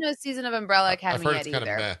haven't seen the newest season of Umbrella Academy I've heard yet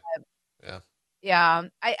either. Yeah. Yeah,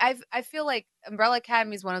 I feel like Umbrella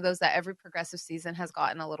Academy is one of those that every progressive season has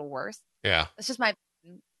gotten a little worse. Yeah. That's just my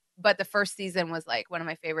opinion. But the first season was like one of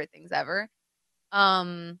my favorite things ever.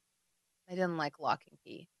 Um, I didn't like Lock and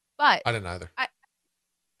Key, but I didn't either.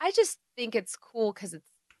 I just think it's cool because it's,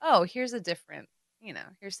 oh, here's a different,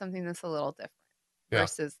 here's something that's a little different Yeah.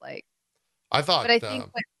 versus like. I But thought I think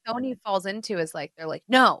what Sony falls into is like they're like,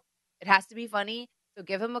 no, it has to be funny. So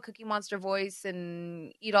give him a Cookie Monster voice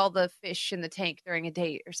and eat all the fish in the tank during a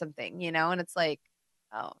date or something, And it's like,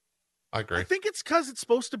 oh, I agree. I think it's because it's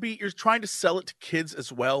supposed to be, you're trying to sell it to kids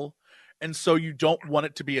as well. And so you don't want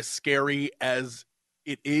it to be as scary as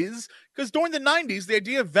it is. Because during the 90s, the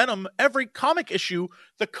idea of Venom, every comic issue,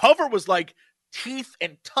 the cover was like teeth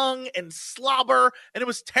and tongue and slobber, and it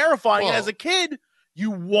was terrifying. And as a kid,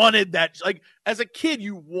 you wanted that. Like, as a kid,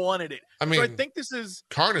 you wanted it. I mean, so I think this is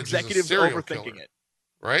Carnage executives is a serial overthinking killer, it.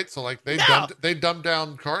 right? So like they dumbed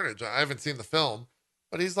down Carnage. I haven't seen the film,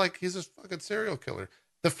 but he's a fucking serial killer.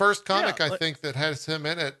 The first comic I think that has him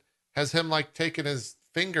in it has him like taking his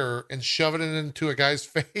finger and shoving it into a guy's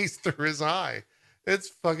face through his eye. It's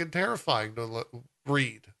fucking terrifying to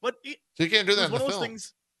read. But so you can't do that in the film.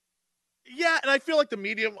 Things, yeah, and I feel like the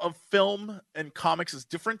medium of film and comics is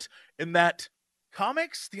different in that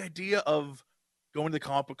comics, the idea of going to the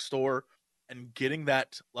comic book store and getting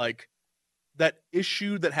that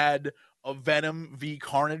issue that had a Venom v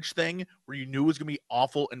Carnage thing where you knew it was gonna be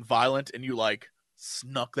awful and violent, and you like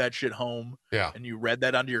snuck that shit home, and you read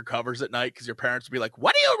that under your covers at night because your parents would be like,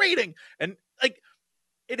 "What are you reading?" And like,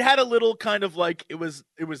 it had a little kind of like it was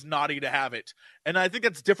naughty to have it, and I think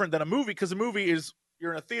that's different than a movie because a movie is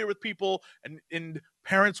you're in a theater with people, and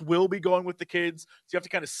parents will be going with the kids, so you have to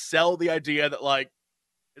kind of sell the idea that like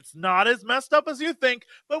it's not as messed up as you think,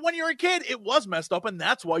 but when you're a kid, it was messed up, and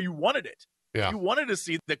that's why you wanted it. Yeah. You wanted to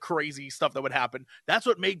see the crazy stuff that would happen. That's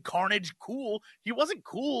what made Carnage cool. He wasn't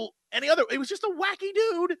cool any other. It was just a wacky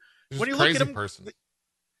dude. When you look at him, person.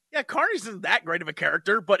 Yeah, Carnage isn't that great of a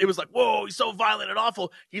character, but it was like, whoa, he's so violent and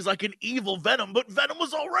awful. He's like an evil Venom, but Venom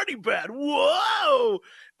was already bad. Whoa,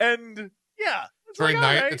 and yeah, it's very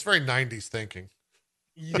right. It's very 90s thinking.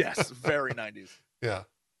 Yes, very 90s. Yeah.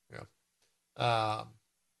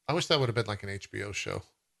 I wish that would have been like an HBO show.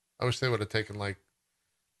 I wish they would have taken like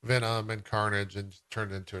Venom and Carnage and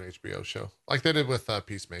turned it into an HBO show, like they did with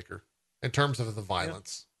Peacemaker, in terms of the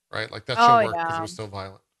violence, right? Like that show worked because it was so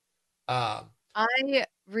violent. I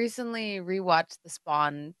recently rewatched the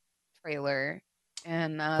Spawn trailer,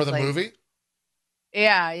 and for the movie.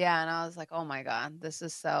 Yeah, and I was like, "Oh my god, this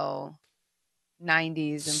is so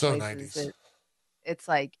 90s and so places." 90s. It's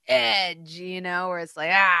like edge, where it's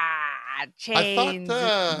like chains,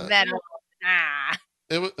 metal.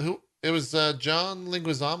 It was John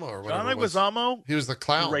Leguizamo or whatever. John Leguizamo. He was the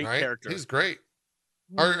clown, great right? Character. He's great.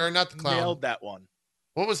 Or not the clown. Nailed that one.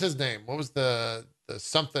 What was his name? What was the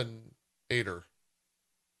something Ader?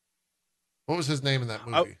 What was his name in that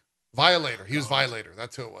movie? Violator. He was Violator.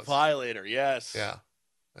 That's who it was. Violator. Yes. Yeah.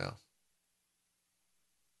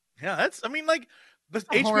 That's. I mean, like the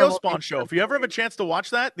HBO Spawn show. If you ever have a chance to watch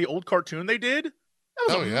that, the old cartoon they did,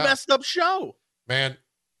 that was a messed up show. Man.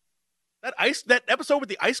 That episode with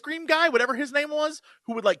the ice cream guy, whatever his name was,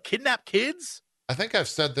 who would like kidnap kids. I think I've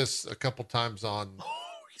said this a couple times on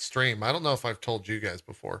stream. I don't know if I've told you guys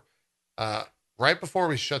before. Right before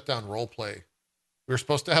we shut down Roleplay, we were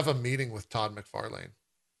supposed to have a meeting with Todd McFarlane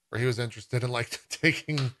where he was interested in like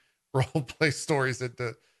taking Roleplay stories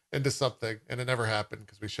into something, and it never happened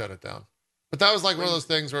because we shut it down. But that was like one of those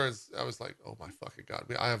things where I was like, oh my fucking God,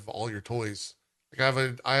 I have all your toys.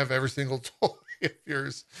 Like I have every single toy of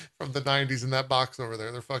yours from the 90s in that box over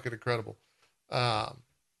there. They're fucking incredible. But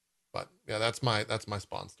yeah, that's my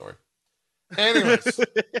Spawn story. Anyways,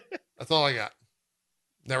 that's all I got.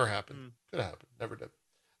 Never happened. Could have happened. Never did.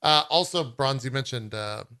 Also, Bronze, you mentioned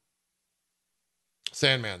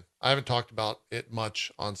Sandman. I haven't talked about it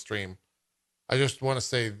much on stream. I just want to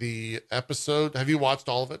say the episode. Have you watched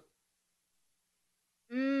all of it?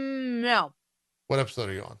 No. What episode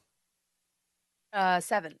are you on?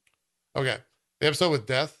 7. Okay. The episode with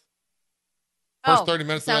Death. First 30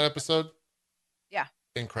 minutes of that episode. Yeah.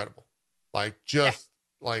 Incredible. Like,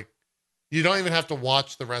 like, you don't even have to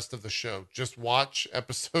watch the rest of the show. Just watch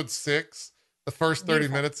episode 6, the first 30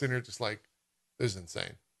 minutes, and you're just like, this is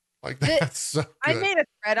insane. Like, that's so good. I made a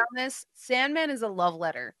thread on this. Sandman is a love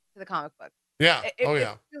letter to the comic book. Yeah.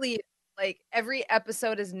 It really, like, every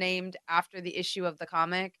episode is named after the issue of the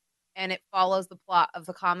comic, and it follows the plot of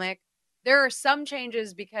the comic. There are some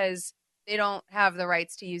changes because they don't have the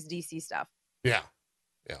rights to use DC stuff. Yeah.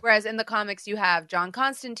 Yeah. Whereas in the comics, you have John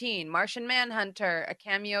Constantine, Martian Manhunter, a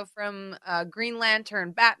cameo from Green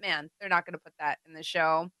Lantern, Batman. They're not going to put that in the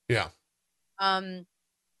show. Yeah.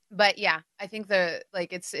 But yeah, I think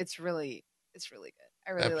it's really good.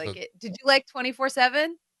 I really like Episode. it. Did you like 24/7?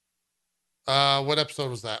 What episode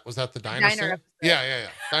was that? Was that the diner Diner scene? episode. Yeah.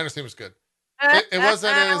 Diner scene was good. It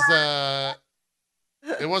wasn't as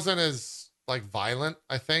it wasn't as like violent,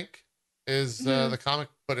 I think, as the comic,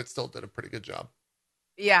 but it still did a pretty good job.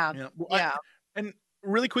 Yeah. Well, and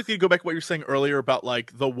really quickly to go back to what you were saying earlier about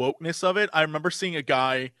like the wokeness of it. I remember seeing a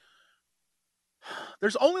guy.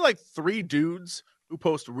 There's only like 3 dudes who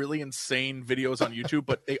post really insane videos on YouTube,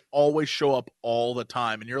 but they always show up all the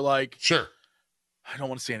time. And you're like, sure, I don't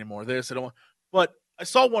want to see any more of this. I don't want, but I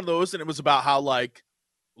saw one of those and it was about how like,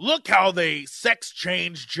 look how they sex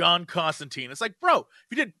changed John Constantine. It's like, bro, if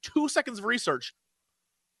you did 2 seconds of research,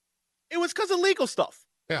 it was because of legal stuff.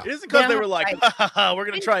 Yeah. It isn't because they were like, we're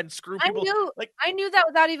going to try and screw people. I knew that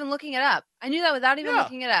without even looking it up.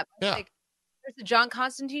 Looking it up. Yeah. Like, there's a John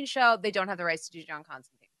Constantine show. They don't have the rights to do John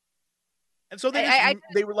Constantine. And so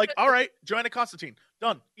they were like, all right, Joanna Constantine,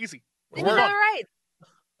 done, easy. They don't have the rights.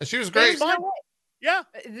 And she was great. Yeah.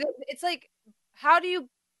 It's like, how do you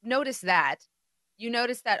notice that? You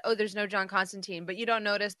notice that, oh, there's no John Constantine, but you don't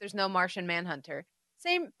notice there's no Martian Manhunter.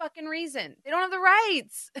 Same fucking reason. They don't have the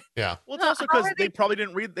rights. Yeah. Well, it's also because they probably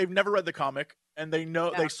didn't read, they've never read the comic, and they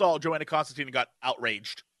saw Joanna Constantine and got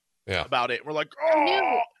outraged about it. We're like,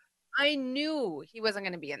 oh! I knew he wasn't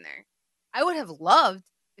going to be in there. I would have loved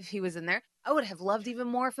if he was in there. I would have loved even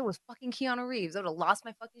more if it was fucking Keanu Reeves. I would have lost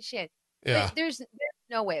my fucking shit. Yeah. But there's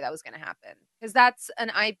no way that was going to happen, because that's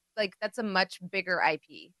a much bigger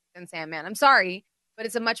IP than Sandman. I'm sorry, but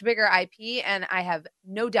it's a much bigger IP, and I have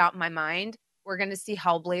no doubt in my mind we're going to see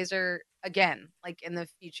Hellblazer again, like in the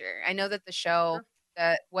future. I know that the show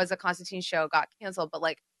that was a Constantine show got canceled, but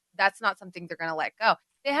like that's not something they're going to let go.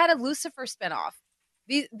 They had a Lucifer spinoff.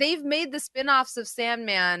 They've made the spinoffs of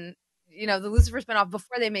Sandman, the Lucifer spinoff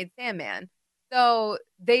before they made Sandman. So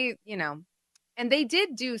they, and they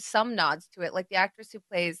did do some nods to it, like the actress who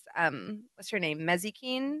plays, what's her name?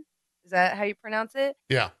 Mezikeen? Is that how you pronounce it?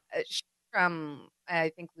 Yeah. From, I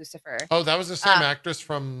think, Lucifer. Oh, that was the same actress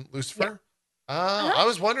from Lucifer? Yeah. I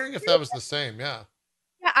was wondering if that was the same. Yeah.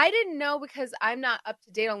 Yeah, I didn't know because I'm not up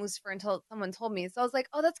to date on Lucifer until someone told me. So I was like,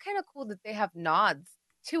 oh, that's kind of cool that they have nods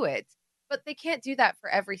to it. But they can't do that for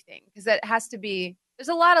everything, because it has to be, there's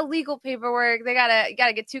a lot of legal paperwork. They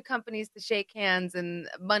gotta get 2 companies to shake hands and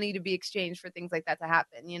money to be exchanged for things like that to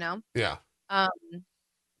happen, Yeah.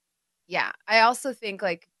 Yeah. I also think,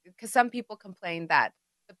 like, because some people complain that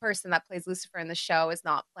the person that plays Lucifer in the show is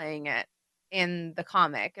not playing it in the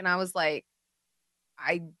comic. And I was like,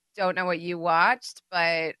 I don't know what you watched,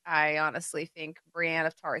 but I honestly think Brienne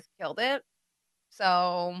of Tarth killed it.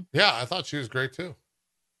 So yeah, I thought she was great too.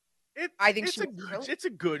 It's a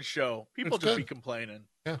good show. People just be complaining.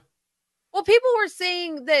 Yeah. Well, people were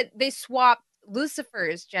saying that they swapped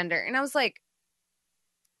Lucifer's gender, and I was like,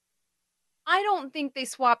 I don't think they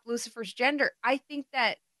swapped Lucifer's gender. I think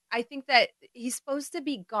that he's supposed to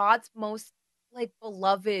be God's most like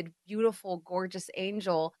beloved, beautiful, gorgeous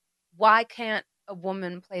angel. Why can't a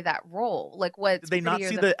woman play that role? Like, what? Did they not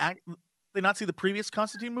see they not see the previous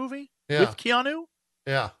Constantine movie with Keanu?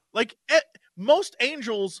 Yeah. Like most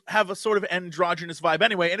angels have a sort of androgynous vibe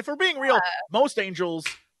anyway. And if we're being real, most angels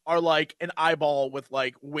are like an eyeball with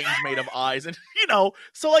like wings made of eyes, and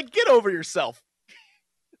so like get over yourself.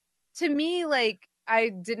 To me, like, I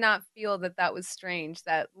did not feel that was strange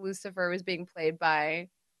that Lucifer was being played by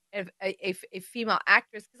a female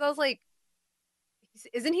actress, because I was like,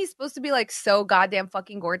 isn't he supposed to be like so goddamn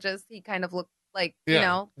fucking gorgeous? He kind of looked like,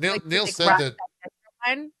 Neil like, said that.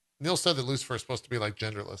 Neil said that Lucifer is supposed to be like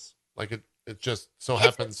genderless. Like it just so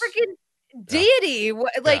happens. It's a freaking deity.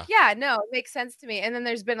 Like, no, it makes sense to me. And then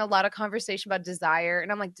there's been a lot of conversation about desire,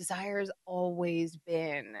 and I'm like, desire has always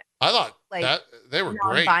been. I thought like that they were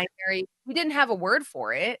great. Non-binary. We didn't have a word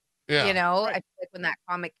for it. Yeah. I feel like when that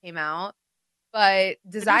comic came out, but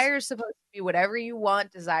desire is supposed to be whatever you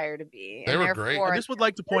want desire to be. They were great. I just would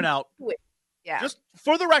like to point out, just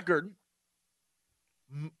for the record,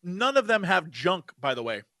 none of them have junk, by the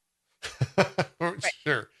way.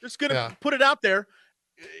 Sure. Just gonna put it out there.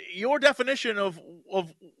 Your definition of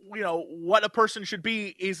what a person should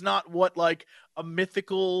be is not what like a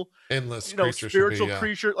mythical endless spiritual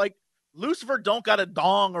creature like Lucifer don't got a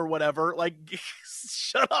dong or whatever. Like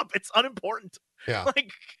shut up, it's unimportant. Yeah.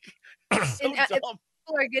 Like so dumb.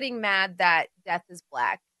 People are getting mad that death is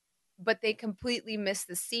black, but they completely miss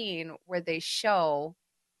the scene where they show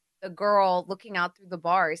the girl looking out through the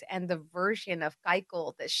bars and the version of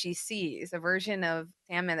Keuchel that she sees, the version of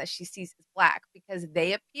Sandman that she sees is black because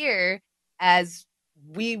they appear as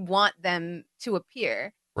we want them to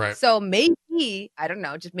appear. Right. So maybe, I don't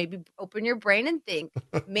know, just maybe open your brain and think,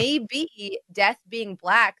 maybe Death being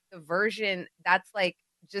black, the version that's like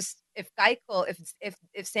just if Keuchel,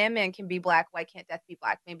 if Sandman can be black, why can't Death be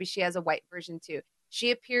black? Maybe she has a white version too.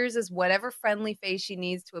 She appears as whatever friendly face she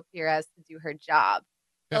needs to appear as to do her job.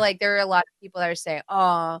 Yeah. But like there are a lot of people that are saying,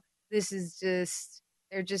 "Oh, this is just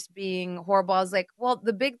they're just being horrible." I was like, "Well,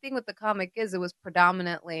 the big thing with the comic is it was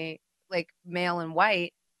predominantly like male and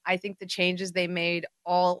white. I think the changes they made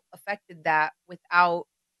all affected that without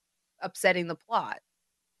upsetting the plot.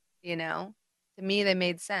 You know, to me, they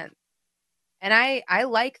made sense." And I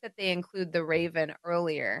like that they include the Raven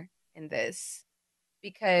earlier in this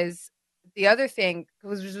because the other thing,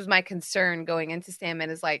 which was my concern going into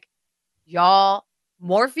Sandman, is like, y'all,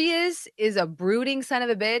 Morpheus is a brooding son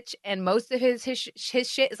of a bitch, and most of his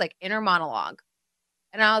shit is like inner monologue.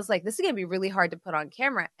 And I was like, this is gonna be really hard to put on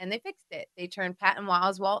camera, and they fixed it. They turned Patton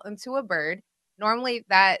Oswalt into a bird. Normally,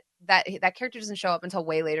 that character doesn't show up until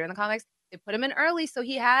way later in the comics. They put him in early, so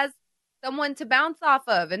he has someone to bounce off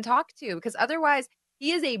of and talk to, because otherwise,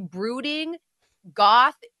 he is a brooding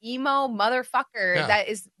goth emo motherfucker that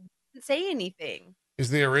doesn't say anything.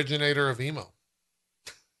 He's the originator of emo.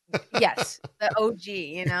 Yes, the OG,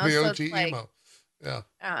 you know, the so OG it's like, emo. Yeah.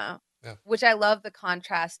 Yeah. Which I love the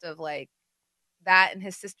contrast of like that and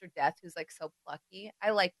his sister Death, who's like so plucky.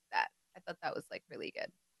 I liked that. I thought that was like really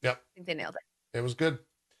good. Yep. I think they nailed it. It was good.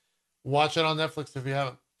 Watch it on Netflix if you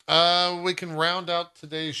haven't. We can round out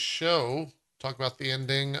today's show. Talk about the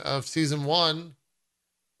ending of season 1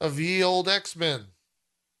 of Ye Old X-Men.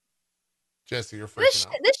 Jesse, you're freaking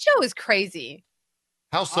out. This show is crazy.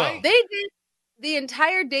 How so? They did the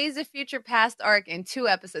entire Days of Future Past arc in 2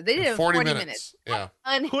 episodes. They did it in 40 minutes. Yeah.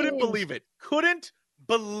 Unhinged. Couldn't believe it. Couldn't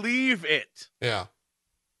believe it. Yeah.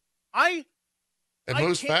 It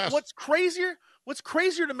moves fast. What's crazier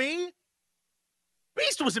to me,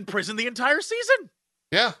 Beast was in prison the entire season.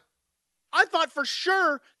 Yeah. I thought for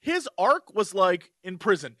sure his arc was like in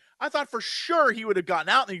prison. I thought for sure he would have gotten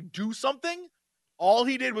out and he'd do something. All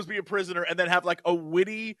he did was be a prisoner and then have like a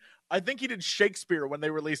witty, I think he did Shakespeare when they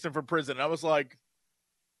released him from prison. And I was like,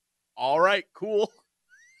 all right, cool.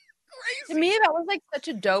 Crazy. To me, that was like such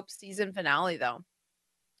a dope season finale though.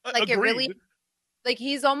 Like Agreed. It really, like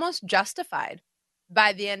he's almost justified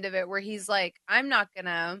by the end of it, where he's like, I'm not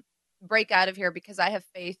gonna break out of here because I have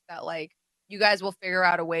faith that like you guys will figure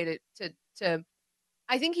out a way to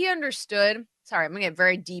I think he understood. Sorry, I'm gonna get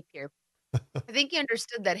very deep here. I think he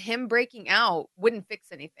understood that him breaking out wouldn't fix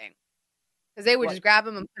anything because they would just grab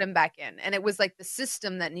him and put him back in, and it was like the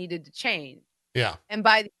system that needed to change. Yeah. And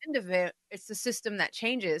by the end of it, it's the system that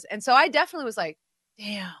changes. And so I definitely was like,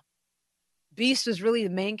 damn, Beast was really the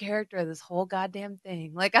main character of this whole goddamn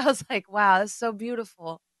thing. Like, I was like, wow, that's so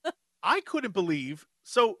beautiful. I couldn't believe.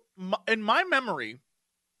 So in my memory,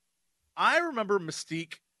 I remember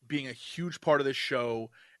Mystique being a huge part of this show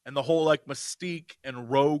and the whole like Mystique and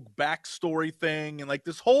Rogue backstory thing and like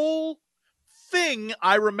this whole thing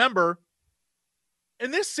I remember.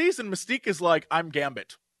 In this season, Mystique is like, I'm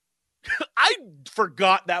Gambit. I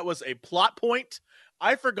forgot that was a plot point.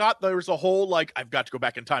 I forgot there was a whole like, I've got to go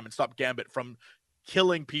back in time and stop Gambit from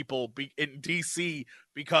killing people in DC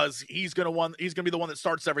because he's gonna be the one that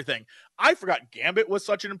starts everything. I forgot Gambit was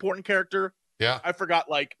such an important character. Yeah. I forgot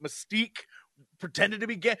like Mystique pretended to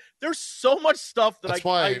be There's so much stuff that that's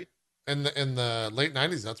why in the late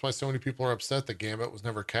 90s, that's why so many people are upset that Gambit was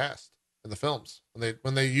never cast in the films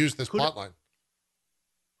when they used this plot line.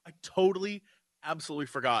 I totally absolutely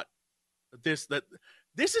forgot that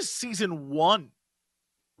this is season 1.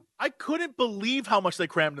 I couldn't believe how much they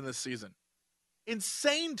crammed in this season.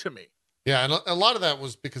 Insane to me. Yeah, and a lot of that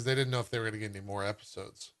was because they didn't know if they were going to get any more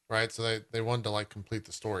episodes, right? So they wanted to like complete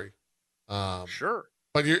the story. Sure.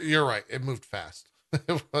 But you're right. It moved fast.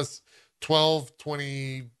 It was 12,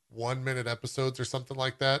 21-minute episodes or something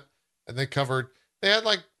like that. And they had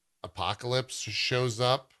like Apocalypse shows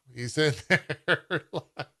up. He's in there.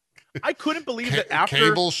 I couldn't believe that after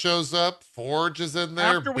Cable shows up, Forge is in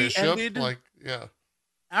there, after Bishop, we ended,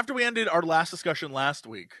 After we ended our last discussion last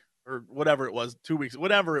week, or whatever it was, 2 weeks,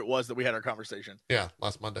 whatever it was that we had our conversation. Yeah,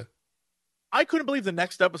 last Monday. I couldn't believe the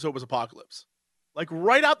next episode was Apocalypse. Like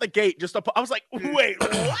right out the gate, I was like, wait,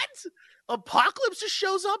 what? Apocalypse just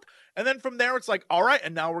shows up? And then from there, it's like, all right,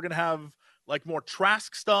 and now we're going to have like more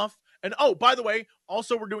Trask stuff. And oh, by the way,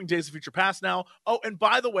 also we're doing Days of Future Past now. Oh, and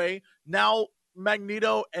by the way, now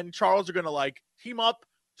Magneto and Charles are going to like team up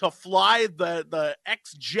to fly the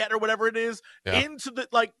X jet or whatever it is into the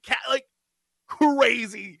like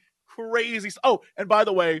crazy. Oh, and by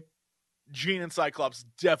the way, Jean and Cyclops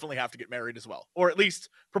definitely have to get married as well, or at least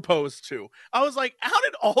propose to. I was like, how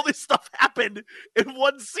did all this stuff happen in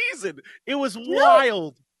one season? It was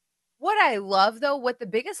wild. What I love, though, what the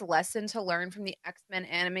biggest lesson to learn from the X-Men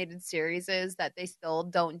animated series is that they still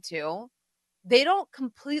don't do, they don't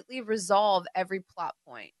completely resolve every plot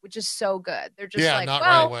point, which is so good. They're just like, not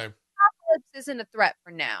well, right away. Apocalypse isn't a threat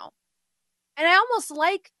for now. And I almost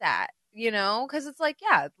like that, because it's like,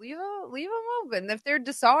 yeah, leave them open. If they're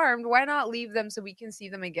disarmed, why not leave them so we can see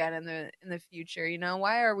them again in the future?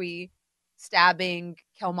 Why are we stabbing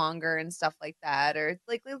Killmonger and stuff like that? Or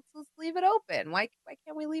like, let's leave it open. Why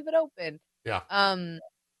can't we leave it open? Yeah. And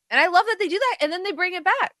I love that they do that, and then they bring it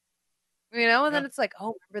back. And then it's like,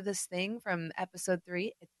 oh, remember this thing from episode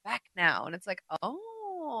 3? It's back now, and it's like,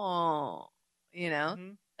 oh,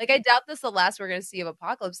 Mm-hmm. Like, I doubt this the last we're going to see of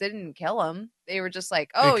Apocalypse. They didn't kill him. They were just like,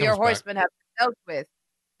 oh, your horsemen have been dealt with.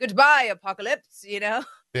 Goodbye, Apocalypse, Yeah.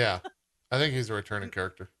 I think he's a returning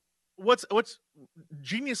character. What's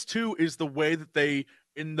genius, too, is the way that they,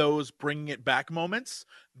 in those bringing it back moments,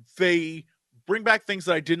 they bring back things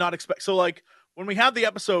that I did not expect. So, like, when we have the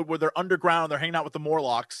episode where they're underground, they're hanging out with the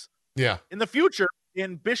Morlocks. Yeah. In the future,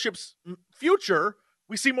 in Bishop's future,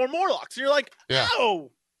 we see more Morlocks. And you're like,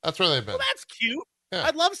 oh. That's where they've been. Well, that's cute. Yeah.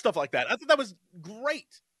 I love stuff like that. I thought that was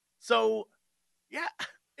great. So, yeah,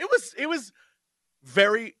 it was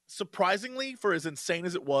very surprisingly, for as insane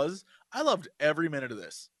as it was, I loved every minute of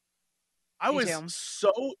this. I was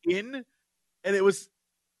so in, and it was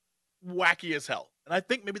wacky as hell. And I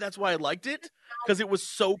think maybe that's why I liked it, because it was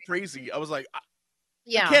so crazy. I was like, I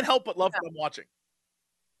can't help but love what I'm watching.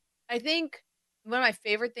 I think one of my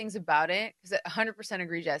favorite things about it, because I 100%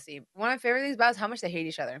 agree, Jesse, one of my favorite things about it is how much they hate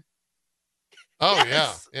each other. Oh,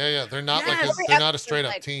 yeah. They're not they're not a straight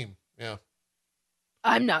up team. Yeah.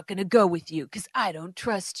 I'm not going to go with you because I don't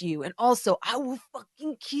trust you. And also, I will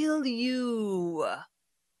fucking kill you.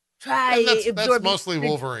 That's mostly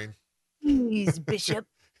Wolverine. Please, Bishop.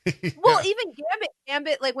 Well, even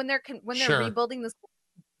Gambit, like when they're rebuilding this,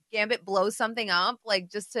 Gambit blows something up,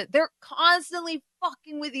 like they're constantly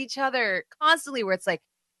fucking with each other, constantly, where it's like,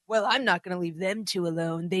 well, I'm not going to leave them two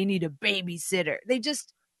alone. They need a babysitter. They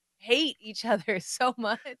just hate each other so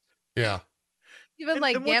much. Yeah. Even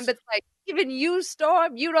like Gambit's like, even you,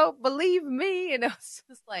 Storm, you don't believe me. And it's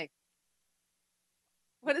just like,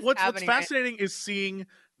 what's happening? What's fascinating is seeing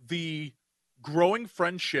the growing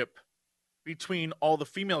friendship between all the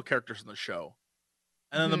female characters in the show.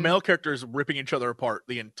 And then the male characters ripping each other apart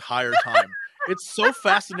the entire time. It's so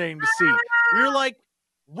fascinating to see. You're like,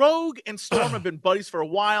 Rogue and Storm have been buddies for a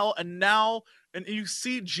while, and you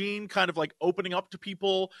see Jean kind of like opening up to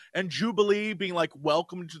people, and Jubilee being like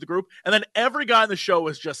welcomed to the group, and then every guy in the show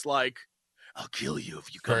is just like, I'll kill you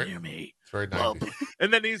if you come near me. It's very nice.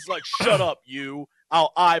 And then he's like, shut up, you.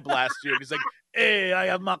 I'll eye blast you. And he's like, hey, I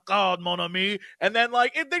have my card, mon ami. And then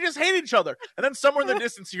like they just hate each other. And then somewhere in the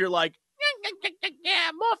distance you're like,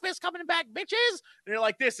 yeah, Morpheus coming back, bitches. And you're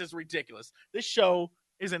like, this is ridiculous. This show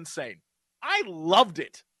is insane. I loved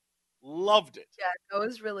it. Loved it. Yeah, it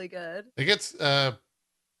was really good. It gets I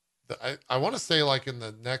want to say like in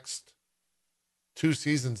the next 2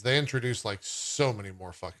 seasons they introduce like so many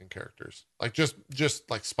more fucking characters. Like just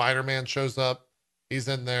like Spider-Man shows up. He's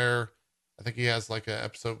in there. I think he has like an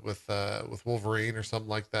episode with Wolverine or something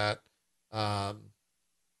like that.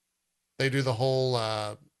 They do the whole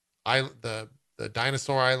the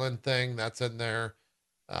dinosaur island thing that's in there.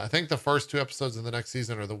 I think the first 2 episodes in the next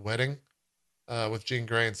season are the wedding with Jean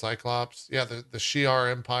Grey and Cyclops. Yeah, the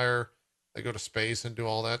Shi'ar Empire. They go to space and do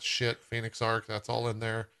all that shit. Phoenix Arc, that's all in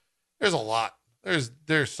there. There's a lot. There's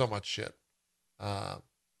so much shit. And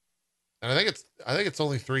I think it's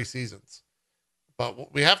only 3 seasons.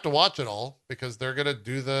 But we have to watch it all because they're gonna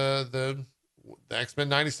do the X-Men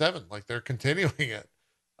 97. Like they're continuing it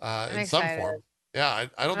in some form. Yeah,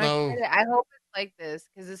 I don't know. I hope it's like this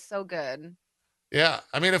because it's so good. Yeah,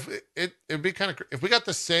 I mean, if it'd be kind of if we got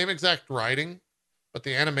the same exact writing, but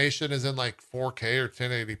the animation is in like 4K or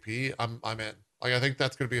 1080p, I'm in. Like I think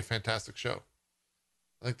that's gonna be a fantastic show.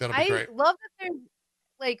 I think that'll be great. I love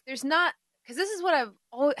that there's not, because this is what I've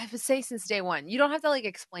always have to say since day one. You don't have to like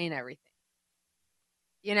explain everything.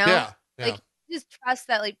 Yeah. Like just trust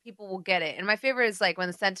that like people will get it. And my favorite is like when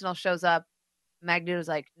the Sentinel shows up, Magneto's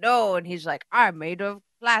like, no, and he's like, I'm made of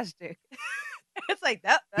plastic. It's like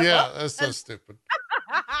that. That's so stupid.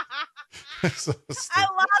 So stupid. I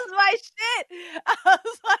lost my shit. I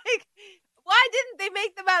was like, why didn't they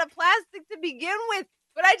make them out of plastic to begin with?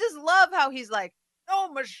 But I just love how he's like,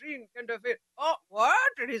 no machine can defeat. Oh, what?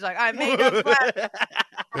 And he's like, I made a plan.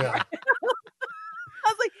 Yeah. I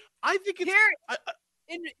was like, I think it's here.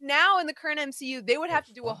 Now in the current MCU, they would have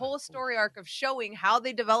to do a whole story arc of showing how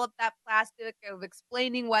they developed that plastic, of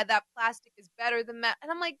explaining why that plastic is better than that.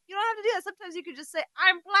 And I'm like, you don't have to do that. Sometimes you could just say,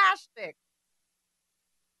 I'm plastic.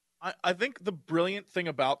 I think the brilliant thing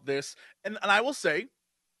about this, and I will say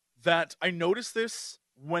that I notice this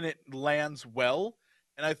when it lands well,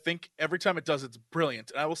 and I think every time it does, it's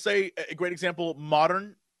brilliant. And I will say a great example,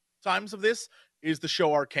 modern times of this, is the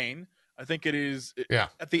show Arcane. I think it is,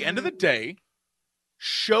 at the end of the day,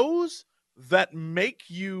 shows that make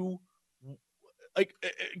you, like,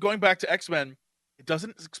 going back to X-Men, it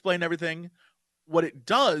doesn't explain everything. What it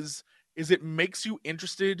does is it makes you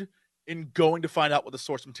interested in going to find out what the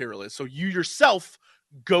source material is. So you yourself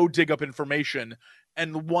go dig up information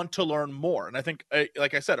and want to learn more. And I think,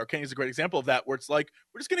 like I said, Arcane is a great example of that, where it's like,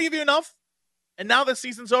 we're just going to give you enough, and now the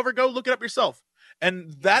season's over, go look it up yourself.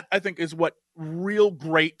 And that, I think, is what real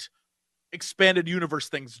great expanded universe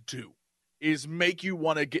things do, is make you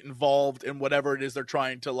want to get involved in whatever it is they're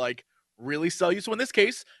trying to, like, really sell you. So in this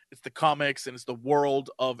case, it's the comics and it's the world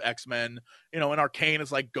of X-Men, and Arcane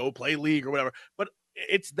is like, go play League or whatever. But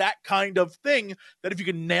it's that kind of thing that if you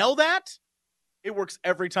can nail that, it works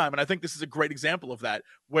every time. And I think this is a great example of that,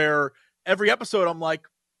 where every episode I'm like,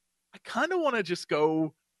 I kind of want to just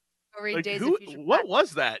go read like, Days who, of Future what Past.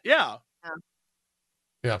 was that? Yeah.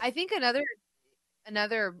 I think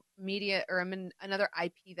another media or another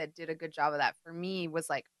IP that did a good job of that for me was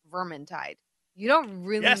like Vermintide. You don't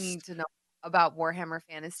really need to know about Warhammer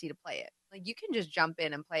Fantasy to play it. Like, you can just jump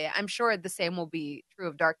in and play it. I'm sure the same will be true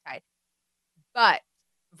of Darktide. But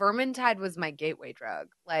Vermintide was my gateway drug.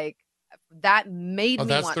 Like, that made me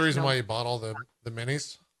that's want the to reason know. why you bought all the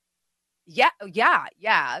minis? Yeah.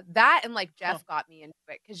 That, and like Jeff got me into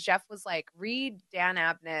it, because Jeff was like, read Dan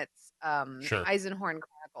Abnett's Eisenhorn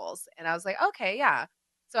Chronicles. And I was like, okay, yeah.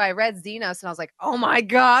 So I read Xenos and I was like, oh my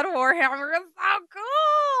God, Warhammer is so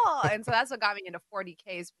cool. And so that's what got me into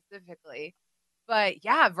 40K specifically. But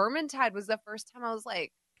yeah, Vermintide was the first time I was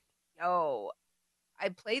like, yo, I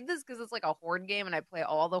played this because it's like a horde game and I play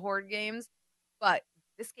all the horde games. But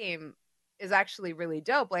this game is actually really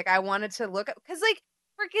dope. Like, I wanted to look up, because like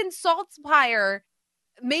freaking Saltspire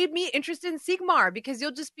made me interested in Sigmar, because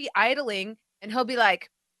you'll just be idling and he'll be like,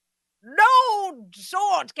 no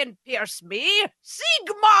sword can pierce me.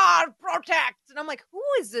 Sigmar protects. And I'm like, who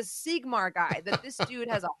is this Sigmar guy that this dude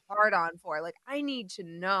has a hard on for? Like, I need to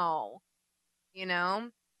know,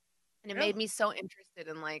 And it made me so interested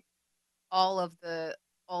in like all of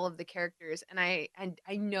the characters. And I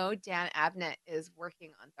know Dan Abnett is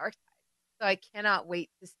working on Darktide. So I cannot wait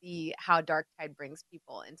to see how Darktide brings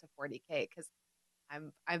people into 40K, because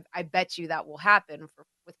I bet you that will happen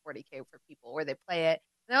with 40K for people, where they play it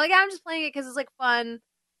and they're like, I'm just playing it because it's like fun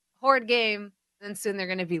horde game. And then soon they're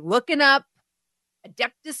going to be looking up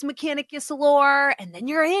Adeptus Mechanicus lore, and then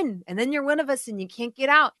you're in, and then you're one of us, and you can't get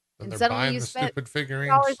out. And and they're suddenly buying you the spent stupid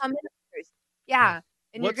figurines. $100 on miniatures. Yeah,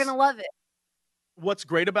 and you're gonna love it. What's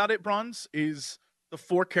great about it, Bronze, is the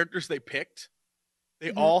 4 characters they picked.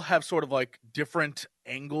 They all have sort of like different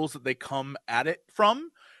angles that they come at it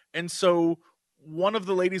from. And so one of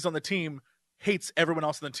the ladies on the team hates everyone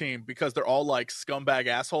else on the team because they're all like scumbag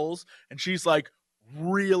assholes. And she's like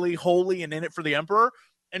really holy and in it for the Emperor.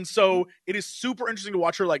 And so it is super interesting to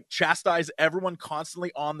watch her like chastise everyone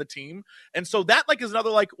constantly on the team. And so that like is another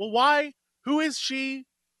like, well, why? Who is she?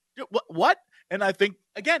 What? And I think,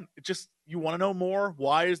 again, it just, you want to know more.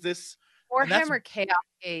 Why is this? Warhammer Chaos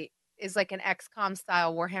Gate is like an XCOM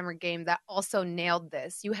style Warhammer game that also nailed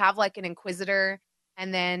this. You have like an Inquisitor,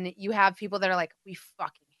 and then you have people that are like, we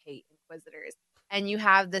fucking hate Inquisitors. And you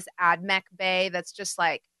have this Admech Bay that's just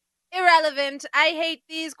like, irrelevant. I hate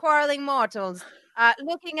these quarreling mortals.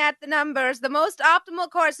 Looking at the numbers, the most optimal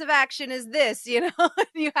course of action is this, you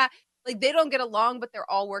have like, they don't get along, but they're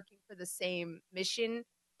all working for the same mission.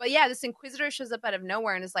 But yeah, this Inquisitor shows up out of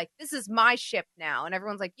nowhere and is like, this is my ship now. And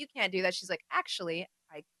everyone's like, you can't do that. She's like, actually,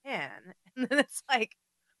 I can. And then it's like,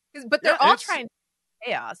 but they're all trying to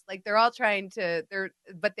chaos. Like, they're all trying to,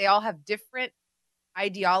 but they all have different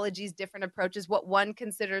ideologies, different approaches. What one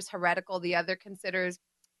considers heretical, the other considers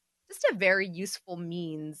just a very useful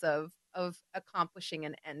means of accomplishing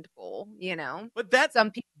an end goal, But some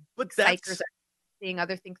people, psychers are seeing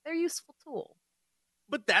other things. They're a useful tool.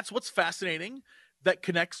 But that's what's fascinating that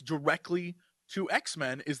connects directly to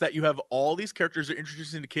X-Men, is that you have all these characters you're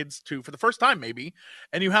introducing to kids to for the first time, maybe,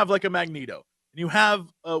 and you have like a Magneto, and you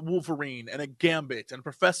have a Wolverine, and a Gambit, and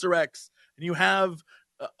Professor X, and you have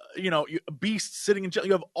Beast sitting in jail.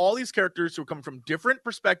 You have all these characters who are coming from different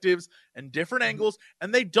perspectives and different angles,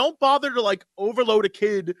 and they don't bother to like overload a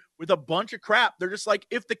kid with a bunch of crap. They're just like,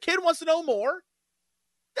 if the kid wants to know more,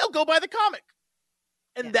 they'll go buy the comic,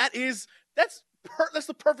 and that's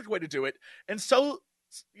the perfect way to do it. And so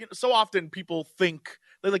often people think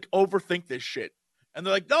they like overthink this shit, and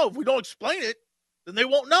they're like, no, if we don't explain it, then they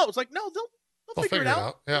won't know. It's like, no, they'll figure it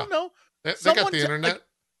out. Yeah, they'll know. They got the internet.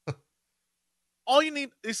 All you need,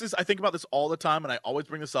 I think about this all the time, and I always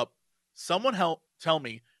bring this up. Someone tell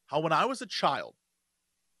me how when I was a child,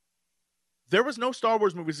 there was no Star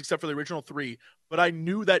Wars movies except for the original 3, but I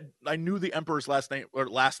knew the Emperor's last name or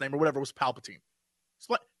whatever was Palpatine.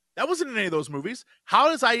 That wasn't in any of those movies.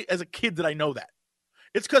 How as a kid did I know that?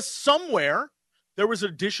 It's because somewhere there was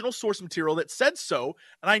additional source material that said so,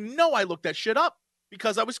 and I know I looked that shit up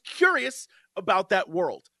because I was curious about that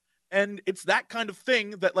world. And it's that kind of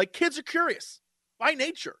thing that like kids are curious by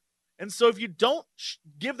nature. And so if you don't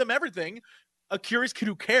give them everything, a curious kid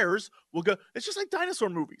who cares will go. It's just like dinosaur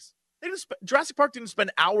movies. Jurassic Park didn't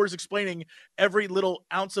spend hours explaining every little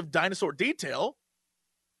ounce of dinosaur detail.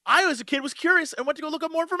 I, as a kid, was curious and went to go look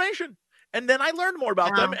up more information. And then I learned more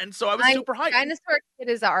about them, and so I was super hyped. Dinosaur kid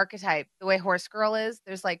is an archetype, the way Horse Girl is.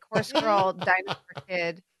 There's like Horse Girl, dinosaur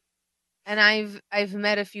kid. And I've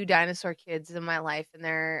met a few dinosaur kids in my life, and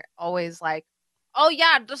they're always like, "Oh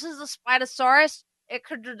yeah, this is a Spinosaurus. It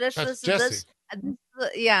could do this, That's this, and this."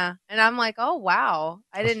 Yeah, and I'm like, "Oh wow,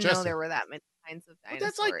 I didn't know there were that many kinds of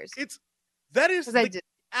dinosaurs." That is the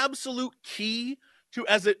absolute key to,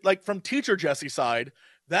 as it like from teacher Jesse's side.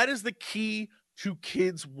 That is the key to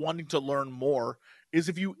kids wanting to learn more. Is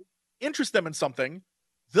if you interest them in something,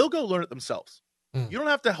 they'll go learn it themselves. You don't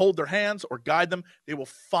have to hold their hands or guide them. They will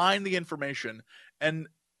find the information. And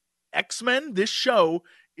X-Men, this show,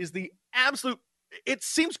 is the absolute... It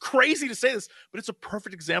seems crazy to say this, but it's a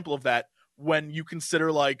perfect example of that when you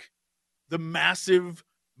consider like the massive,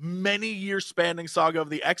 many-year spanning saga of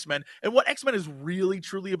the X-Men and what X-Men is really,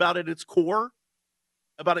 truly about at its core,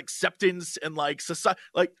 about acceptance and like society.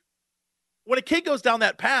 Like when a kid goes down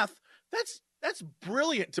that path, that's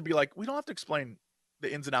brilliant to be like, we don't have to explain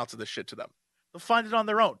the ins and outs of this shit to them. They'll find it on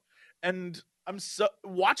their own. And I'm so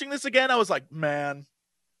watching this again. I was like, man,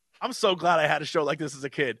 I'm so glad I had a show like this as a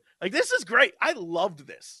kid. Like, this is great. I loved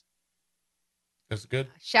this. That's good.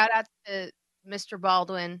 Shout out to Mr.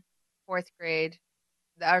 Baldwin, fifth grade,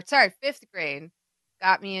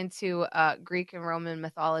 got me into Greek and Roman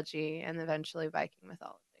mythology and eventually Viking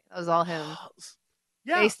mythology. That was all him.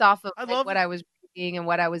 Yeah, based off of what I was reading and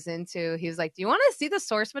what I was into. He was like, "Do you want to see the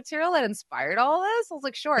source material that inspired all this?" I was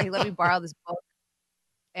like, "Sure." He let me borrow this book.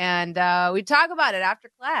 And we talk about it after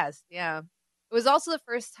class. Yeah. It was also the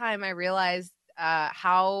first time I realized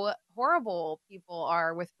how horrible people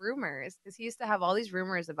are with rumors, because he used to have all these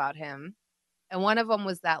rumors about him. And one of them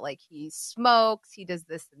was that like he smokes, he does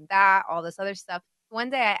this and that, all this other stuff. One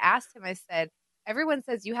day I asked him, I said, "Everyone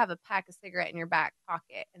says you have a pack of cigarette in your back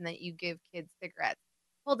pocket and that you give kids cigarettes."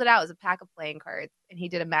 Pulled it out, it was a pack of playing cards, and he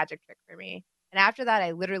did a magic trick for me. And after that,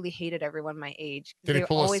 I literally hated everyone my age. Did he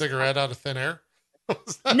pull a cigarette out of thin air?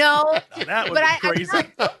 No, that would be crazy.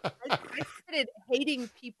 I started hating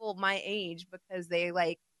people my age because they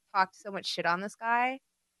like talked so much shit on this guy,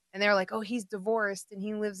 and they were like, "Oh, he's divorced and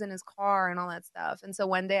he lives in his car and all that stuff." And so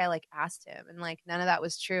one day I like asked him, and like none of that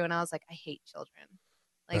was true. And I was like, I hate children.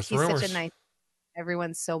 Like That's he's rumors. such a nice.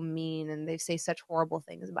 Everyone's so mean, and they say such horrible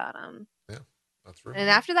things about him. Yeah. That's true. And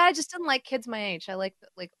after that, I just didn't like kids my age. I like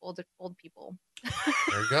old people.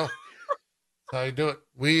 There you go. That's how you do it.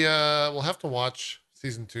 We'll have to watch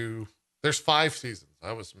season 2. There's 5 seasons.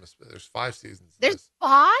 I was there's 5 seasons. There's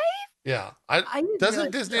 5? Yeah.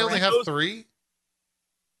 Doesn't Disney only have 3?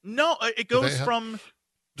 No, it goes from.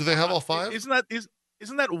 Do they have all 5? Isn't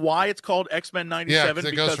that why it's called X-Men 97? Yeah,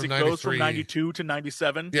 because it goes from 92 to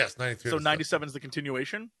 97. Yes, 93. So 97 is the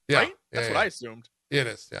continuation, yeah, right? That's what I assumed. It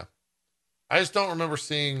is, yeah. I just don't remember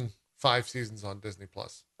seeing 5 seasons on Disney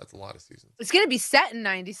Plus. That's a lot of seasons. It's going to be set in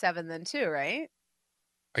 97 then too, right?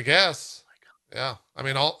 I guess. Yeah. I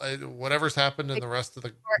mean, whatever's happened in the rest of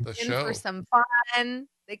the show. For some fun.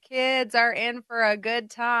 The kids are in for a good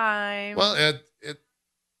time. Well,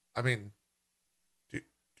 I mean, do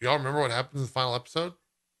y'all remember what happens in the final episode?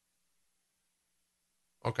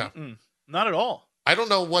 Okay. Not at all. I don't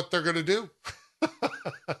know what they're going to do.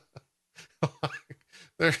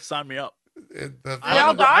 Sign me up.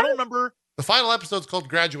 I don't remember. The final episode's called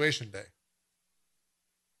Graduation Day.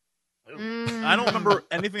 I don't remember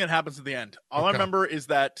anything that happens at the end. All I remember is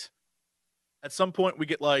that at some point we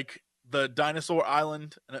get like the dinosaur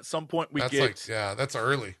island, and at some point we get that's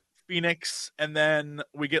early. Phoenix, and then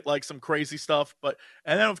we get like some crazy stuff. And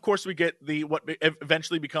then of course we get what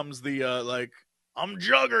eventually becomes the like, I'm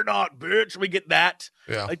Juggernaut, bitch. We get that.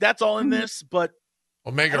 Yeah. Like that's all in this, but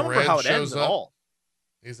Omega I don't remember Red how it shows ends at up. all.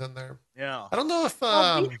 He's in there. Yeah. I don't know if we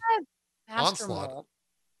had Master Onslaught. Mold.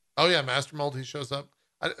 Oh yeah, Master Mold. He shows up.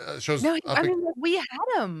 Shows No, up. I mean we had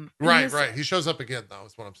him. Right. He shows up again though.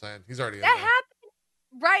 Is what I'm saying. He's already in That there. happened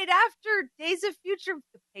right after Days of Future.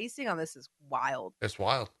 The pacing on this is wild. It's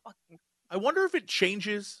wild. I wonder if it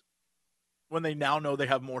changes when they now know they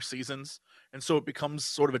have more seasons, and so it becomes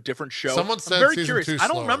sort of a different show. Someone said I'm very season curious. 2 I don't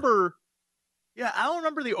slower. remember. Yeah, I don't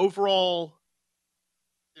remember the overall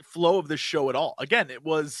flow of this show at all. Again, it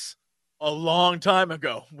was a long time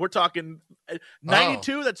ago. We're talking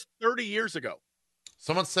 92. Oh. That's 30 years ago.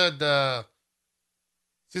 Someone said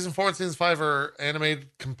season 4 and season 5 are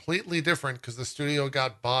animated completely different because the studio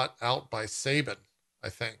got bought out by Saban. I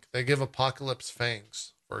think they give Apocalypse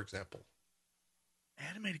fangs, for example.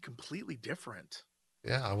 Animated completely different.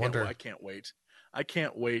 Yeah, I wonder. I can't wait.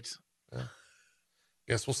 Yeah.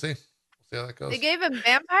 Guess we'll see. We'll see how that goes. They gave him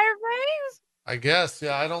vampire fangs? I guess.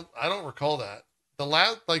 Yeah, I don't recall that. The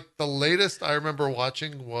latest I remember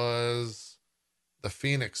watching was the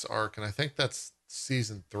Phoenix arc, and I think that's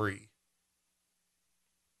season 3.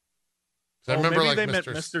 I remember maybe they meant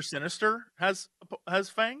Mr. Sinister has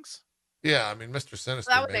fangs. Yeah, I mean Mr.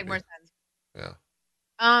 Sinister. That would make more sense. Yeah.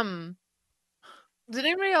 Did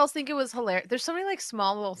anybody else think it was hilarious? There's so many like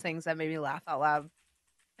small little things that made me laugh out loud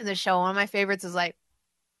in the show. One of my favorites is like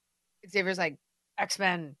Xavier's like,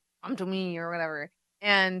 X-Men, come to me or whatever.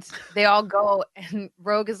 And they all go and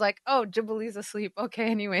Rogue is like, oh, Jubilee's asleep. Okay,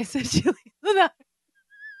 anyway, so she leaves it out.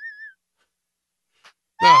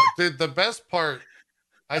 No, dude, the best part,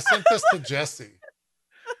 I sent this to Jesse.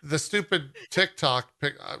 The stupid TikTok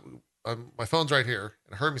pic. My phone's right here.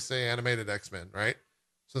 It heard me say animated X-Men, right?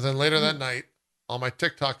 So then later that night, on my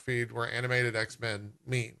TikTok feed were animated X-Men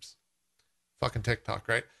memes. Fucking TikTok,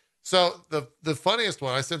 right? So the funniest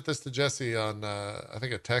one, I sent this to Jesse on, I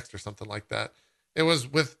think a text or something like that. It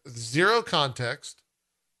was with zero context,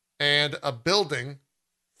 and a building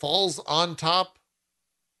falls on top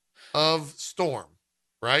of Storm,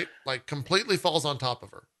 right? Like completely falls on top of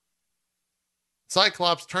her.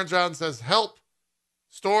 Cyclops turns around and says, help,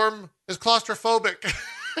 Storm is claustrophobic.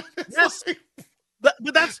 Yes. But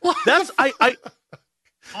that's I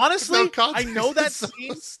honestly, no, I know that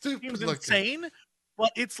scene seems insane,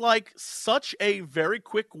 but it's like such a very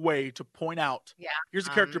quick way to point out, here's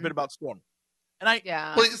a character bit about Storm. And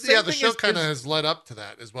the show kind of has led up to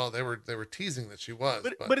that as well. They were teasing that she was,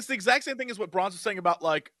 but it's the exact same thing as what Bronze was saying about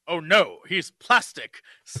like, oh no, he's plastic.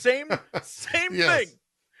 Same thing.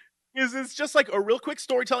 It's just like a real quick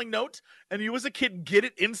storytelling note, and you as a kid get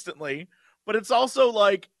it instantly. But it's also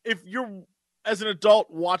like, if you're as an adult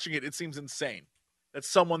watching it, it seems insane that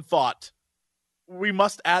someone thought we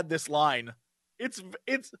must add this line. It's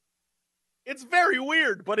very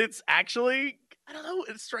weird, but it's actually, I don't know,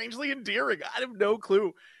 it's strangely endearing. I have no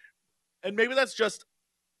clue. And maybe that's just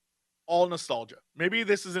all nostalgia. Maybe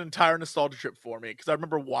this is an entire nostalgia trip for me, because I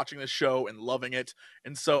remember watching this show and loving it.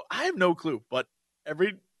 And so I have no clue, but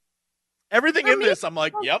everything in this, I'm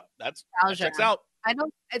like, yep, that checks out. I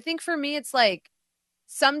think for me, it's like,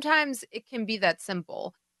 sometimes it can be that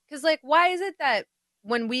simple. Because like, why is it that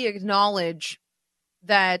when we acknowledge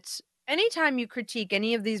that anytime you critique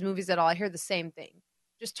any of these movies at all, I hear the same thing.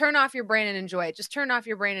 Just turn off your brain and enjoy it. Just turn off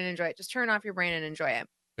your brain and enjoy it. Just turn off your brain and enjoy it.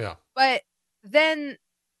 Yeah. But then,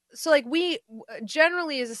 so like we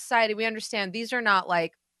generally as a society, we understand these are not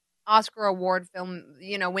like Oscar award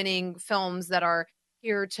winning films that are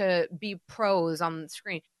here to be pros on the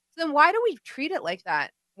screen. So then why do we treat it like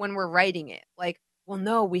that when we're writing it? Like, well,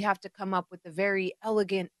 no, we have to come up with a very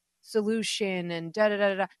elegant solution and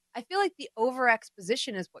da-da-da-da. I feel like the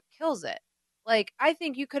over-exposition is what kills it. Like, I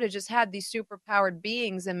think you could have just had these super-powered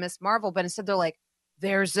beings in Miss Marvel, but instead they're like,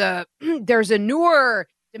 there's a Noor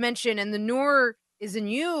dimension, and the Noor is in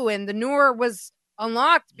you, and the Noor was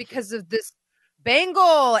unlocked because of this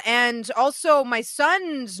bangle, and also my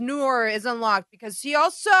son's Noor is unlocked because he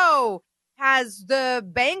also has the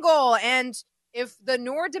bangle, and if the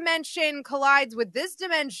Noor dimension collides with this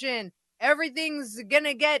dimension, everything's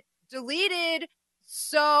gonna get deleted.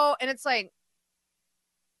 So, and it's like,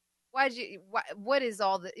 what is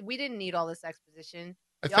all the, we didn't need all this exposition.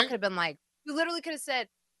 Y'all could have been like, you literally could have said,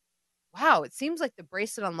 wow, it seems like the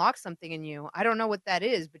bracelet unlocks something in you. I don't know what that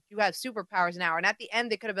is, but you have superpowers now. And at the end,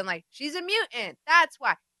 they could have been like, she's a mutant. That's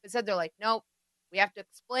why. Instead, they're like, nope, we have to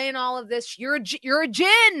explain all of this. You're a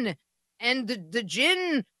djinn. And the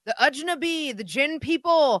djinn, the Ajnabi, the djinn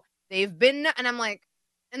people, they've been, and I'm like,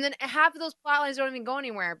 And then half of those plot lines don't even go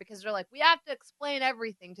anywhere because they're like, we have to explain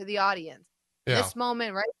everything to the audience. Yeah. This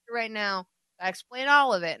moment, right now, I explain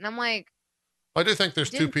all of it. And I'm like, I do think there's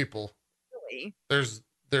two didn't people. really.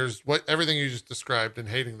 There's what everything you just described and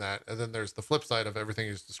hating that, and then there's the flip side of everything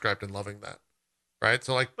you just described and loving that. Right?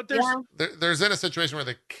 So like, But there's in a situation where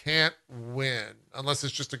they can't win unless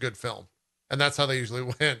it's just a good film, and that's how they usually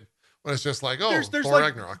win. When it's just like, oh, there's Thor like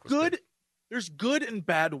Ragnarok was good. There's good and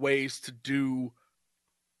bad ways to do,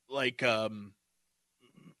 like, I don't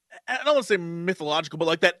want to say mythological, but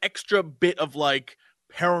like that extra bit of like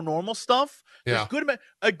paranormal stuff. Yeah. There's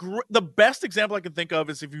good. The best example I can think of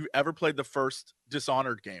is if you've ever played the first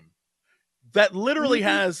Dishonored game. That literally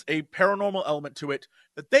has a paranormal element to it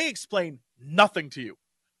that they explain nothing to you,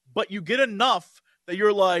 but you get enough that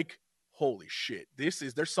you're like, holy shit,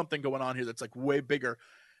 there's something going on here that's like way bigger.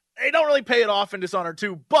 They don't really pay it off in Dishonored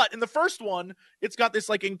 2, but in the first one, it's got this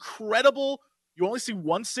like incredible, you only see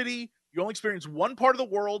one city, you only experience one part of the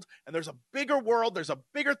world, and there's a bigger world, there's a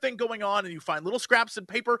bigger thing going on, and you find little scraps and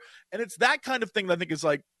paper, and it's that kind of thing that I think is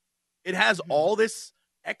like, it has all this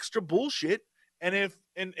extra bullshit. And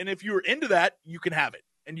if you're into that, you can have it,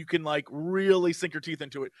 and you can like really sink your teeth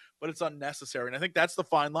into it, but it's unnecessary. And I think that's the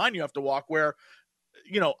fine line you have to walk where,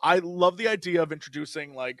 I love the idea of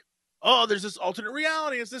introducing like, oh, there's this alternate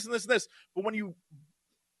reality, it's this and this and this. But when you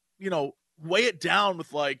weigh it down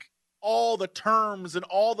with like all the terms and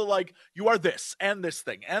all the like, you are this and this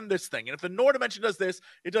thing and this thing. And if the Nord dimension does this,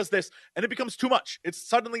 it does this, and it becomes too much. It's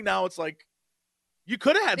suddenly now it's like, you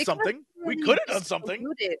could have had something. We could have done something.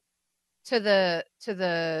 To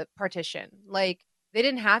the partition. Like, they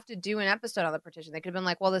didn't have to do an episode on the partition. They could have been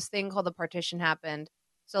like, well, this thing called the partition happened.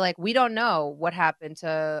 So like, we don't know what happened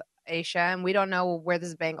to Aisha, and we don't know where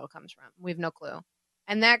this bangle comes from. We have no clue.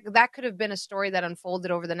 And that could have been a story that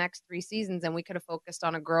unfolded over the next 3 seasons, and we could have focused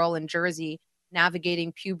on a girl in Jersey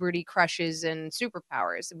navigating puberty crushes and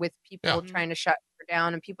superpowers with people trying to shut her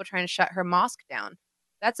down and people trying to shut her mosque down.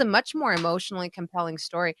 That's a much more emotionally compelling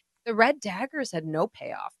story. The Red Daggers had no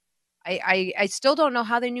payoff. I still don't know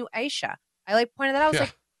how they knew Aisha. I like pointed that out. I was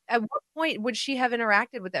like, at what point would she have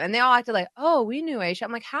interacted with them? And they all acted like, oh, we knew Aisha.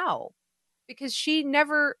 I'm like, how? Because she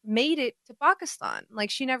never made it to Pakistan. Like,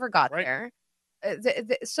 she never got there.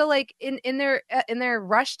 So like in their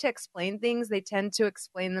rush to explain things, they tend to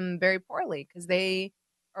explain them very poorly because they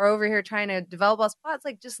are over here trying to develop all plots.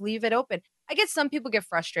 Like, just leave it open. I guess some people get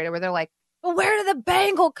frustrated where they're like, but where did the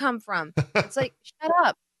bangle come from? It's like, shut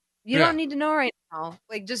up. You don't need to know right now.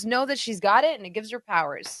 Like, just know that she's got it and it gives her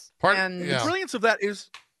powers. The brilliance of that is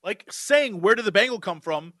like saying, where did the bangle come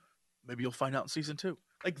from? Maybe you'll find out in season 2.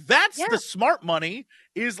 Like, that's the smart money,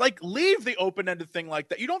 is like, leave the open-ended thing like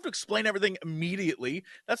that. You don't have to explain everything immediately.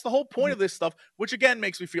 That's the whole point of this stuff, which again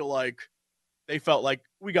makes me feel like they felt like,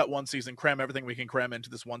 we got one season, cram everything we can cram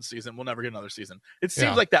into this one season. We'll never get another season. It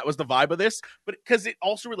seems like that was the vibe of this, but because it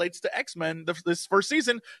also relates to X-Men, this first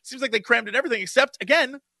season, seems like they crammed in everything, except,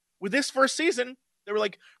 again, with this first season, they were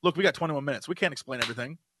like, look, we got 21 minutes. We can't explain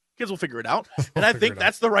everything. Kids will figure it out. And I think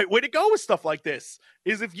that's the right way to go with stuff like this,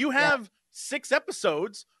 is if you have 6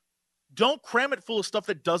 episodes, don't cram it full of stuff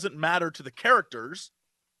that doesn't matter to the characters.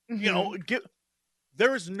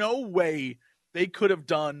 There is no way they could have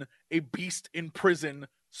done a Beast in prison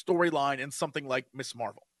storyline in something like Miss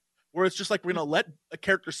Marvel, where it's just like, we're going to let a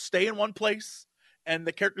character stay in one place, and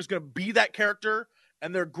the character's going to be that character,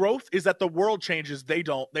 and their growth is that the world changes. They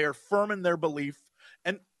don't. They are firm in their belief.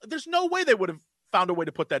 And there's no way they would have found a way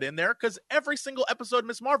to put that in there, because every single episode of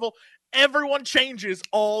Miss Marvel, everyone changes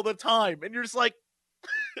all the time. And you're just like,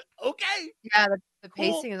 okay. Yeah, the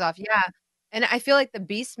pacing is off. Yeah. And I feel like the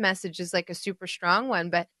Beast message is like a super strong one,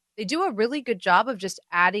 but they do a really good job of just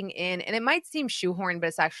adding in, and it might seem shoehorned, but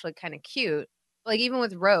it's actually kind of cute. Like, even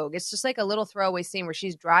with Rogue, it's just like a little throwaway scene where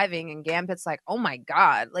she's driving and Gambit's like, oh my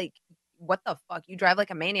God, like, what the fuck? You drive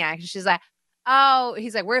like a maniac. And she's like, oh,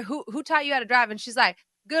 he's like, who taught you how to drive? And she's like,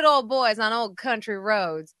 good old boys on old country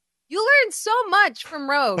roads. You learn so much from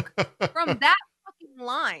Rogue from that fucking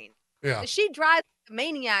line. Yeah. She drives like a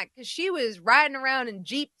maniac because she was riding around in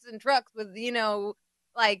Jeeps and trucks with,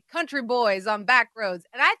 like country boys on back roads.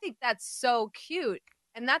 And I think that's so cute.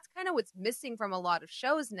 And that's kind of what's missing from a lot of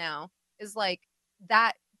shows now, is like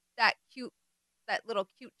that cute, that little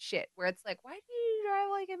cute shit where it's like, why do you drive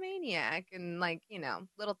like a maniac? And like,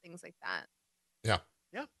 little things like that. Yeah.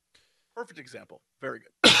 Yeah. Perfect example. Very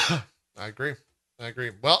good. I agree.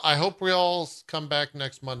 Well, I hope we all come back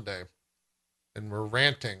next Monday and we're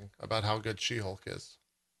ranting about how good She-Hulk is.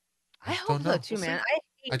 I hope so too, man.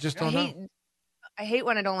 I just don't know. I hate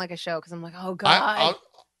when I don't like a show because I'm like, oh God.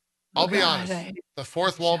 I'll be honest. The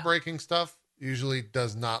fourth wall breaking stuff usually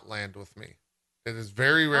does not land with me. It is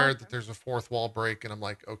very rare Okay. that there's a fourth wall break, and I'm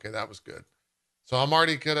like, okay, that was good. So I'm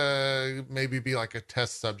already gonna maybe be like a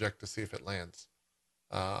test subject to see if it lands.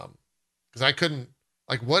 Because I couldn't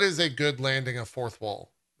like, what is a good landing a fourth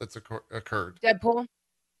wall that's occurred? Deadpool.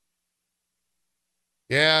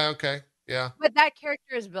 Yeah, okay, yeah, But that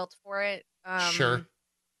character is built for it. sure,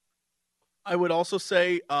 I would also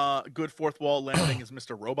say good fourth wall landing is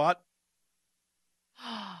Mr. Robot.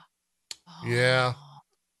 yeah. Oh.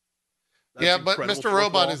 That's Yeah, but incredible Mr. fourth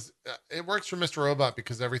Robot wall. is it works for Mr. Robot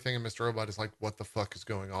because everything in Mr. Robot is like, what the fuck is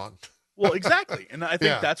going on? Well, exactly. And I think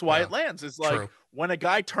Yeah, that's why yeah, it lands. It's like true. when a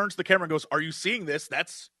guy turns the camera and goes, "Are you seeing this?"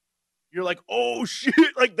 You're like, "Oh shit."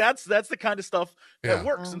 Like that's the kind of stuff that Yeah.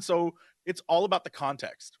 works. And so it's all about the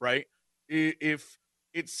context, right? If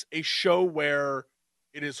it's a show where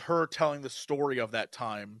it is her telling the story of that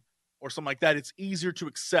time or something like that, it's easier to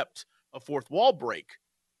accept a fourth wall break.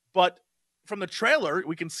 But from the trailer,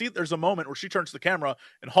 we can see there's a moment where she turns to the camera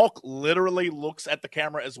and Hulk literally looks at the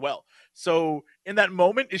camera as well. So in that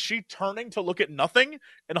moment, is she turning to look at nothing?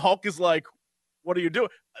 And Hulk is like, "What are you doing?"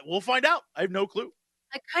 We'll find out. I have no clue.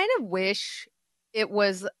 I kind of wish it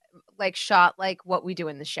was like shot like What We Do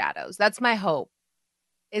in the Shadows. That's my hope.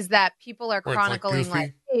 Is that people are Where it's like chronicling like,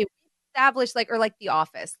 goofy. hey, we established like or like The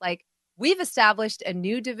Office, like we've established a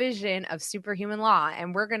new division of superhuman law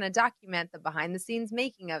and we're going to document the behind the scenes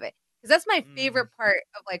making of it. Because that's my Mm. favorite part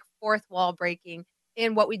of like fourth wall breaking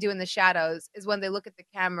in What We Do in the Shadows is when they look at the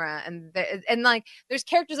camera and like there's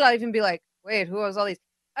characters that'll even be like, wait, who was all these?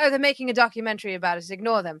 Oh, they're making a documentary about us.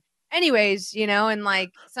 Ignore them. Anyways, and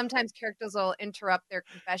like sometimes characters will interrupt their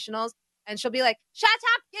confessionals and she'll be like, shut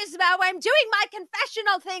up, Gizmo, I'm doing my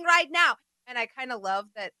confessional thing right now. And I kind of love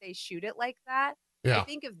that they shoot it like that. I Yeah.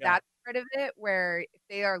 think if Yeah. that's part of it, where if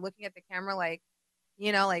they are looking at the camera, like,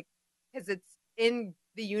 like, because it's in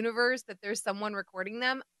the universe that there's someone recording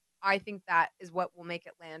them, I think that is what will make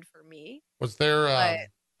it land for me. Was there But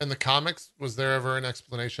in the comics, was there ever an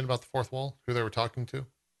explanation about the fourth wall? Who they were talking to?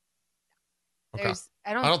 Okay.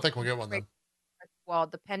 I I don't don't think we'll get one break then. the fourth wall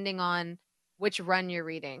depending on which run you're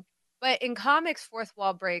reading. But in comics, fourth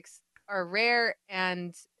wall breaks are rare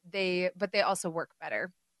and but they also work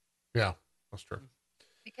better. Yeah, that's true.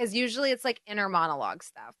 Because usually it's like inner monologue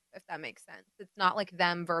stuff, if that makes sense. It's not like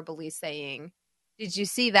them verbally saying, "Did you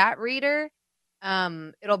see that, reader?"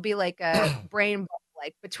 It'll be like a brain bubble,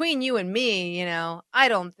 like between you and me, I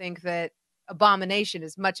don't think that Abomination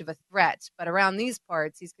is much of a threat, but around these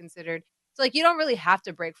parts, he's considered. So like you don't really have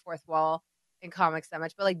to break fourth wall in comics that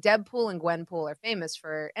much, but like Deadpool and Gwenpool are famous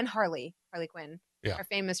for, and Harley Quinn Yeah. are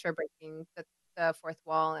famous for breaking the fourth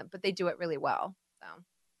wall, but they do it really well. So.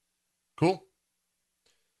 Cool.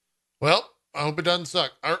 Well, I hope it doesn't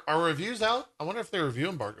suck. Are reviews out? I wonder if the review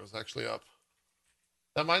embargo is actually up.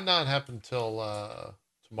 That might not happen till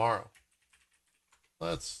tomorrow.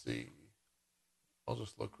 Let's see. I'll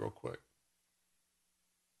just look real quick.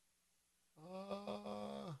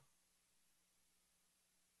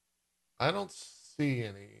 I don't see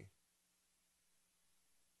any.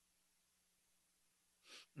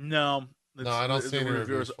 No, No, I don't see the any reviews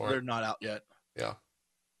reviewers. for it. They're not out yet. Yeah.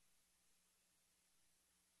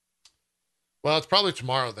 Well, it's probably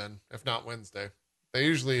tomorrow then, if not Wednesday. They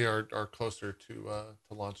usually are closer to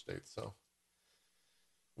launch dates, so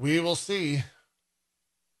we will see.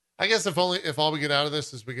 I guess if all we get out of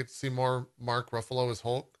this is we get to see more Mark Ruffalo as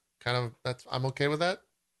Hulk, kind of I'm okay with that.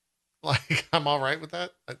 Like I'm all right with that.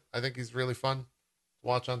 I think he's really fun to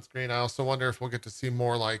watch on screen. I also wonder if we'll get to see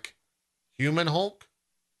more like human Hulk,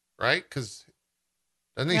 right? Because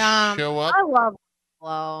doesn't he Yeah, show up? I love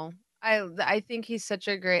Flo. I think he's such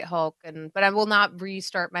a great Hulk, but I will not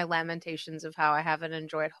restart my lamentations of how I haven't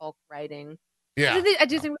enjoyed Hulk writing. Yeah, I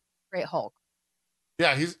do no. think he's a great Hulk.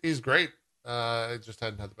 Yeah, he's great. I just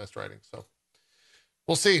hadn't had the best writing, so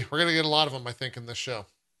we'll see. We're gonna get a lot of them, I think, in this show.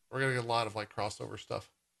 We're gonna get a lot of like crossover stuff,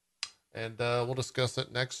 and we'll discuss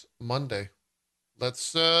it next Monday.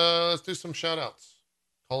 Let's do some shout outs.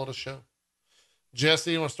 Call it a show.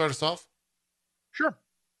 Jesse, you want to start us off? Sure.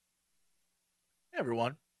 Hey,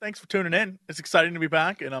 everyone. Thanks for tuning in. It's exciting to be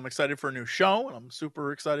back, and I'm excited for a new show, and I'm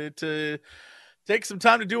super excited to take some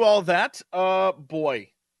time to do all that. Boy,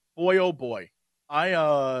 oh boy.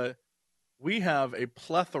 We have a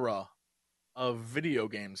plethora of video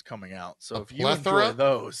games coming out. So A if you enjoy plethora?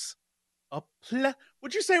 those,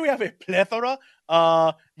 would you say we have a plethora?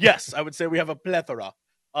 Yes, I would say we have a plethora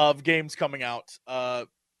of games coming out.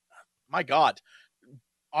 My God,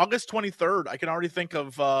 August 23rd. I can already think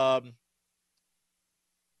of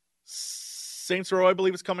Saints Row, I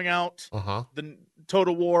believe, is coming out. Uh-huh. The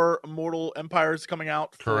Total War Immortal Empire is coming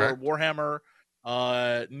out for Correct. Warhammer.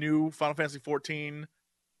 New Final Fantasy 14.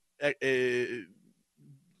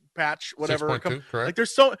 patch, whatever. 6.2, correct. Like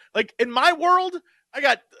there's so like in my world, I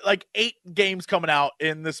got like 8 games coming out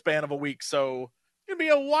in the span of a week, so it's gonna be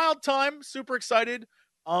a wild time. Super excited.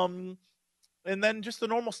 And then just the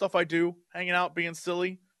normal stuff I do, hanging out, being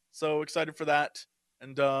silly. So excited for that.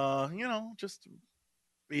 And just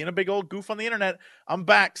being a big old goof on the internet. I'm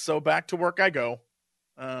back, so back to work I go.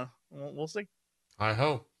 We'll see. I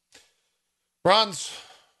hope. Bronze,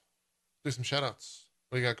 do some shout outs.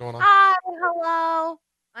 What do you got going on? Hi, hello.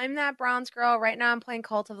 I'm that bronze girl. Right now I'm playing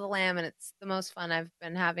Cult of the Lamb, and it's the most fun I've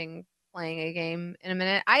been having playing a game in a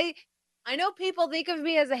minute. I know people think of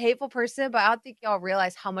me as a hateful person, but I don't think y'all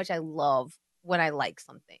realize how much I love when I like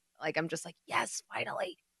something. Like I'm just like, yes,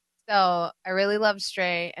 finally. So I really loved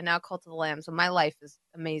Stray and now Cult of the Lamb. So my life is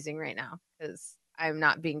amazing right now because I'm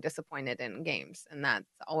not being disappointed in games, and that's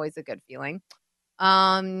always a good feeling.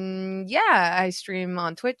 Yeah, I stream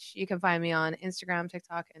on Twitch. You can find me on Instagram,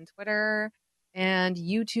 TikTok, and Twitter and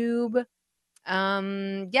YouTube.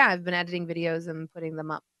 Yeah, I've been editing videos and putting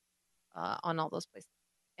them up on all those places.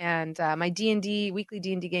 And my D&D weekly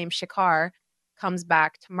D&D game Shikar comes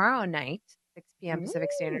back tomorrow night, 6 p.m. Pacific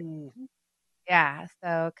Standard. Yeah,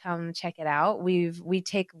 so come check it out. We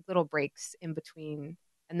take little breaks in between,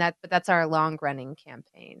 but that's our long running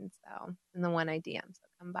campaign. So, and the one I DM. So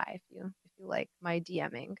come by if you like my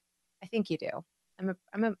DMing. I think you do.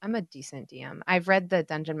 I'm a decent DM. I've read the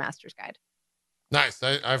Dungeon Master's Guide. Nice.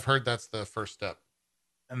 I've heard that's the first step.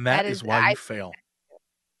 And that is why you fail.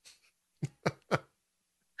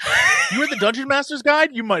 You read the Dungeon Master's Guide?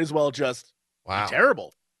 You might as well just be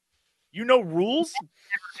terrible. You know rules?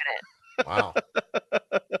 Wow.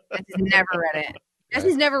 Jesse's never read it.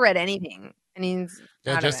 Jesse's never read anything. And he's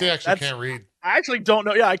Jesse actually can't read. I actually don't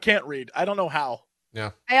know. Yeah, I can't read. I don't know how.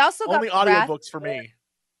 Yeah. I also got only audiobooks for me.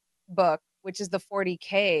 Book, which is the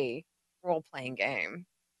 40K role playing game.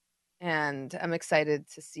 And I'm excited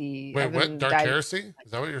to see. Wait, what? Dark Heresy?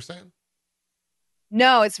 Is that what you're saying?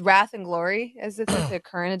 No, it's Wrath and Glory. Is it the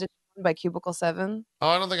current edition by Cubicle 7? Oh,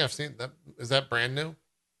 I don't think I've seen that. Is that brand new?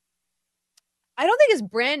 I don't think it's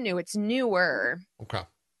brand new. It's newer. Okay.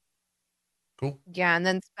 Cool. Yeah, and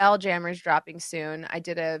then Spelljammer's dropping soon. I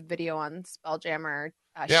did a video on Spelljammer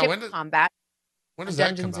ship combat. When does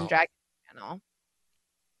that Dungeons come and out? Dragons channel.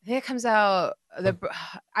 I think it comes out.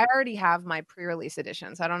 I already have my pre-release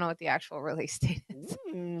edition, so I don't know what the actual release date is.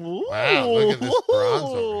 Wow, look at this bronze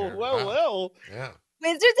over here. Well. Yeah.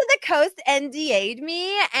 Wizards of the Coast NDA'd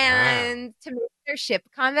me, and to make their ship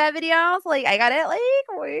combat videos, like I got it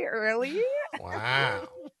like way early. Wow.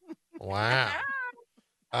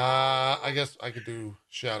 I guess I could do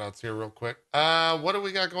shout outs here real quick. What do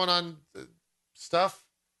we got going on? Stuff?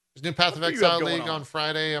 There's new Path of Exile League on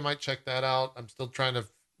Friday. I might check that out. I'm still trying to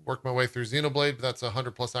work my way through Xenoblade, but that's a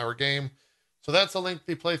 100+ hour game. So that's a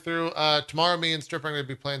lengthy playthrough. Tomorrow, me and Strip are going to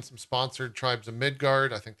be playing some sponsored Tribes of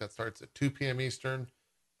Midgard. I think that starts at 2 p.m. Eastern.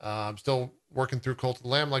 I'm still working through Cult of the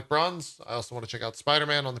Lamb like Bronze. I also want to check out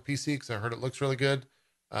Spider-Man on the PC because I heard it looks really good.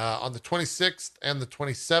 On the 26th and the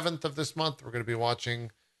 27th of this month, we're going to be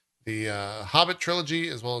watching the Hobbit trilogy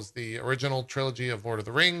as well as the original trilogy of Lord of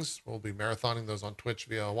the Rings. We'll be marathoning those on Twitch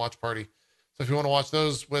via a watch party. So if you want to watch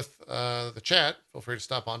those with the chat, feel free to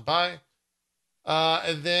stop on by.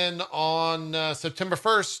 And then on September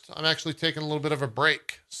 1st, I'm actually taking a little bit of a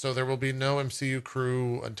break. So there will be no MCU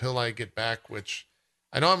crew until I get back, which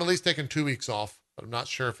I know I'm at least taking 2 weeks off, but I'm not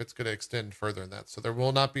sure if it's going to extend further than that. So there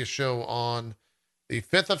will not be a show on the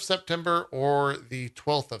 5th of September or the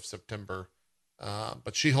 12th of September.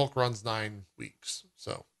 But She-Hulk runs 9 weeks.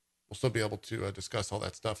 So we'll still be able to discuss all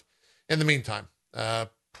that stuff. In the meantime,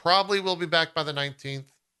 probably we'll be back by the 19th.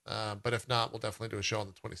 But if not, we'll definitely do a show on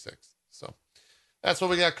the 26th. So that's what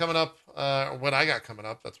we got coming up. What I got coming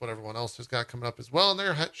up. That's what everyone else has got coming up as well. And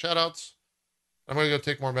their shout outs. I'm going to go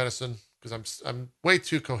take more medicine because I'm way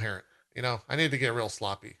too coherent. You know, I need to get real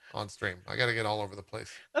sloppy on stream. I got to get all over the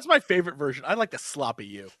place. That's my favorite version. I like the sloppy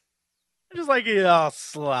you. I just like it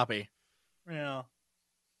sloppy. Yeah.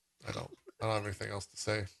 I don't have anything else to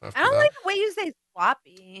say. I don't like the way you say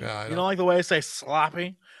sloppy. Yeah, you don't like the way I say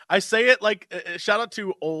sloppy? I say it like, shout out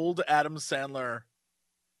to old Adam Sandler.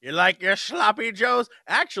 You like your sloppy joes?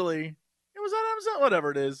 Actually, it was Adam Sandler,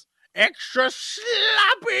 whatever it is. Extra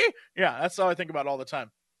sloppy. Yeah, that's how I think about it all the time.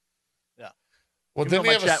 Yeah. Well, didn't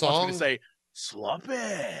he have a song? To say sloppy.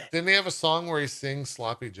 Didn't he have a song where he sings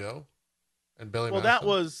Sloppy Joe and Billy Madison? That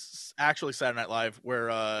was actually Saturday Night Live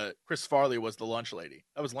where Chris Farley was the lunch lady.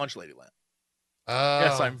 That was Lunch Lady Land.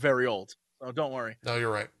 Yes, I'm very old. So don't worry. No,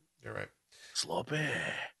 you're right. You're right. Sloppy.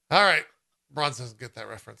 All right. Bronze doesn't get that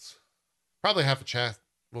reference. Probably half a chat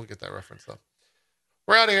will get that reference, though.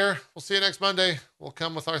 We're out of here. We'll see you next Monday. We'll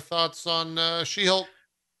come with our thoughts on She-Hulk.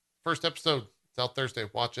 First episode. It's out Thursday.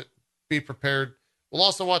 Watch it. Be prepared. We'll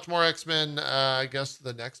also watch more X-Men, I guess,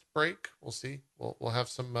 the next break. We'll see. We'll have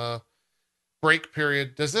some break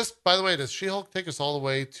period. By the way, does She-Hulk take us all the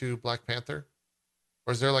way to Black Panther?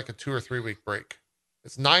 Or is there like a 2 or 3 week break?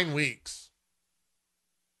 It's 9 weeks.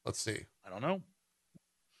 Let's see. I don't know.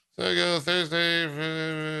 So I go Thursday.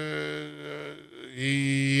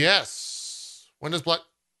 Yes. When does Black?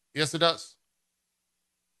 Yes, it does.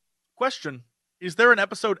 Question: is there an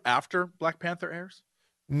episode after Black Panther airs?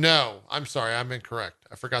 No, I'm sorry. I'm incorrect.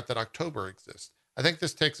 I forgot that October exists. I think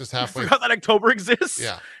this takes us halfway. You forgot that October exists?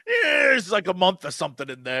 Yeah. There's like a month or something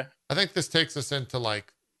in there. I think this takes us into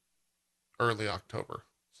like early October.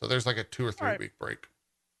 So there's like a 2 or 3 week break.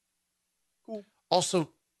 Cool. Also,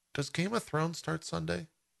 does Game of Thrones start Sunday?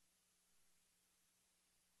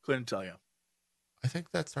 Couldn't tell you. I think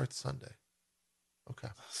that starts Sunday. Okay.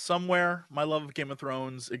 Somewhere, my love of Game of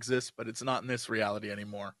Thrones exists, but it's not in this reality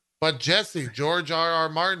anymore. But Jesse, George R.R.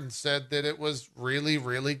 Martin said that it was really,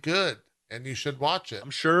 really good, and you should watch it.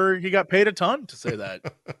 I'm sure he got paid a ton to say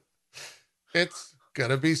that. It's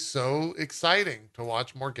gonna be so exciting to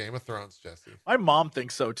watch more Game of Thrones, Jesse. My mom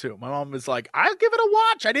thinks so too. My mom was like, "I'll give it a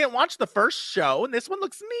watch. I didn't watch the first show, and this one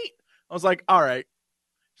looks neat." I was like, "All right."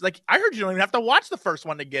 She's like, "I heard you don't even have to watch the first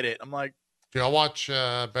one to get it." I'm like, "Do y'all watch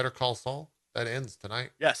Better Call Saul? That ends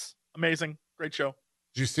tonight." Yes, amazing, great show.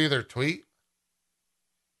 Did you see their tweet?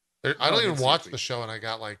 I don't even watch the show, and I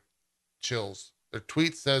got like chills. Their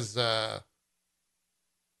tweet says,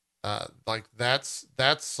 like that's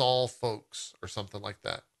Saul, folks, or something like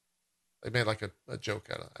that. They made like a joke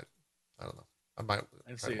out of it. I don't know. I might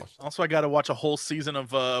see. Also, I got to watch a whole season of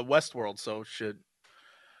Westworld, so shit.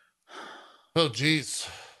 Oh, geez.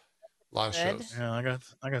 A lot of shows. Yeah,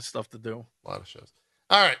 I got stuff to do. A lot of shows.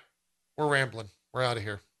 All right. We're rambling. We're out of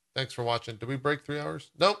here. Thanks for watching. Did we break 3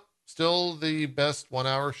 hours? Nope. Still the best 1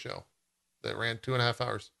 hour show that ran 2.5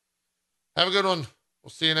 hours. Have a good one.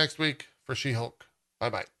 We'll see you next week for She-Hulk.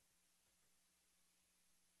 Bye-bye.